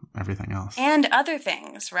and everything else. And other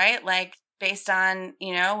things, right? Like based on,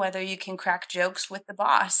 whether you can crack jokes with the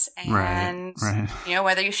boss and, right.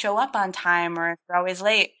 Whether you show up on time or if you're always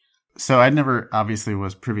late. So I never obviously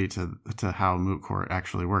was privy to how moot court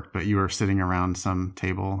actually worked, but you were sitting around some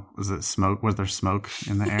table. Was there smoke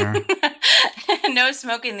in the air? No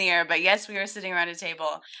smoke in the air, but yes, we were sitting around a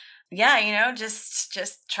table. Yeah,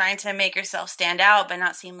 just trying to make yourself stand out, but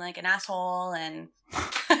not seem like an asshole, and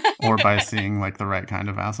or by seeing like the right kind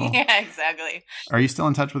of asshole. Yeah, exactly. Are you still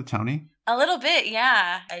in touch with Tony? A little bit,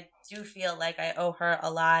 yeah. I do feel like I owe her a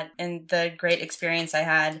lot in the great experience I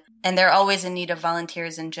had, and they're always in need of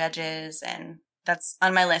volunteers and judges, and that's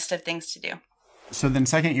on my list of things to do. So then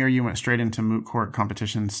second year, you went straight into moot court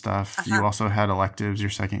competition stuff. Uh-huh. You also had electives your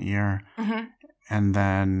second year. Mm-hmm. And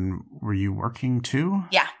then were you working too?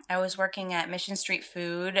 Yeah, I was working at Mission Street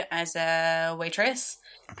Food as a waitress.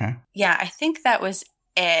 Okay. Yeah, I think that was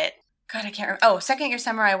it. God, I can't remember. Oh, second year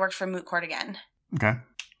summer, I worked for moot court again. Okay.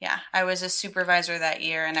 Yeah, I was a supervisor that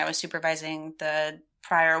year, and I was supervising the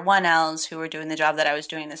prior 1Ls who were doing the job that I was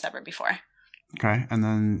doing the summer before. Okay, and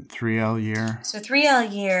then 3L year? So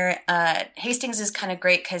 3L year, Hastings is kind of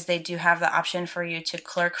great because they do have the option for you to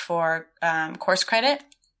clerk for course credit.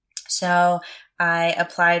 So I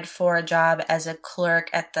applied for a job as a clerk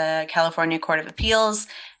at the California Court of Appeals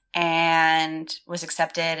and was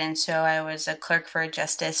accepted. And so I was a clerk for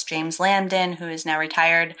Justice James Lambden, who is now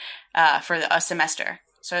retired, for a semester.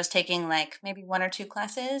 So I was taking like maybe 1 or 2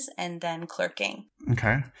 classes and then clerking.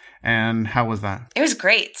 Okay. And how was that? It was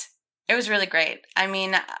great. It was really great. I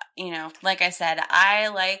mean, like I said, I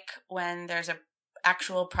like when there's a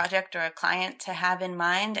actual project or a client to have in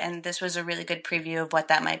mind, and this was a really good preview of what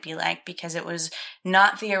that might be like because it was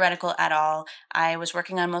not theoretical at all. I was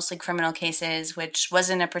working on mostly criminal cases, which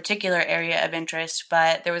wasn't a particular area of interest,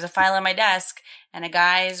 but there was a file on my desk and a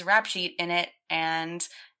guy's rap sheet in it, and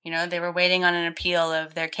they were waiting on an appeal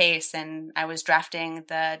of their case, and I was drafting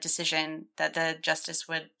the decision that the justice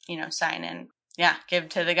would, sign and give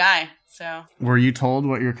to the guy. So, were you told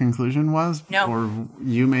what your conclusion was? No. Or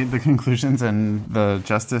you made the conclusions and the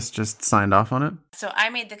justice just signed off on it? So I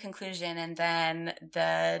made the conclusion, and then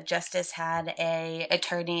the justice had a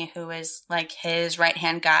attorney who was like his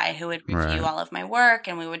right-hand guy who would review all of my work,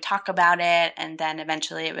 and we would talk about it, and then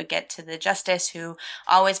eventually it would get to the justice who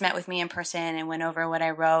always met with me in person and went over what I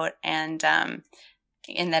wrote, and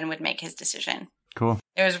then would make his decision. Cool.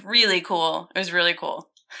 It was really cool. It was really cool.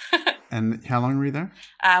 And how long were you there?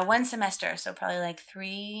 1 semester, so probably like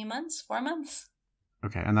 3 months, 4 months.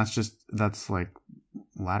 Okay, and that's like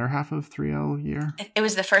latter half of 3L year? It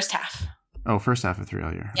was the first half. Oh, first half of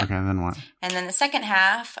 3L year. Yep. Okay, and then what? And then the second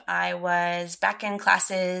half, I was back in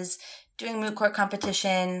classes, doing moot court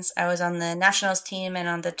competitions. I was on the nationals team and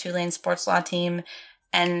on the Tulane sports law team.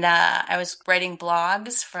 And I was writing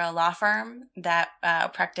blogs for a law firm that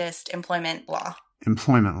practiced employment law.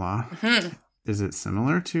 Employment law. Mm-hmm. Is it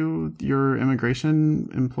similar to your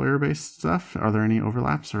immigration employer-based stuff? Are there any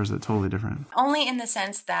overlaps, or is it totally different? Only in the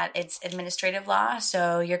sense that it's administrative law.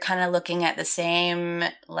 So you're kind of looking at the same,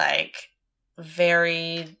 like,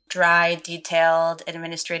 very dry, detailed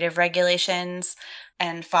administrative regulations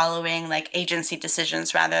and following, like, agency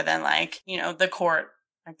decisions rather than, like, the court,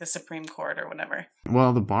 like the Supreme Court or whatever.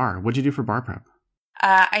 Well, the bar. What'd you do for bar prep?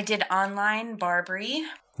 I did online Barbary.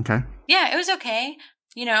 Okay. Yeah, it was okay.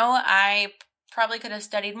 I probably could have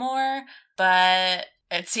studied more, but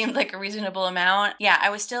it seemed like a reasonable amount. Yeah, I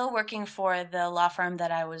was still working for the law firm that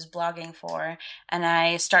I was blogging for, and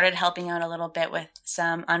I started helping out a little bit with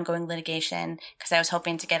some ongoing litigation because I was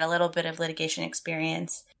hoping to get a little bit of litigation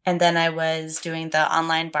experience. And then I was doing the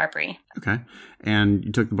online Barbary. Okay. And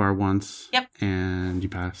you took the bar once. Yep. And you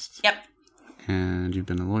passed. Yep. And you've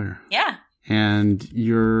been a lawyer. Yeah. And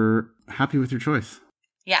you're happy with your choice.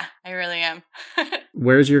 Yeah, I really am.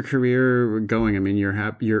 Where's your career going? I mean, you're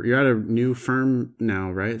happy. You're at a new firm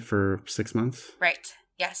now, right? For 6 months? Right.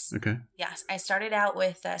 Yes. Okay. Yes. I started out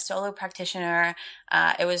with a solo practitioner.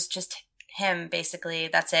 It was just him, basically.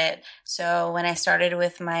 That's it. So when I started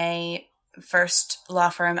with my first law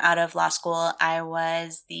firm out of law school, I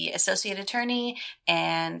was the associate attorney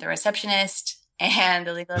and the receptionist and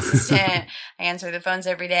the legal assistant. I answered the phones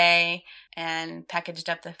every day and packaged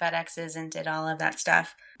up the FedExes and did all of that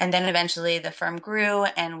stuff. And then eventually the firm grew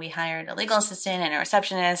and we hired a legal assistant and a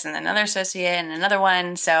receptionist and another associate and another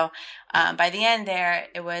one. So by the end there,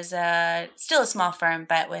 it was still a small firm,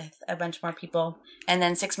 but with a bunch more people. And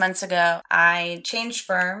then 6 months ago, I changed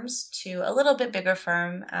firms to a little bit bigger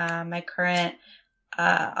firm. My current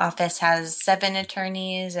office has 7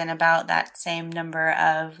 attorneys and about that same number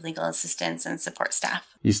of legal assistants and support staff.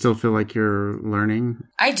 You still feel like you're learning?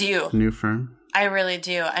 I do. New firm? I really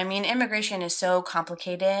do. I mean, immigration is so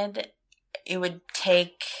complicated. It would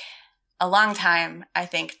take a long time, I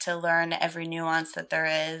think, to learn every nuance that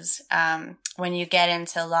there is. When you get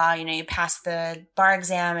into law, you pass the bar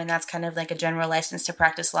exam, and that's kind of like a general license to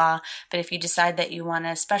practice law. But if you decide that you want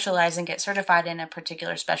to specialize and get certified in a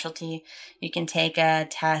particular specialty, you can take a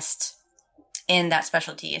test in that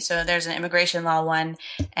specialty. So there's an immigration law one,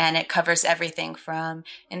 and it covers everything from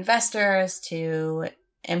investors to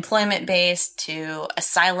employment-based to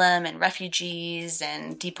asylum and refugees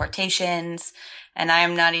and deportations. And I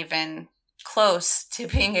am not even close to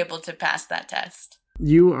being able to pass that test.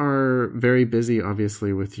 You are very busy,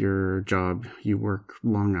 obviously, with your job. You work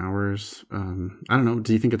long hours. I don't know.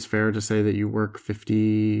 Do you think it's fair to say that you work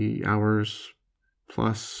 50 hours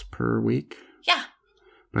plus per week? Yeah.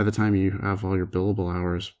 By the time you have all your billable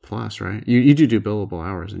hours plus, right? You do billable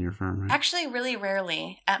hours in your firm, right? Actually, really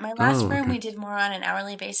rarely. At my last firm, we did more on an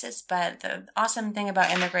hourly basis, but the awesome thing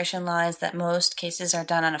about immigration law is that most cases are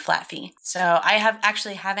done on a flat fee. So I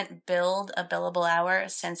haven't billed a billable hour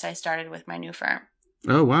since I started with my new firm.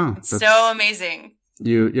 Oh, wow. It's so amazing.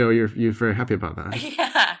 You're very happy about that.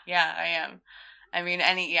 Yeah, I am. I mean,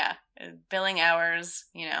 billing hours,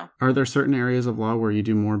 Are there certain areas of law where you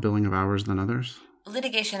do more billing of hours than others?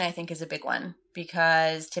 Litigation, I think, is a big one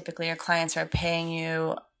because typically your clients are paying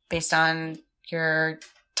you based on your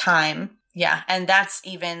time. Yeah. And that's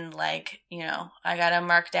even like, I got to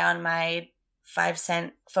mark down my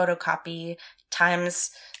 5-cent photocopy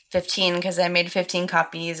times 15 because I made 15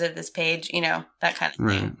 copies of this page, that kind of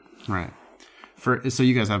thing. Right. So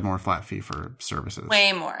you guys have more flat fee for services?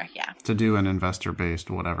 Way more, yeah. To do an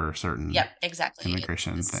investor-based whatever certain exactly.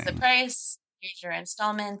 Immigration this thing. Is the price. Here's your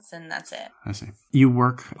installments, and that's it. I see. You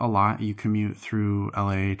work a lot. You commute through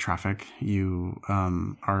LA traffic. You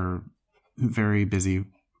are very busy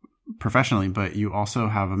professionally, but you also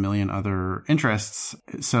have a million other interests.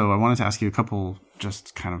 So I wanted to ask you a couple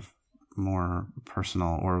just kind of more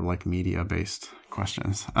personal or like media-based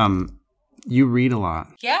questions. You read a lot.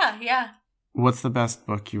 Yeah. What's the best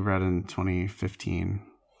book you read in 2015?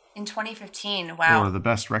 In 2015, wow. Or the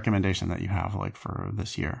best recommendation that you have like for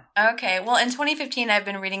this year? Okay, well, in 2015, I've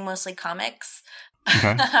been reading mostly comics.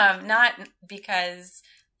 Okay. Not because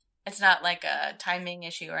it's not like a timing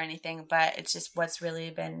issue or anything, but it's just what I've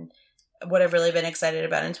really been excited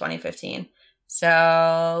about in 2015.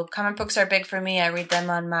 So comic books are big for me. I read them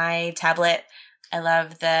on my tablet. I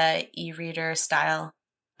love the e-reader style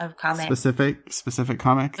of comic. Specific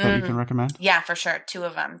comic that you can recommend? Yeah, for sure. 2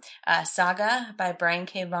 of them. Saga by Brian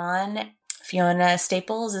K. Vaughan. Fiona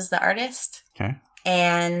Staples is the artist. Okay.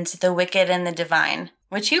 And The Wicked and the Divine,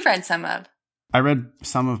 which you've read some of. I read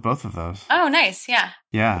some of both of those. Oh, nice. Yeah.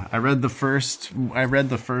 Yeah, I read the first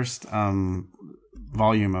volume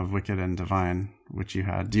of Wicked and Divine, which you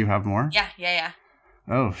had. Do you have more? Yeah.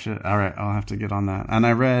 Oh, shit. All right. I'll have to get on that. And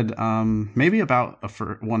I read maybe about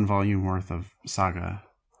one volume worth of Saga.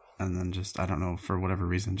 And then just, I don't know, for whatever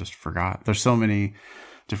reason, just forgot. There's so many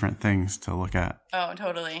different things to look at. Oh,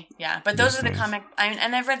 totally. Yeah. But those are the comic,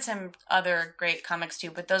 and I've read some other great comics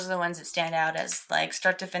too, but those are the ones that stand out as like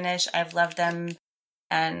start to finish. I've loved them.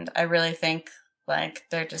 And I really think like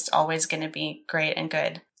they're just always going to be great and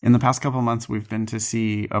good. In the past couple of months, we've been to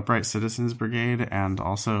see Upright Citizens Brigade and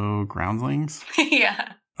also Groundlings.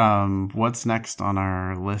 Yeah. What's next on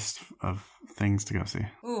our list of things to go see?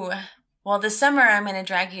 Ooh. Well, this summer I'm going to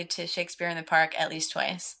drag you to Shakespeare in the Park at least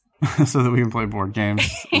twice. So that we can play board games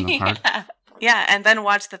in the park? Yeah, and then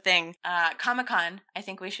watch the thing. Comic-Con. I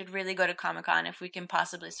think we should really go to Comic-Con if we can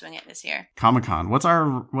possibly swing it this year. Comic-Con. What's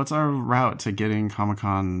our route to getting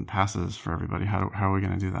Comic-Con passes for everybody? How are we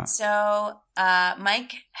going to do that? So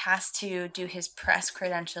Mike has to do his press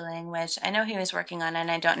credentialing, which I know he was working on,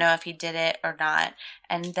 and I don't know if he did it or not.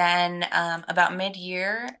 And then about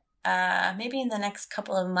mid-year, maybe in the next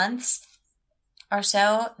couple of months or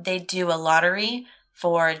so, they do a lottery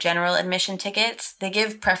for general admission tickets. They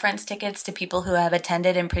give preference tickets to people who have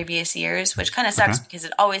attended in previous years, which kind of sucks because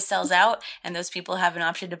it always sells out and those people have an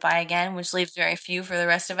option to buy again, which leaves very few for the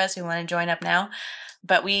rest of us who want to join up now.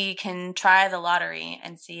 But we can try the lottery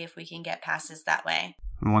and see if we can get passes that way.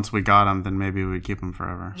 And once we got them, then maybe we keep them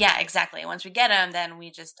forever. Yeah, exactly. Once we get them, then we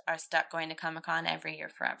just are stuck going to Comic-Con every year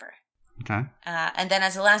forever. Okay. And then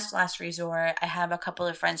as a last resort, I have a couple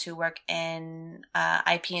of friends who work in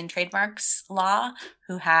IP and trademarks law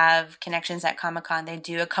who have connections at Comic-Con. They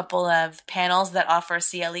do a couple of panels that offer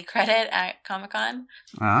CLE credit at Comic-Con.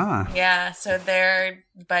 Ah. Yeah, so their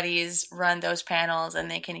buddies run those panels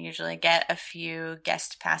and they can usually get a few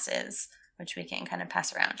guest passes, which we can kind of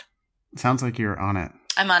pass around. Sounds like you're on it.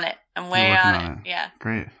 I'm on it. I'm way on it. Yeah.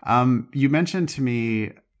 Great. You mentioned to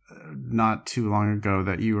me not too long ago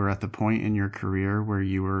that you were at the point in your career where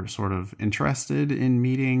you were sort of interested in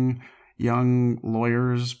meeting young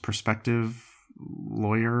lawyers, prospective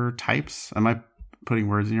lawyer types. Am I putting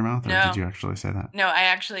words in your mouth, or No. did you actually say that? No, I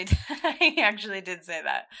actually did say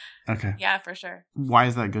that. Okay. Yeah, for sure. Why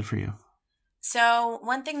is that good for you? So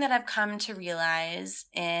one thing that I've come to realize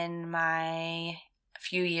in my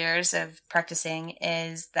few years of practicing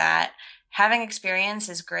is that having experience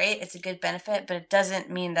is great. It's a good benefit, but it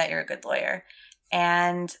doesn't mean that you're a good lawyer.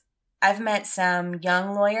 And I've met some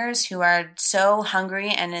young lawyers who are so hungry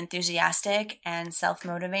and enthusiastic and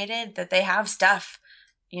self-motivated that they have stuff,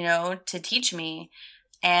 to teach me.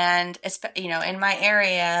 And, in my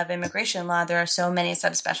area of immigration law, there are so many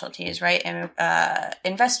subspecialties, right?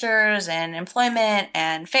 Investors and employment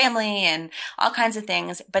and family and all kinds of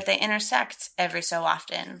things, but they intersect every so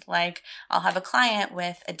often. Like I'll have a client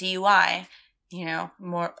with a DUI,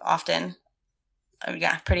 more often.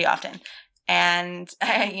 Yeah, pretty often. And,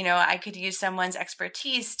 I could use someone's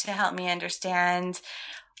expertise to help me understand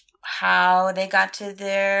how they got to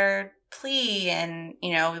their plea and,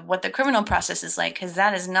 what the criminal process is like, because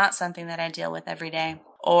that is not something that I deal with every day.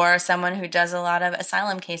 Or someone who does a lot of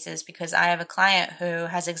asylum cases, because I have a client who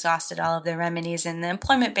has exhausted all of their remedies in the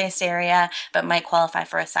employment-based area, but might qualify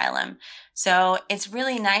for asylum. So it's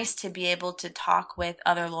really nice to be able to talk with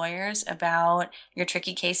other lawyers about your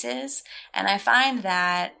tricky cases. And I find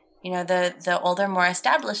that, the older, more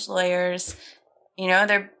established lawyers,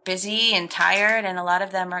 they're busy and tired, and a lot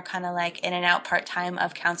of them are kind of like in and out part-time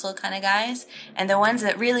of counsel kind of guys. And the ones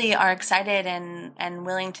that really are excited and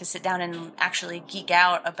willing to sit down and actually geek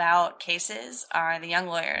out about cases are the young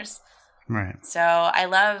lawyers. Right. So I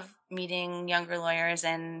love meeting younger lawyers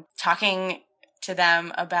and talking to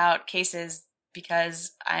them about cases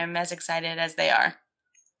because I'm as excited as they are.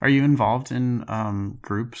 Are you involved in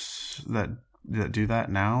groups that do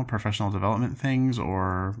that now, professional development things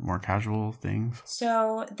or more casual things?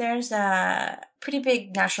 So there's a pretty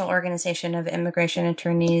big national organization of immigration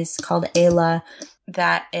attorneys called AILA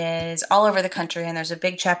that is all over the country, and there's a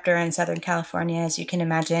big chapter in Southern California, as you can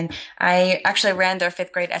imagine. I actually ran their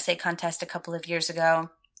 5th grade essay contest a couple of years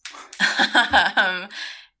ago.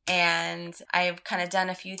 And I've kind of done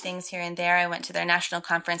a few things here and there. I went to their national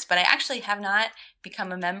conference, but I actually have not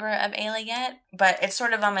become a member of AILA yet, but it's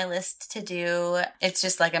sort of on my list to do. It's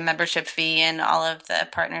just like a membership fee, and all of the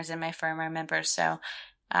partners in my firm are members, so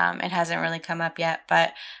it hasn't really come up yet.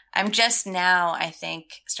 But I'm just now, I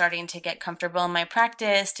think, starting to get comfortable in my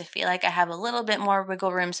practice, to feel like I have a little bit more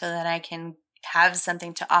wiggle room so that I can have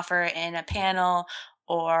something to offer in a panel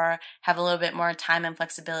or have a little bit more time and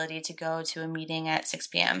flexibility to go to a meeting at 6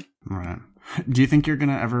 p.m. Right. Do you think you're going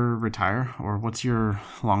to ever retire, or what's your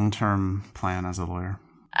long-term plan as a lawyer?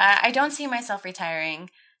 I don't see myself retiring.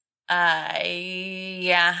 Time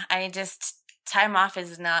off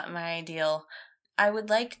is not my ideal. I would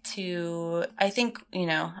like to, I think,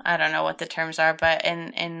 I don't know what the terms are, but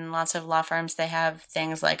in lots of law firms, they have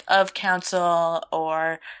things like of counsel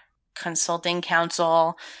or consulting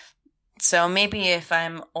counsel. So maybe if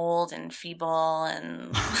I'm old and feeble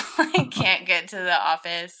and I can't get to the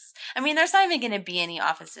office, there's not even going to be any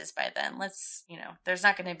offices by then. There's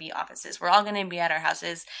not going to be offices. We're all going to be at our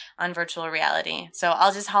houses on virtual reality. So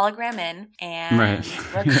I'll just hologram in and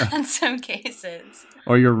work on some cases.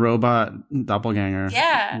 Or your robot doppelganger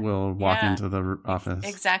will walk into the office.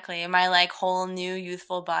 Exactly. My whole new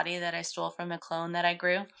youthful body that I stole from a clone that I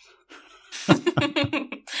grew.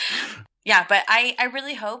 Yeah, but I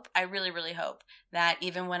really hope, I really, really hope that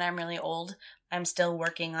even when I'm really old, I'm still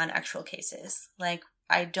working on actual cases.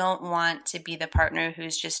 I don't want to be the partner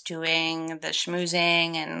who's just doing the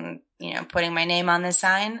schmoozing and, putting my name on the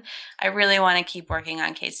sign. I really want to keep working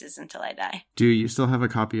on cases until I die. Do you still have a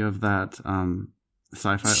copy of that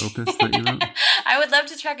sci-fi opus that you wrote? I would love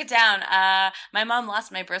to track it down. My mom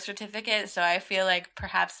lost my birth certificate, so I feel like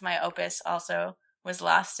perhaps my opus also was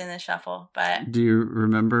lost in the shuffle. But do you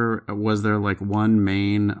remember, was there one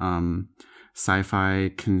main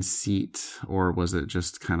sci-fi conceit, or was it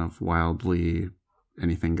just kind of wildly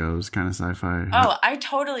anything goes kind of sci-fi? Oh, I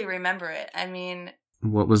totally remember it.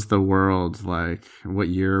 What was the world like? What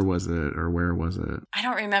year was it, or where was it? I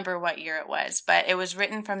don't remember what year it was, but it was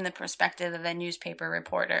written from the perspective of a newspaper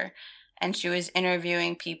reporter, and she was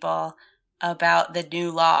interviewing people about the new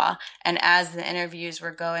law. And as the interviews were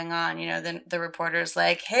going on, the reporter's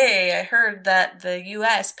like, hey, I heard that the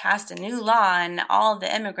U.S. passed a new law and all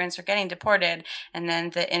the immigrants are getting deported. And then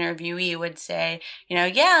the interviewee would say,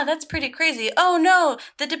 yeah, that's pretty crazy. Oh no,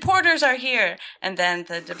 the deporters are here. And then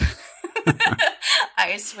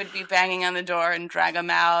ICE would be banging on the door and drag them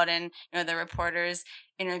out, and the reporters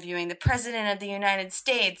interviewing the president of the United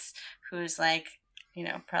States, who's like,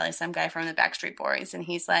 probably some guy from the Backstreet Boys, and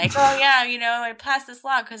he's like, oh yeah, I passed this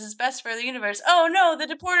law because it's best for the universe. Oh no, the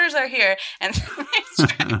deporters are here, and they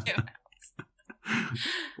drag him out.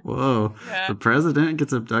 Whoa! Yeah. The president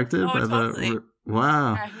gets abducted by totally.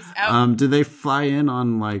 Wow. Yeah, he's out. Do they fly in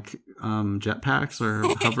on like jetpacks or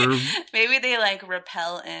hover? Maybe they like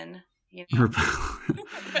rappel in.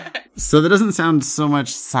 So that doesn't sound so much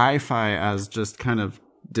sci-fi as just kind of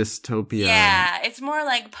dystopia. Yeah, it's more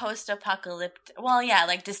like post-apocalyptic. Well, yeah,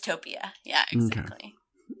 like dystopia. Yeah, exactly.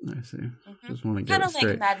 Okay. I see. Just want to get kind it of straight.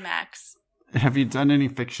 like Mad Max. Have you done any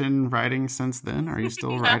fiction writing since then? Are you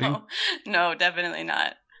still writing? No, definitely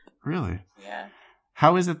not. Really? Yeah.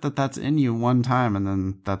 How is it that that's in you one time and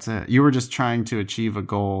then that's it? You were just trying to achieve a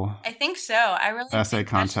goal. I think so. I really essay think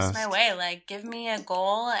contest. That's just my way. Like, give me a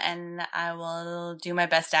goal and I will do my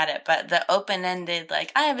best at it. But the open-ended,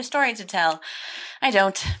 like, I have a story to tell. I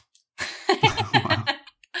don't. Wow.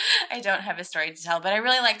 I don't have a story to tell, but I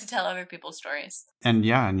really like to tell other people's stories. And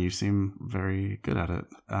you seem very good at it.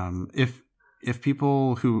 If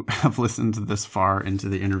people who have listened this far into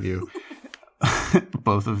the interview,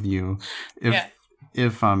 both of you,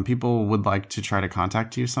 if people would like to try to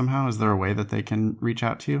contact you somehow, is there a way that they can reach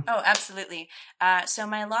out to you? Oh, absolutely. So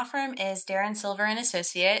my law firm is Darren Silver and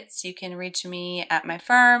Associates. You can reach me at my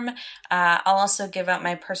firm. I'll also give out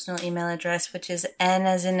my personal email address, which is N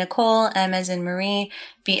as in Nicole, M as in Marie,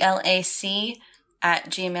 BLAC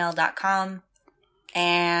 @gmail.com.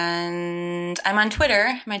 And I'm on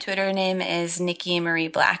Twitter. My Twitter name is Nikki Marie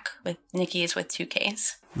Black. Nikki is with 2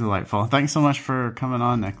 Ks. Delightful. Thanks so much for coming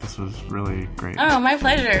on, Nick. This was really great. Oh, my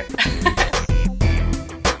pleasure.